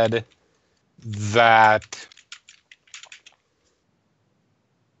be said that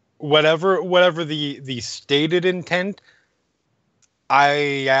whatever the stated intent,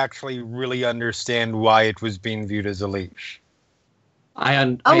 I actually really understand why it was being viewed as a leash. Oh,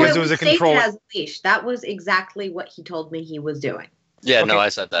 Because it it was was a stated control- as a leash. That was exactly what he told me he was doing. Yeah, no, Okay. I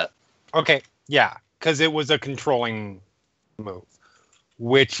said that. Okay, yeah, because it was a controlling move,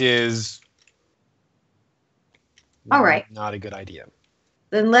 which is All right. not a good idea.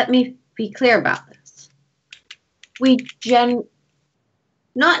 Then let me be clear about this.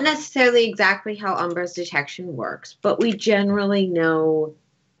 Not necessarily exactly how Umbra's detection works, but we generally know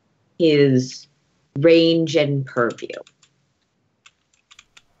his range and purview.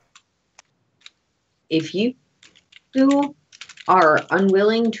 If you two are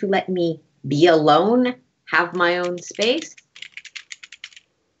unwilling to let me be alone, have my own space,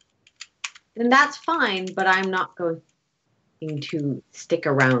 then that's fine, but I'm not going to stick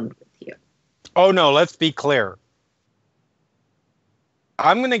around with you. Oh no, let's be clear.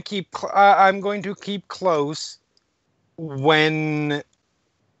 I'm going to keep close when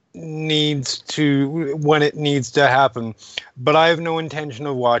it needs to happen, but I have no intention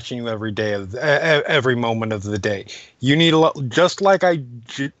of watching you every day of every moment of the day. You need just like I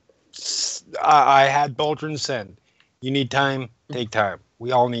had Boldrin said. You need time, take time.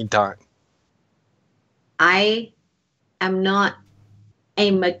 We all need time. I am not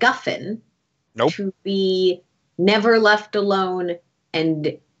a MacGuffin Nope. to be never left alone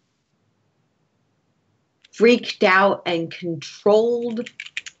and freaked out and controlled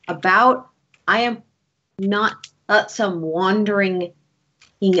about. I am not some wandering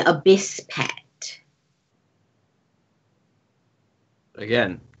abyss pet.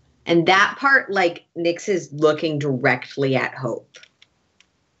 Again. And that part, like, Nyx is looking directly at Hope.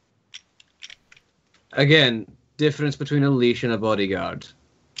 Again, difference between a leash and a bodyguard.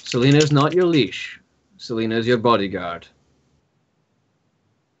 Selena's not your leash. Selena's your bodyguard.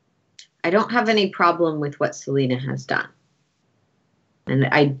 I don't have any problem with what Selena has done. And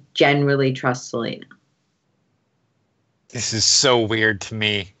I generally trust Selena. This is so weird to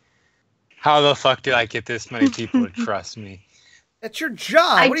me. How the fuck did I get this many people to trust me? That's your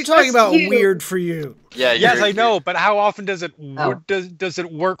job. I What are you talking trust about? you. Weird for you. Yeah, Yes, I know, but how often does it Oh. does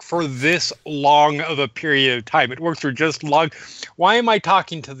it work for this long of a period of time? It works for just long. Why am I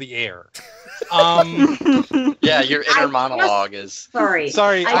talking to the air? Yeah, your I inner monologue is. Sorry.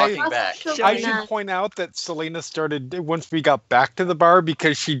 Sorry, Talking trust back. Selena. I should point out that Selena started once we got back to the bar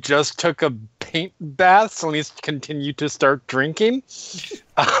because she just took a paint bath. Selena continued to start drinking.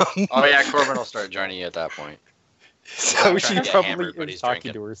 Oh yeah, Corbin will start joining you at that point. So I'm she trying to get probably hammered, but is he's talking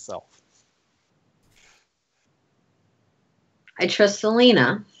drinking. to herself. I trust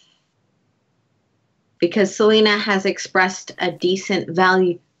Selena because Selena has expressed a decent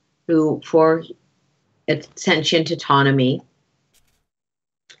value for its sentient autonomy.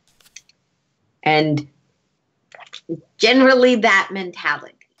 And generally that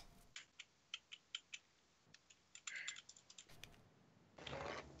mentality.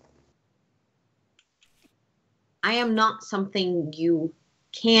 I am not something you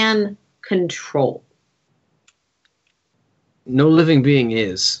can control. No living being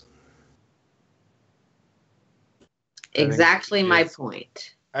is. think Exactly my yes.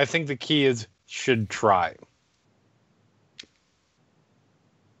 point. I think the key is should try.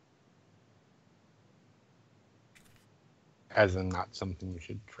 As in not something you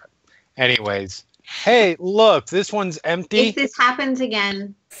should try. Anyways, hey, look, this one's empty. If this happens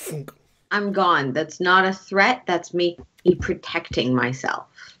again, I'm gone. That's not a threat. That's me protecting myself.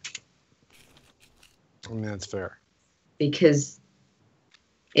 I mean, that's fair. Because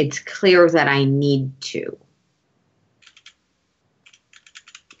it's clear that I need to.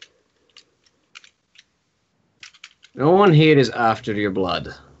 No one here is after your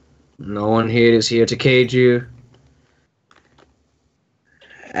blood. No one here is here to cage you.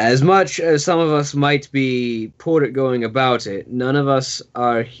 As much as some of us might be poor at going about it, none of us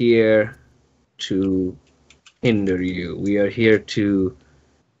are here to hinder you. We are here to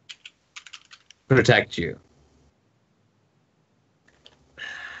protect you.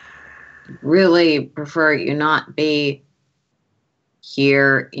 Really prefer you not be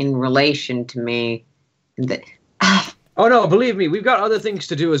here in relation to me. Oh no, believe me, we've got other things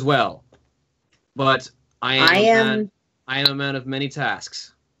to do as well. But I am a man of many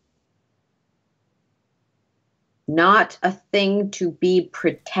tasks. Not a thing to be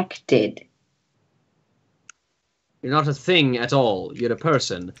protected. You're not a thing at all. You're a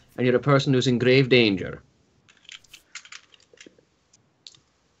person, and you're a person who's in grave danger.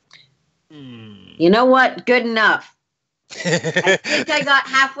 You know what? Good enough. I think I got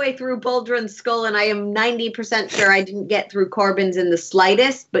halfway through Boldrin's skull, and I am 90% sure I didn't get through Corbin's in the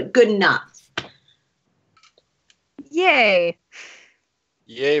slightest, but good enough. Yay.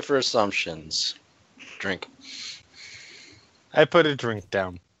 Yay for assumptions. Drink. I put a drink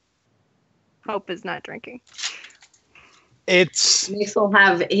down. Hope is not drinking. It's Mace will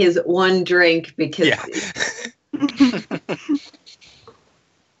have his one drink because yeah.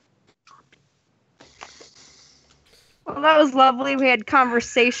 Well, that was lovely. We had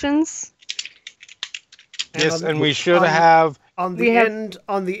conversations. Yes, on- and we should on- have. On the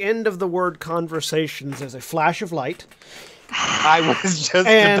end of the word conversations, there's a flash of light, I was just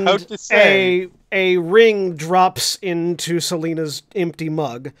and about to say. a ring drops into Selena's empty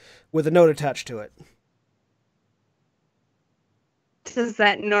mug with a note attached to it. Does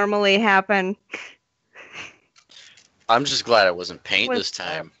that normally happen? I'm just glad it wasn't paint What- this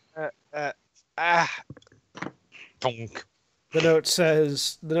time. Donk. The note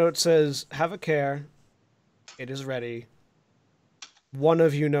says, "Have a care. It is ready. One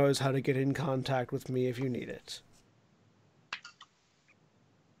of you knows how to get in contact with me if you need it."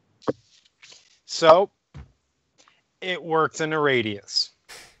 So, it works in a radius.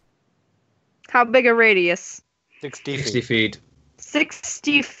 How big a radius? 60 60 feet. feet.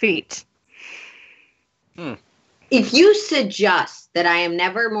 60 feet. if you suggest that I am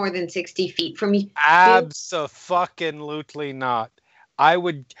never more than 60 feet from you, Abso-fucking-lutely not. I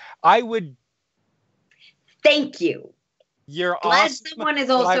would. thank you. You're Glad awesome. someone is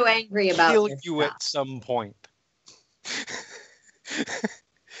also I angry about kill this you stuff. at some point.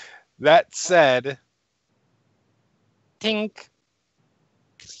 That said, tink.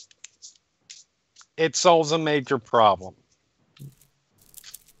 It solves a major problem.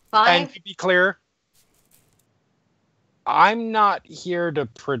 5? And to be clear, I'm not here to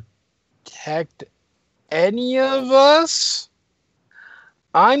protect any of us.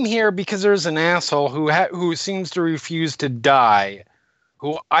 I'm here because there's an asshole who seems to refuse to die,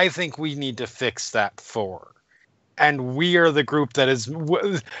 who I think we need to fix that for. And we are the group that is,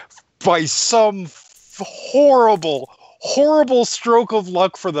 by some horrible, horrible stroke of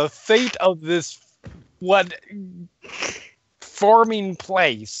luck for the fate of this forming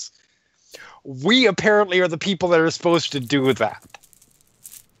place, we apparently are the people that are supposed to do that.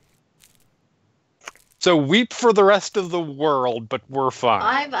 So weep for the rest of the world, but we're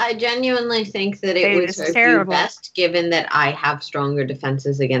fine. I genuinely think that it would It's serve you terrible. best, given that I have stronger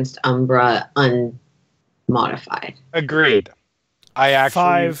defenses against Umbra unmodified. Agreed. I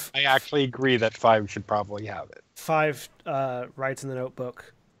Five. actually agree that 5 should probably have it. 5 writes in the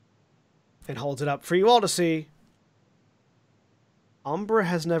notebook and holds it up for you all to see. Umbra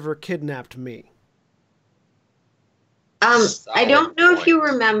has never kidnapped me. I don't know if you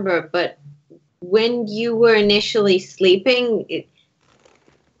remember, but when you were initially sleeping,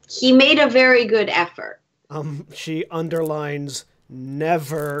 he made a very good effort. She underlines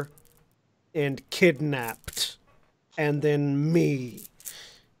never and kidnapped. And then me.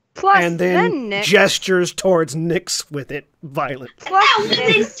 Plus, And then Nick. gestures towards Nyx with it violent. Plus, That was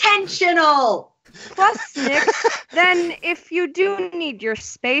Nick. intentional! Plus, Nick. Then, if you do need your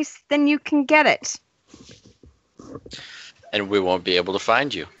space, then you can get it. And we won't be able to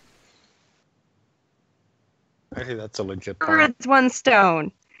find you. I think that's a legit point. Birds, one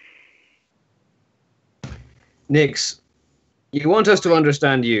stone. Nyx, you want us to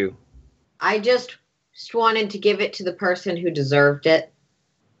understand you. I just wanted to give it to the person who deserved it.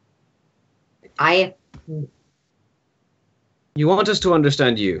 You want us to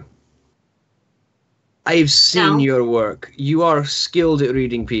understand you. I've seen No. your work. You are skilled at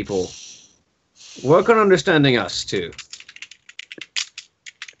reading people. Work on understanding us, too.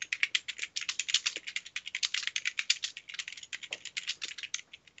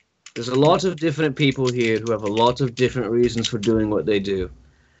 There's a lot of different people here who have a lot of different reasons for doing what they do.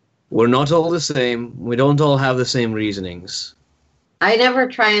 We're not all the same. We don't all have the same reasonings. I never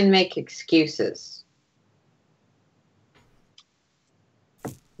try and make excuses.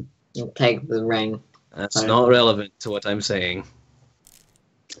 I'll take the ring. That's not relevant to what I'm saying.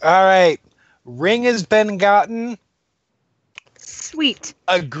 All right. Ring has been gotten. Sweet.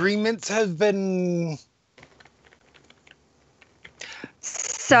 Agreements have been...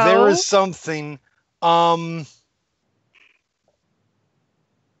 So, There is something. I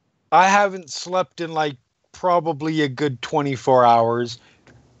haven't slept in like probably a good 24 hours,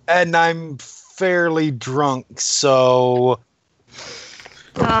 and I'm fairly drunk, so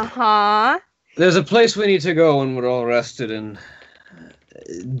uh-huh. There's a place we need to go when we're all rested and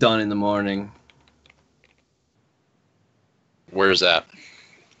done in the morning. Where's that?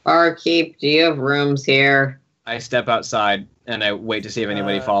 Barkeep, do you have rooms here? I step outside and I wait to see if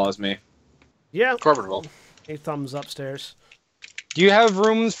anybody follows me. Yeah. Corbin roll. He thumbs upstairs. do you have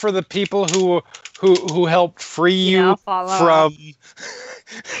rooms for the people who helped free Yeah, you I'll follow from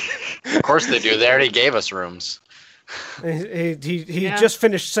Of course they do. They already gave us rooms. He Yeah. just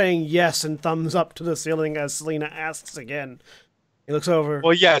finished saying yes and thumbs up to the ceiling as Selena asks again. He looks over.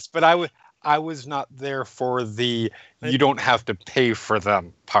 Well, yes, but I was not there for the you don't have to pay for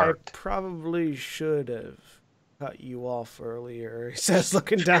them I part. probably should have cut you off earlier, he says,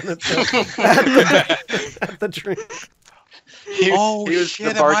 looking down at the drink. Oh he was-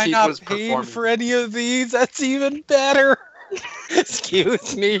 shit! the Am I barkeep not was paid performing. for any of these? That's even better.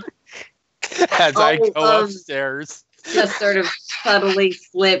 Excuse me. As I Oh, go upstairs. Just sort of subtly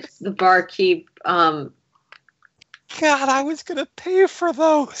slips the barkeep. God, I was gonna pay for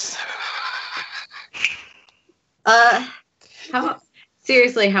those.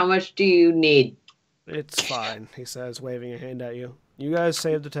 Seriously, how much do you need? It's fine, he says, waving a hand at you. You guys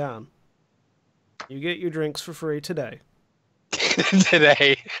saved the town. You get your drinks for free today.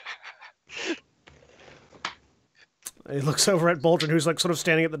 Today. He looks over at Bolton, who's like sort of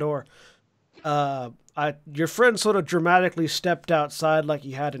standing at the door. Your friend sort of dramatically stepped outside like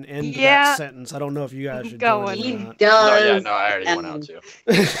he had an end to Yeah. that sentence. I don't know if you guys should Going. do it He or not. does. No, I already went out and- too.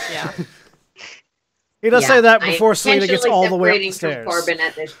 Yeah. He does Yeah, say that I before am Selena gets intentionally all the way up the separating stairs. from Corbin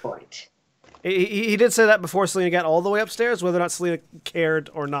at this point. He did say that before Selena got all the way upstairs. Whether or not Selena cared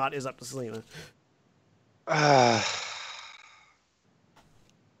or not is up to Selena.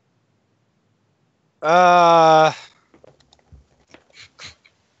 Twirl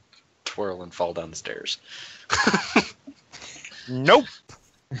and fall down the stairs. Nope.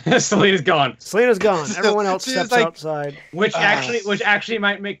 Selena's gone. Selena's gone. Everyone else She's steps like- outside. Which actually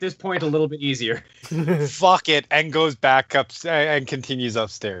might make this point a little bit easier. Fuck it, and goes back up and continues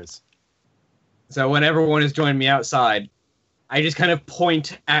upstairs. So when everyone has joined me outside, I just kind of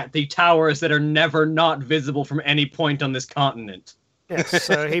point at the towers that are never not visible from any point on this continent. Yes,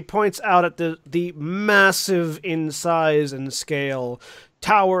 so he points out at the massive in size and scale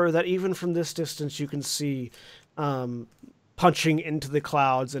tower that even from this distance you can see punching into the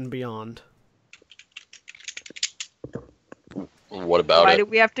clouds and beyond. What about Why it? do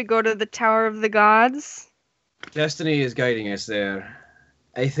we have to go to the Tower of the Gods? Destiny is guiding us there.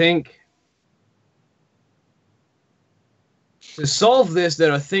 I think to solve this,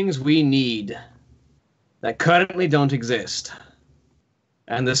 there are things we need that currently don't exist.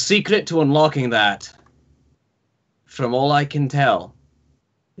 And the secret to unlocking that, from all I can tell,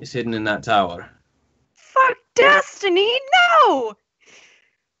 is hidden in that tower. Fuck Destiny, no!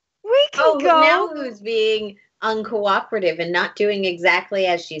 We can go. Now who's being uncooperative and not doing exactly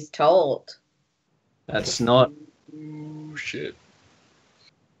as she's told? That's not... Ooh, shit.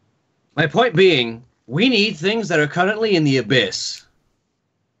 My point being, we need things that are currently in the abyss.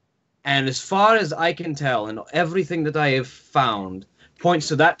 And as far as I can tell, and everything that I have found points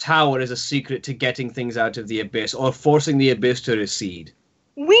to that tower as a secret to getting things out of the abyss, or forcing the abyss to recede.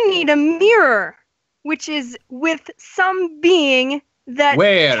 We need a mirror, which is with some being that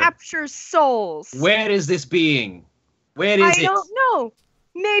Where? captures souls. Where is this being? Where is I it? don't know.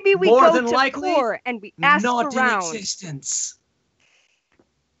 Maybe we More go than to likely, core and we ask Not around. in existence.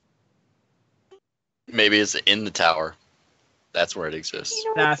 Maybe it's in the tower. That's where it exists.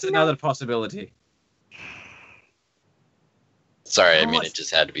 You know, That's it's another possibility. Sorry, I How mean, much- it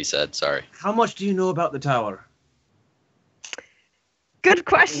just had to be said. Sorry. How much do you know about the tower? Good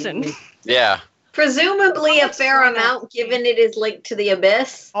question. Yeah. Presumably How a much fair do I know? amount, given it is linked to the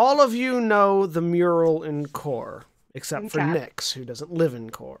abyss. All of you know the mural in Core, except for Okay. Nyx, who doesn't live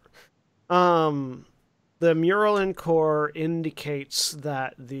in Core. The mural in Core indicates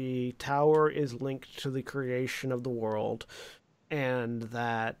that the tower is linked to the creation of the world, and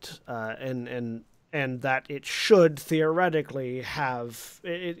that and that it should theoretically have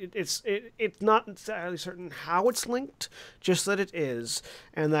it's not entirely certain how it's linked, just that it is,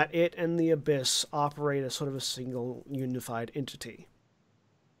 and that it and the abyss operate as sort of a single unified entity.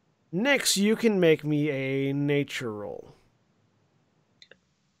 Next, you can make me a nature roll.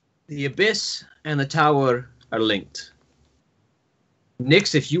 The abyss and the tower are linked.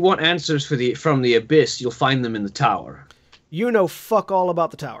 Nix, if you want answers from the abyss, you'll find them in the tower. You know fuck all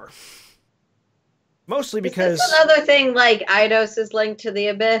about the tower. Mostly because Is this another thing like Eidos is linked to the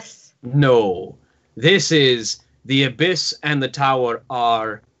abyss? No. This is the abyss and the tower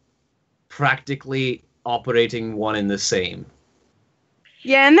are practically operating one and the same.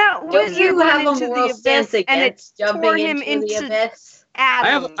 Yeah, and that Don't wizard you went have a into moral the stance abyss, and it against tore jumping him into the abyss?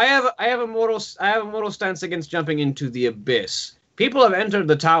 atoms. I have a moral stance against jumping into the abyss. People have entered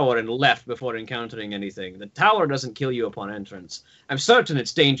the tower and left before encountering anything. The tower doesn't kill you upon entrance. I'm certain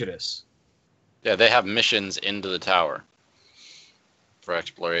it's dangerous. Yeah, they have missions into the tower for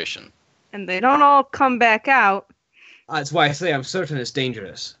exploration. And they don't all come back out. That's why I say I'm certain it's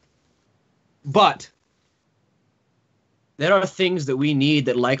dangerous. But there are things that we need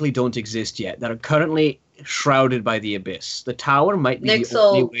that likely don't exist yet, that are currently shrouded by the abyss. The tower might be the Nix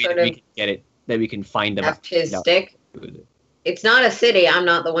only will way sort that we of can get it, that we can find them. Left his stick. It's not a city. I'm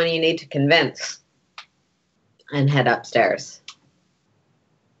not the one you need to convince. And head upstairs.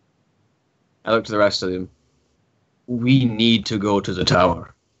 I look to the rest of them. We need to go to the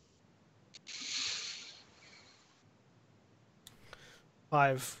tower.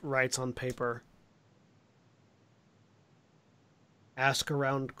 5 writes on paper. Ask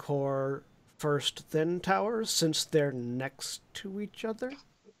around Core first, then towers, since they're next to each other.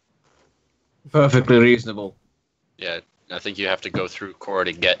 Perfectly reasonable. Yeah, I think you have to go through core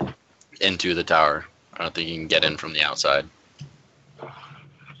to get into the tower. I don't think you can get in from the outside.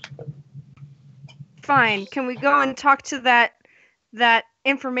 Fine. Can we go and talk to that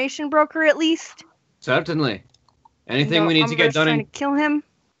information broker at least? Certainly. Anything No, we need to get Umber's done trying in... to kill him.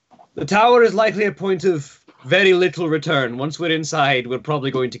 The tower is likely a point of very little return. Once we're inside, we're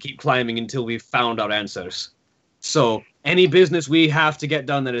probably going to keep climbing until we've found our answers. So, any business we have to get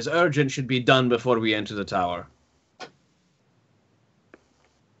done that is urgent should be done before we enter the tower.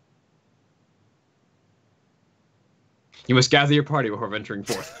 You must gather your party before venturing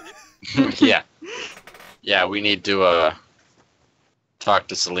forth. Yeah. Yeah, we need to talk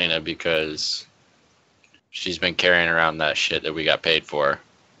to Selena because She's been carrying around that shit that we got paid for.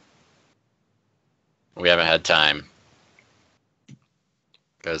 We haven't had time.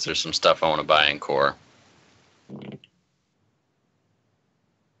 Because there's some stuff I want to buy in core.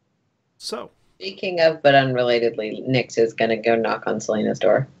 So, Speaking of, but unrelatedly, Nyx is gonna go knock on Selena's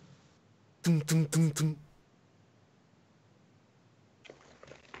door. dun, dun, dun, dun.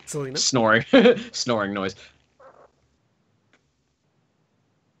 Selena, Snoring. Snoring noise.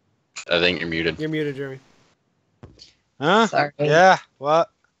 I think you're muted. you're muted, Jeremy. Huh? Sorry. Yeah. What?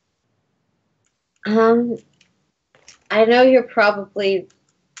 I know you're probably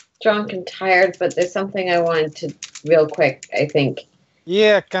drunk and tired, but there's something I wanted to real quick, I think.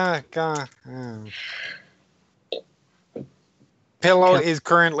 Yeah. Pillow is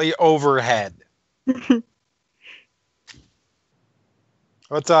currently overhead.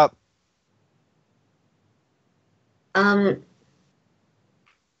 What's up?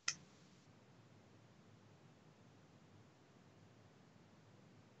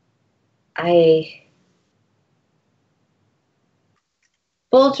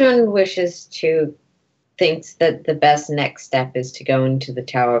 Boldrin thinks that the best next step is to go into the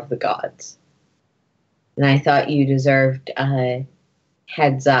Tower of the Gods. And I thought you deserved a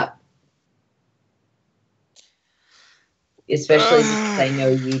heads up. Especially because I know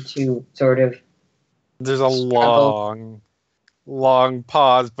you two sort of There's a long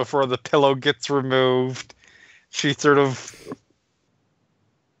pause before the pillow gets removed. She sort of...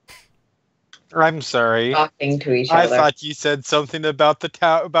 I'm sorry. talking to each I other. thought you said something about the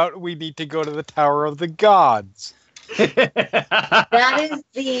about we need to go to the Tower of the Gods. That is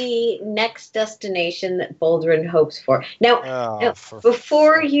the next destination that Boldrin hopes for. Now,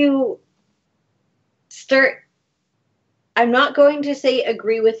 before you start, I'm not going to say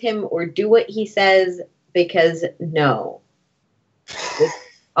agree with him or do what he says, because no. It's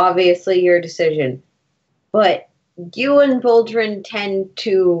obviously your decision. But you and Boldrin tend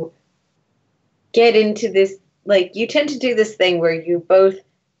to get into this, like, you tend to do this thing where you both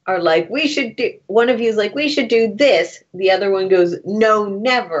are like, one of you is like, we should do this. The other one goes, no,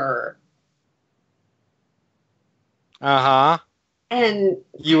 never. Uh-huh. And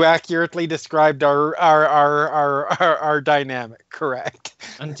you accurately described our dynamic, correct?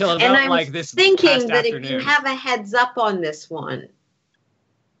 Until and about I'm like this thinking past that afternoon. if you have a heads up on this one,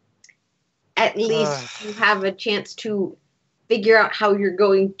 at least you have a chance to figure out how you're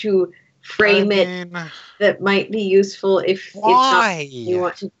going to frame it that might be useful if why? It's not you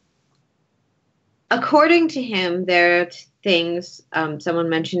want to. According to him, there are things, someone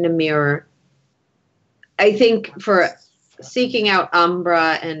mentioned a mirror. I think for seeking out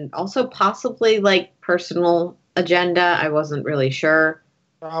Umbra and also possibly like personal agenda, I wasn't really sure.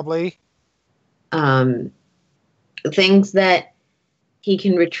 Probably. Things that he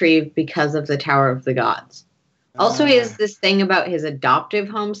can retrieve because of the Tower of the Gods. Also, he has this thing about his adoptive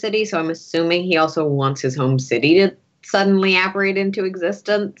home city, so I'm assuming he also wants his home city to suddenly apparate into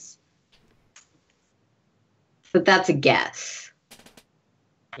existence. But that's a guess.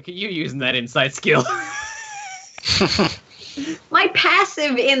 Look at you using that insight skill. My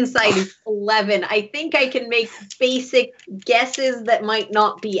passive insight is 11. I think I can make basic guesses that might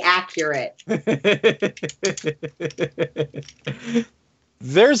not be accurate.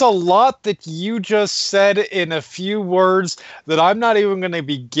 There's a lot that you just said in a few words that I'm not even going to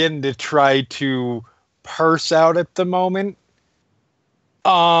begin to try to parse out at the moment.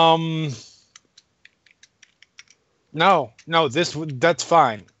 No, that's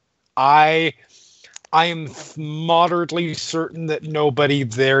fine. I am moderately certain that nobody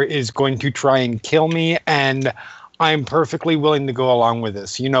there is going to try and kill me, and I'm perfectly willing to go along with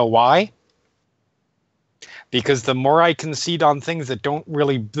this. You know why? Because the more I concede on things that don't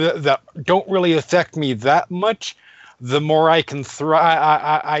really affect me that much, the more I can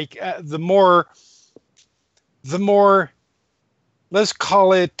the more, let's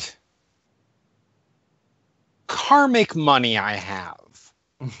call it, karmic money I have.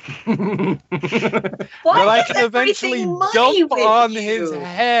 That I can eventually dump on his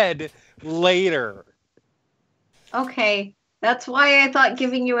head later. Okay. That's why I thought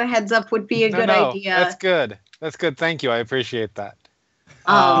giving you a heads up would be a good idea. That's good. That's good. Thank you. I appreciate that.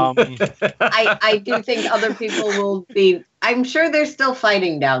 I do think other people will be. I'm sure they're still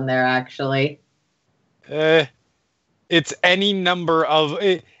fighting down there, actually. It's any number of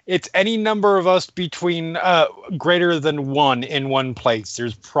us between greater than one in one place.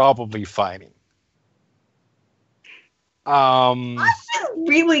 There's probably fighting. That's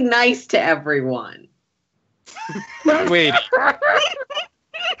really nice to everyone. Wait.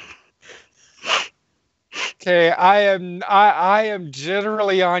 Okay, I am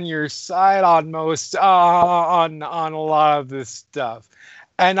generally on your side on most on a lot of this stuff,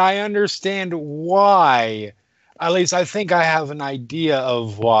 and I understand why. At least I think I have an idea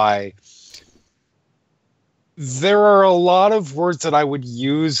of why. There are a lot of words that I would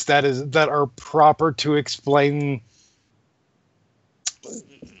use that are proper to explain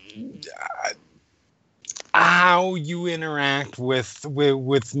how you interact with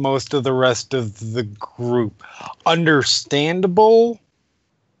most of the rest of the group. Understandable.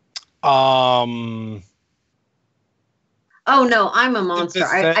 Oh no, I'm a monster.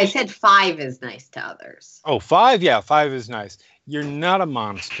 I said 5 is nice to others. Oh, 5? Yeah, 5 is nice. You're not a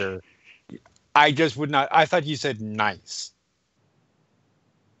monster. I just would not. I thought you said nice.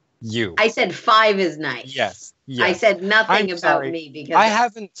 You. I said 5 is nice. Yes. I said nothing I'm about sorry. me because I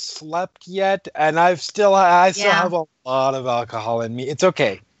haven't slept yet, and I still have a lot of alcohol in me. It's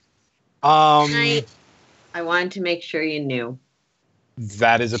okay. I wanted to make sure you knew.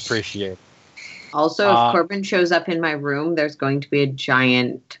 That is appreciated. Also, if Corbin shows up in my room, there's going to be a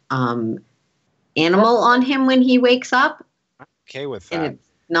giant animal on him when he wakes up. I'm okay with that. And it's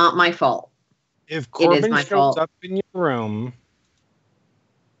not my fault. If Corbin shows fault. up in your room,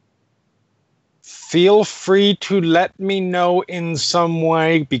 feel free to let me know in some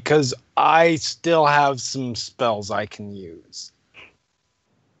way because I still have some spells I can use.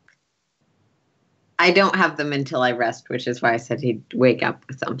 I don't have them until I rest, which is why I said he'd wake up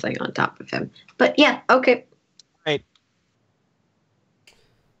with something on top of him. But yeah, okay. Right.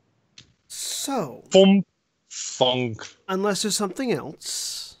 So, Funk. unless there's something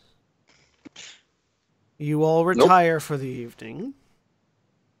else, you all retire for the evening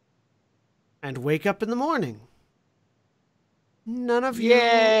and wake up in the morning. None of you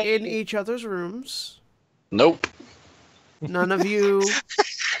in each other's rooms. Nope. None of you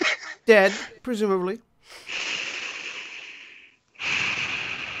dead, presumably.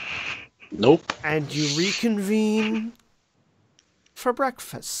 Nope. And you reconvene for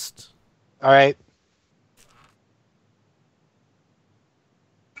breakfast. All right.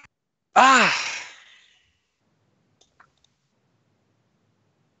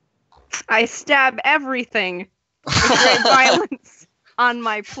 I stab everything with great violence on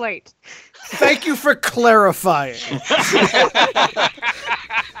my plate. Thank you for clarifying.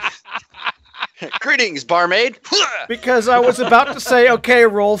 Greetings, barmaid. Because I was about to say, okay,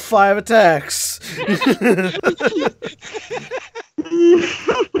 roll 5 attacks.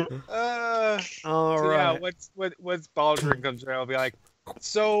 All So right. yeah, once Baldwin comes around, I'll be like,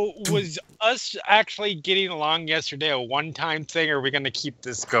 so was us actually getting along yesterday a one-time thing, or are we going to keep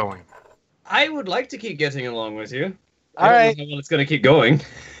this going? I would like to keep getting along with you. All I right. don't know how it's going to keep going.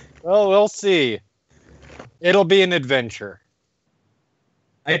 Well, we'll see. It'll be an adventure.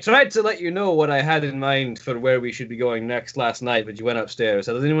 I tried to let you know what I had in mind for where we should be going next last night, but you went upstairs.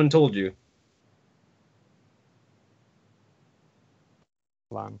 Has anyone told you?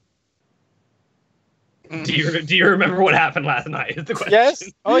 Hold on. Do you remember what happened last night? Is the question. Yes.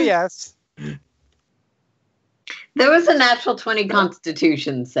 Oh, yes. There was a natural 20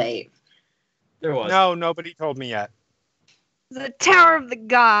 Constitution save. There was. No, nobody told me yet. The Tower of the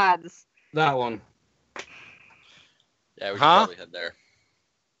Gods. That one. Yeah, we should Huh? probably head there.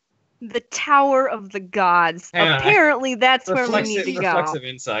 The Tower of the Gods. Hang on, Apparently, that's where we need to go. Reflexive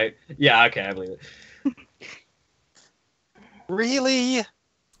insight. Yeah, okay, I believe it. Really?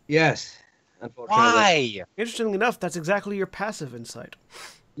 Yes. Unfortunately. Why? Interestingly enough, that's exactly your passive insight,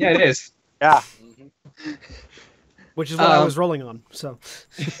 Yeah, it is. Yeah. which is what I was rolling on. So,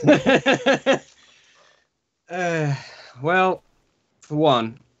 Well, for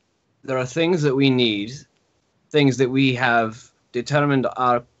one, there are things that we need, things that we have determined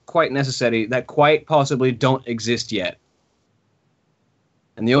are quite necessary that quite possibly don't exist yet.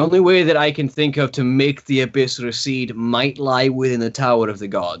 And the only way that I can think of to make the abyss recede might lie within the Tower of the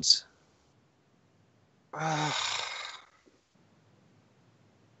Gods.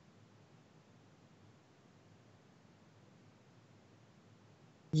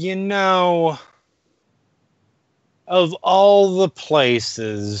 You know, of all the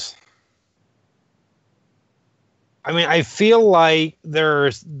places, I mean, I feel like there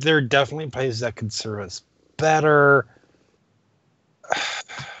are definitely places that could serve us better.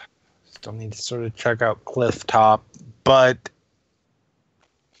 Still need to sort of check out Clifftop, but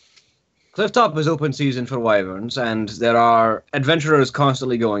Clifftop is open season for wyverns, and there are adventurers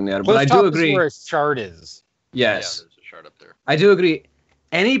constantly going there. But I do Clifftop agree. is where a shard is. Yeah, Yes, there's a shard up there. I do agree.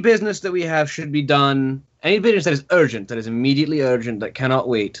 Any business that we have should be done. Any business that is urgent, that is immediately urgent, that cannot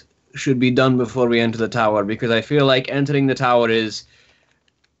wait, should be done before we enter the tower. Because I feel like entering the tower is,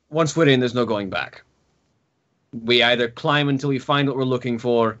 once we're in, there's no going back. We either climb until we find what we're looking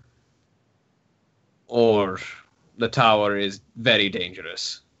for, or the tower is very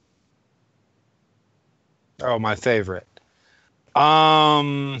dangerous. Oh, my favorite.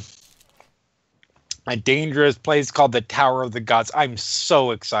 A dangerous place called the Tower of the Gods. I'm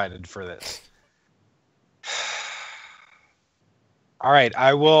so excited for this. All right,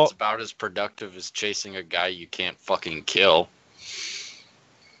 I will. It's about as productive as chasing a guy you can't fucking kill.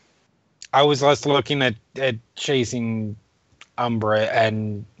 I was less looking at chasing Umbra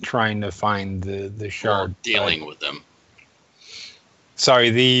and trying to find the shard. Well, dealing with them.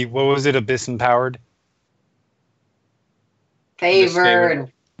 Sorry, what was it? Abyss Empowered?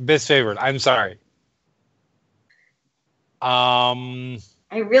 Favored. Abyss Favored. I'm sorry. I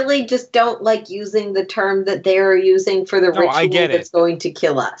really just don't like using the term that they are using for the ritual I get that's going to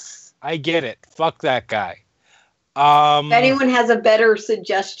kill us. I get it. Fuck that guy. If anyone has a better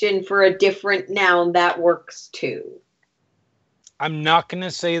suggestion for a different noun, that works too. I'm not going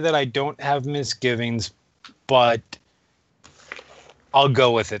to say that I don't have misgivings, but I'll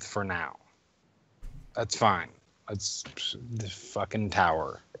go with it for now. That's fine. It's the fucking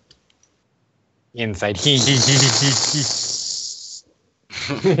tower. Inside.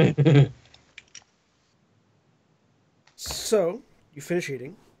 So, you finish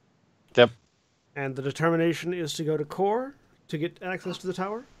eating. Yep. And the determination is to go to core to get access to the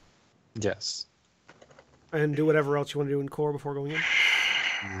tower? Yes. And do whatever else you want to do in core before going in?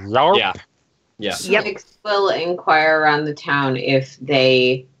 Yarp. Yeah. Yeah. Six will inquire around the town if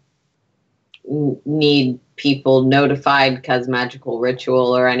they need people notified because magical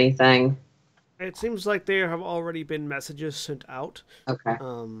ritual or anything. It seems like there have already been messages sent out. Okay.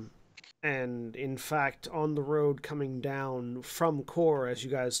 And in fact, on the road coming down from core, as you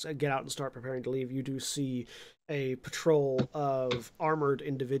guys get out and start preparing to leave, you do see a patrol of armored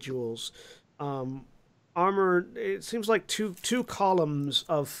individuals. Armored. It seems like two columns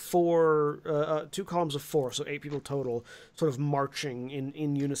of four, so 8 people total, sort of marching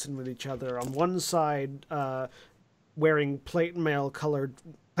in unison with each other. On one side, wearing plate mail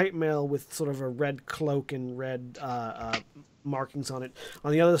with sort of a red cloak and red markings on it.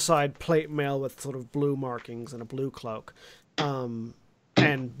 On the other side, plate mail with sort of blue markings and a blue cloak. And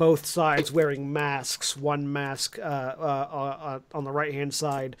both sides wearing masks. One mask on the right-hand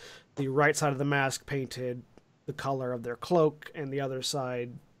side, the right side of the mask painted the color of their cloak, and the other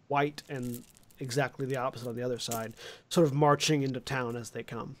side white, and exactly the opposite on the other side, sort of marching into town as they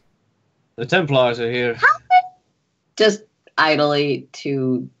come. The Templars are here. Just idly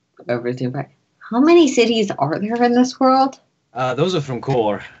to everything back. How many cities are there in this world? Those are from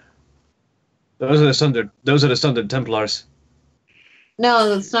core. Those are the Sundered Templars.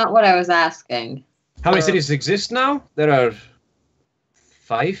 No, that's not what I was asking. How many cities exist now? There are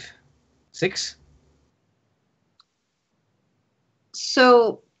 5, 6.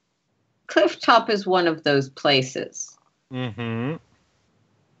 So, Clifftop is one of those places. Mm-hmm.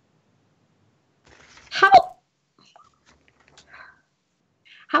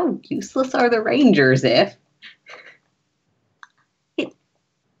 How useless are the Rangers if...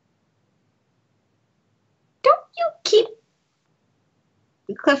 Don't you keep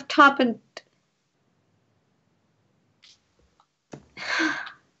Clifftop and...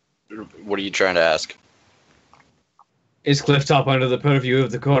 What are you trying to ask? Is Clifftop under the purview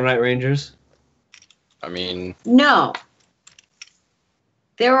of the Core Night Rangers? I mean, No.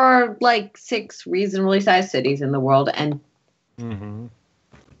 There are like 6 reasonably sized cities in the world, and Mm-hmm.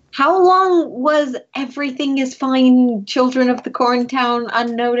 how long was everything is fine, Children of the Corn Town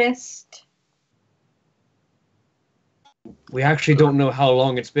unnoticed? We actually don't know how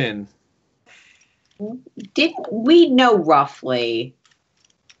long it's been. Didn't we know roughly?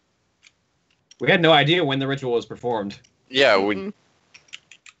 We had no idea when the ritual was performed. yeah,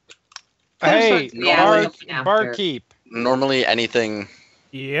 Hey, Yeah, we're looking after. barkeep. normally anything.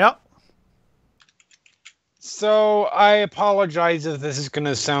 Yep. So I apologize if this is going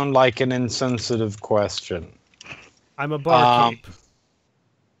to sound like an insensitive question. I'm a barkeep.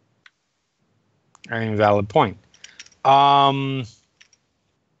 I mean, valid point. But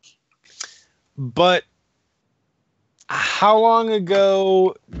how long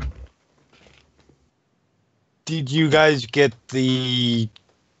ago did you guys get the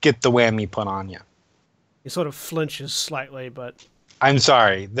whammy put on you? He sort of flinches slightly, but I'm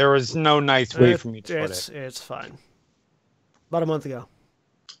sorry. There was no nice way for me to put it. It's fine. About a month ago.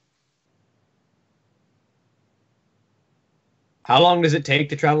 How long does it take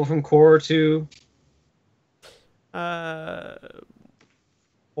to travel from core to... 4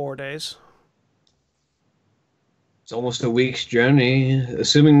 days. It's almost a week's journey.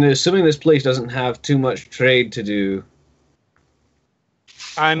 Assuming this place doesn't have too much trade to do.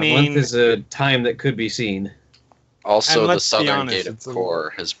 I A month mean, is a time that could be seen. Also, And the let's be southern honest, gate of it's a-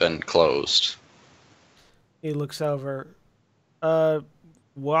 Core has been closed. He looks over.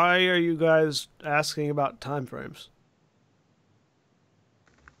 Why are you guys asking about time frames?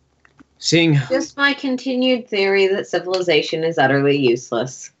 Seeing Just my continued theory that civilization is utterly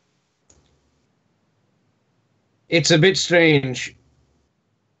useless. it's a bit strange.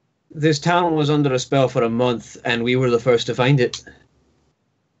 This town was under a spell for a month, and we were the first to find it.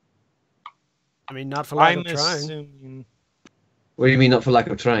 I mean, not for lack I'm of trying. assuming. What do you mean, not for lack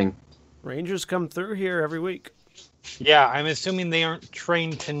of trying? Rangers come through here every week. Yeah, I'm assuming they aren't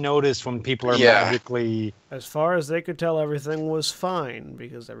trained to notice when people are Yeah. magically. As far as they could tell, everything was fine,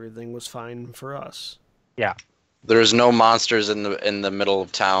 because everything was fine for us. There's no monsters in the middle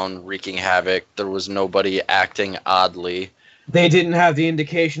of town wreaking havoc. There was nobody acting oddly. They didn't have the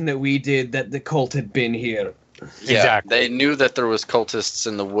indication that we did that the cult had been here. Yeah, Exactly. they knew that there was cultists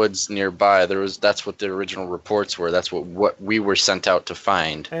in the woods nearby. That's what the original reports were. That's what we were sent out to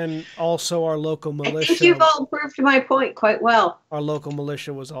find. And also our local I think militia. you've all proved my point quite well. Our local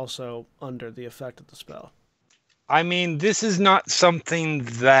militia was also under the effect of the spell. I mean, this is not something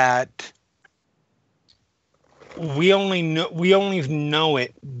that we only know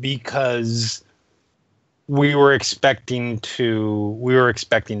it because we were expecting to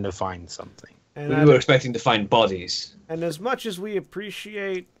find something. And, We were expecting to find bodies. and as much as we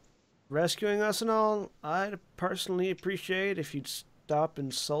appreciate rescuing us and all, I'd personally appreciate if you'd stop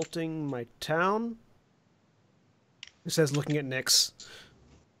insulting my town. He says, looking at Nyx.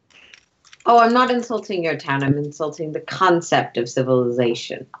 Oh, I'm not insulting your town. I'm insulting the concept of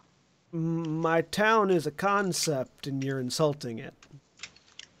civilization. My town is a concept, and you're insulting it.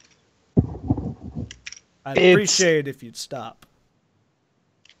 I'd It's- appreciate if you'd stop.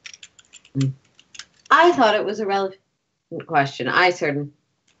 I thought it was a relevant question.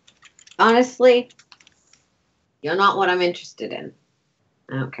 Honestly, you're not what I'm interested in.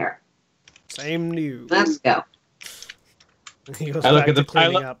 I don't care. Same to you. Let's go. He goes I look back at to the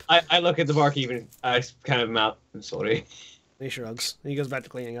cleaning up. I look at the barkeep and I kind of mouth. I'm sorry. He shrugs. He goes back to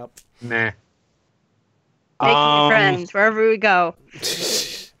cleaning up. Nah. Making friends wherever we go.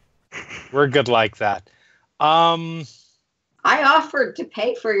 We're good like that. I offered to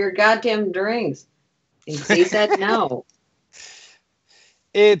pay for your goddamn drinks. And he said no.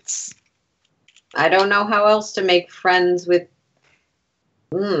 It's I don't know how else to make friends with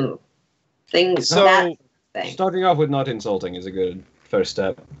things So- that thing. Starting off with not insulting is a good first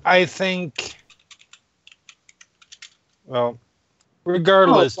step. I think. Well,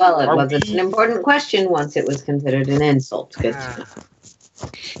 regardless, Oh, well, it are wasn't we- an important question once it was considered an insult. Good to know.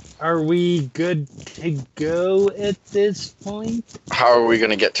 Are we good to go at this point? How are we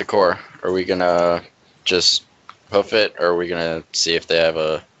going to get to Core? Are we going to just hoof it, or are we going to see if they have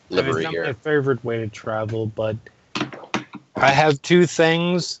a livery It's not here? my favorite way to travel, but I have two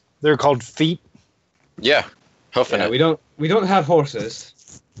things. They're called feet. Yeah, hoofing Yeah, it. we don't have horses.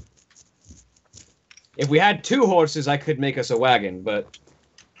 If we had 2 horses, I could make us a wagon, but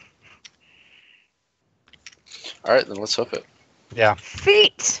All right, then let's hoof it. Yeah.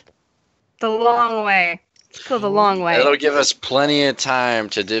 Feet. The long way. Let's go the long way. It'll give us plenty of time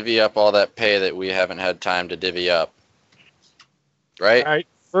to divvy up all that pay that we haven't had time to divvy up. Right? All right.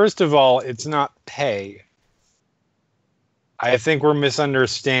 First of all, it's not pay. I think we're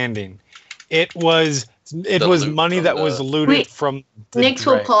misunderstanding. It was loot money from that was the- looted Wait, from the Nyx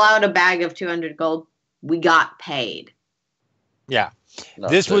will dray. pull out a bag of 200 gold. We got paid. Yeah. No,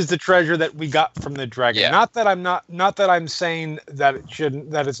 This was the treasure that we got from the dragon. Yeah. Not that I'm saying that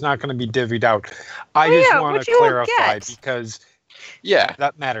it's not going to be divvied out. I Oh, just yeah, want what to you will clarify get. because Yeah.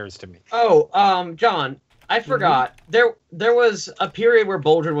 that matters to me. John, I forgot. There was a period where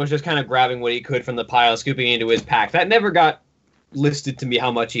Boldrin was just kind of grabbing what he could from the pile, scooping into his pack. That never got listed to me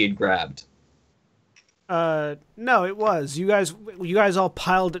how much he had grabbed. No, it was. You guys all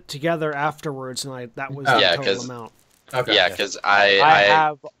piled it together afterwards, and that was Oh. the Yeah, total 'cause- amount. Okay. Yeah, because I I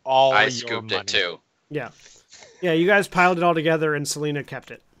have all your scooped money. it too. Yeah. Yeah, you guys piled it all together, and Selena kept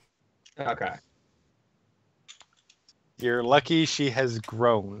it. Okay. You're lucky she has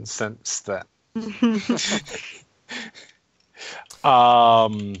grown since then.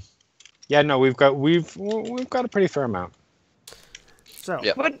 Yeah, no, we've got a pretty fair amount. So,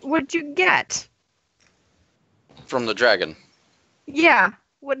 Yep. What'd you get? From the dragon. Yeah.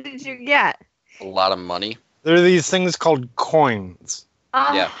 What did you get? A lot of money. There are these things called coins.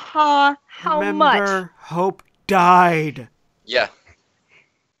 Yeah. How remember, much? Hope died. Yeah.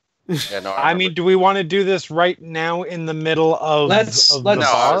 Yeah, no, I mean, do we want to do this right now in the middle of, Let's- of let's- the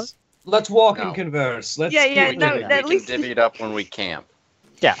no, bar? Let's walk No. and converse. Let's Yeah, do yeah, it no, together. we at can least- divvy it up when we camp.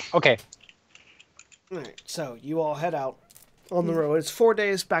 Yeah, okay. Alright, so you all head out on the road. It's 4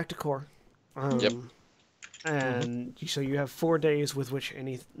 days back to core. Yep. And so you have 4 days with which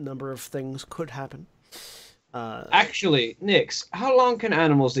any number of things could happen. Actually, Nix, how long can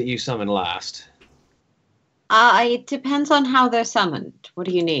animals that you summon last? It depends on how they're summoned. What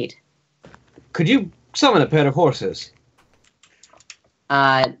do you need? Could you summon a pair of horses?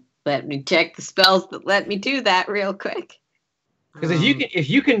 Let me check the spells that let me do that real quick. Because if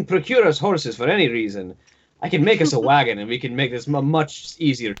you can procure us horses for any reason, I can make us a wagon and we can make this a much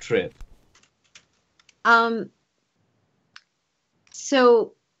easier trip.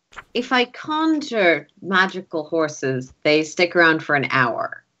 So if I conjure magical horses, they stick around for an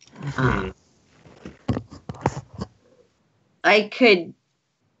hour. I could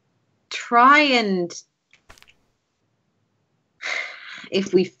try and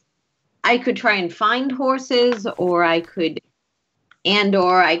I could try and find horses, or I can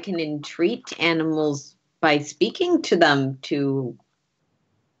entreat animals by speaking to them to.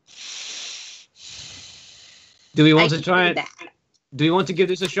 Do we I want can to try do and that. do we want to give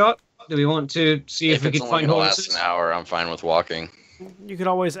this a shot? Do we want to see if we it's can only find gonna horses? last an hour, I'm fine with walking. You could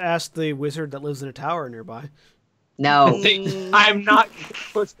always ask the wizard that lives in a tower nearby. No. I'm not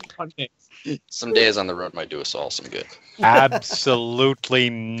pushing on it. Some days on the road might do us all some good. Absolutely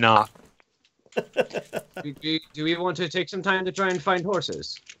not. Do we want to take some time to try and find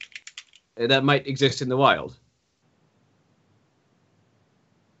horses that might exist in the wild?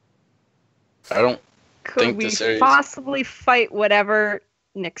 I don't. Could think we this area is- possibly fight whatever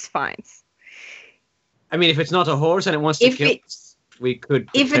Nyx finds? I mean, if it's not a horse and it wants to If kill it- us, we could.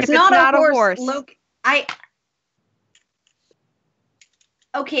 If it's it's not, not a a horse, horse.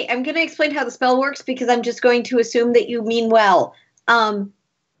 Okay, I'm going to explain how the spell works because I'm just going to assume that you mean well.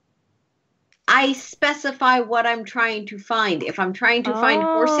 I specify what I'm trying to find. If I'm trying to find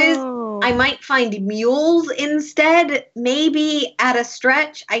horses, Oh. I might find mules instead, maybe at a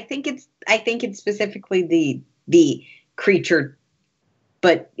stretch. I think it's specifically the creature,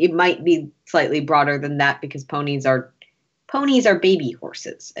 but it might be slightly broader than that because ponies are baby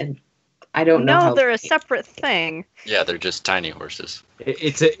horses, and I don't know. No, how they're a separate thing. Yeah, they're just tiny horses.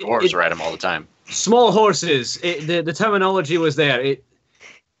 It's a Dwarves ride them all the time. small horses. The terminology was there.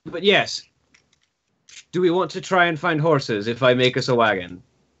 But yes. Do we want to try and find horses if I make us a wagon?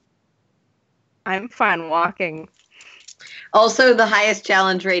 I'm fine walking. Also, the highest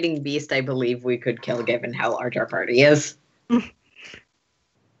challenge rating beast I believe we could kill given how large our party is. But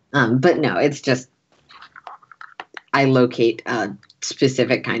no, it's just I locate a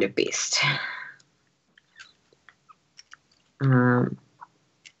specific kind of beast. I'm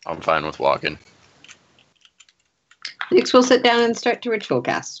fine with walking. Next, we'll sit down and start to ritual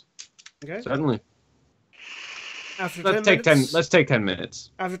cast. Okay. Certainly. After Let's 10 take minutes, 10. Let's take 10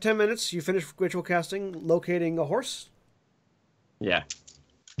 minutes. After 10 minutes, you finish ritual casting, locating a horse. Yeah.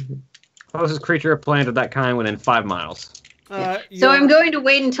 Closest creature or plant of that kind within 5 miles. So I'm going to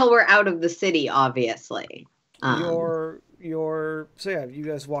wait until we're out of the city, obviously. So yeah, you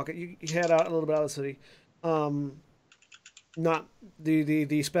guys walk it. You head out a little bit out of the city. Not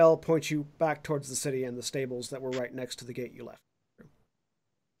the spell points you back towards the city and the stables that were right next to the gate you left.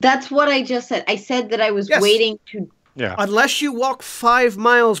 That's what I just said. I said that I was Yes. waiting to. Yeah. Unless you walk 5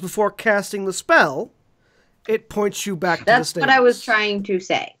 miles before casting the spell, it points you back to the That's stables. what I was trying to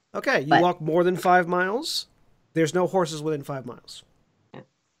say. Okay, you but- walk more than 5 miles. There's no horses within 5 miles.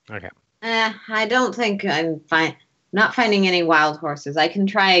 Okay. I don't think I'm not finding any wild horses. I can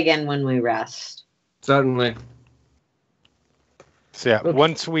try again when we rest. Certainly. So yeah, We'll-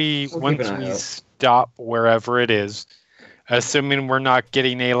 once we we'll keep an eye out. stop wherever it is, assuming we're not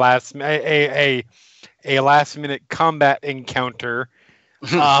getting a last minute combat encounter,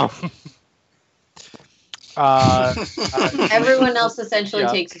 Everyone else essentially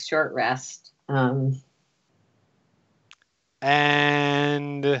Yeah. takes a short rest.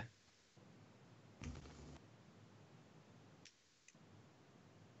 and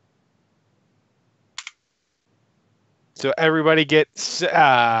so everybody gets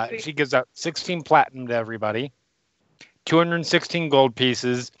she gives out 16 platinum to everybody, 216 gold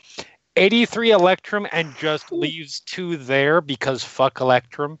pieces, 83 electrum, and just leaves 2 there because fuck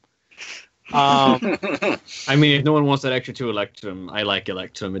electrum. I mean, if no one wants that extra 2 electrum, I like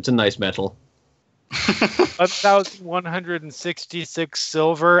electrum. It's a nice metal. 1,166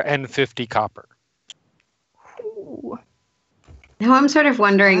 silver and 50 copper. Ooh. Now I'm sort of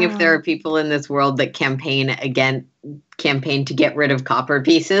wondering if there are people in this world that campaign to get rid of copper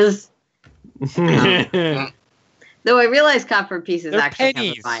pieces. Though I realize copper pieces They're actually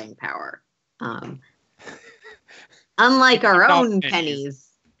pennies. have a buying power. Unlike our Not own pennies. pennies.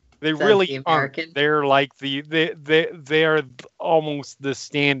 They Says really the aren't. American. They're like they are almost the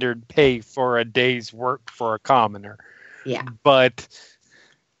standard pay for a day's work for a commoner. Yeah. But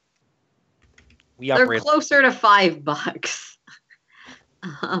we They're operate. closer to $5.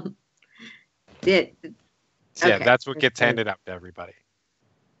 Yeah, okay. that's what gets handed out to everybody.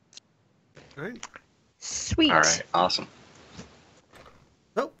 All right. Sweet. All right, awesome.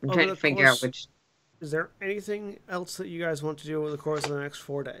 So, I'm over trying the to figure out course- which. Is there anything else that you guys want to do over the course of the next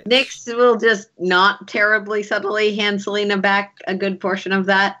 4 days? Nyx will just not terribly subtly hand Selena back a good portion of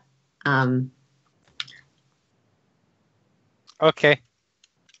that. Okay.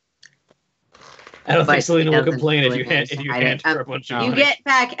 I don't But think Selena he will doesn't complain if really you hand manage to if you hide hand it. her a bunch of No. You money. get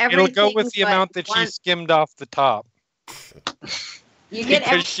back everything. It'll go with the but amount that she one- skimmed off the top. You get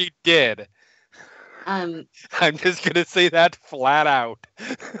Because she did. I'm just gonna say that flat out.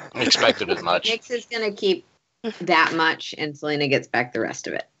 I expected as much. Nyx is gonna keep that much, and Selena gets back the rest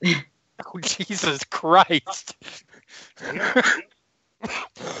of it. Oh, Jesus Christ.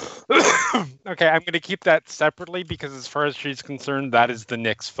 Okay, I'm gonna keep that separately because as far as she's concerned, that is the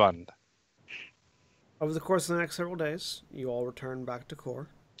Nyx fund. Over the course of the next several days, you all return back to core.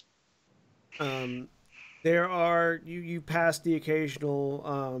 There are you pass the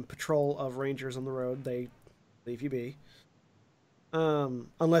occasional patrol of rangers on the road. They leave you be,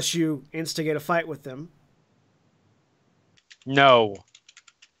 unless you instigate a fight with them. No.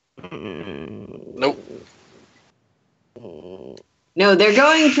 Nope. No, they're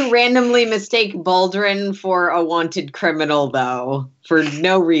going to randomly mistake Baldrin for a wanted criminal, though, for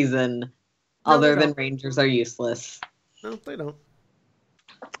no reason No, other they than don't. rangers are useless. No, they don't.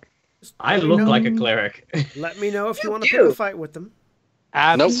 Just I let me look know- like a cleric. Let me know if you You want to pick do. a fight with them.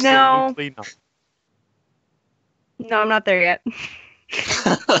 Absolutely not. No, I'm not there yet.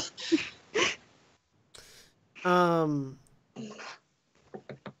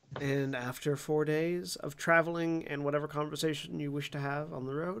 And after 4 days of traveling and whatever conversation you wish to have on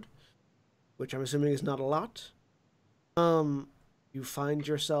the road, which I'm assuming is not a lot, you find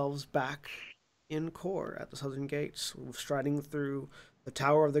yourselves back in core at the southern gates, striding through the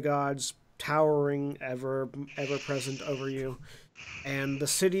Tower of the Gods, towering ever present over you, and the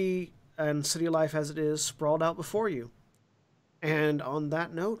city and city life as it is sprawled out before you. And on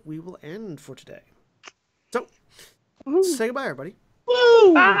that note, we will end for today. So, say goodbye, everybody.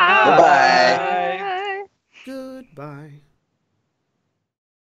 Bye. Bye. Goodbye.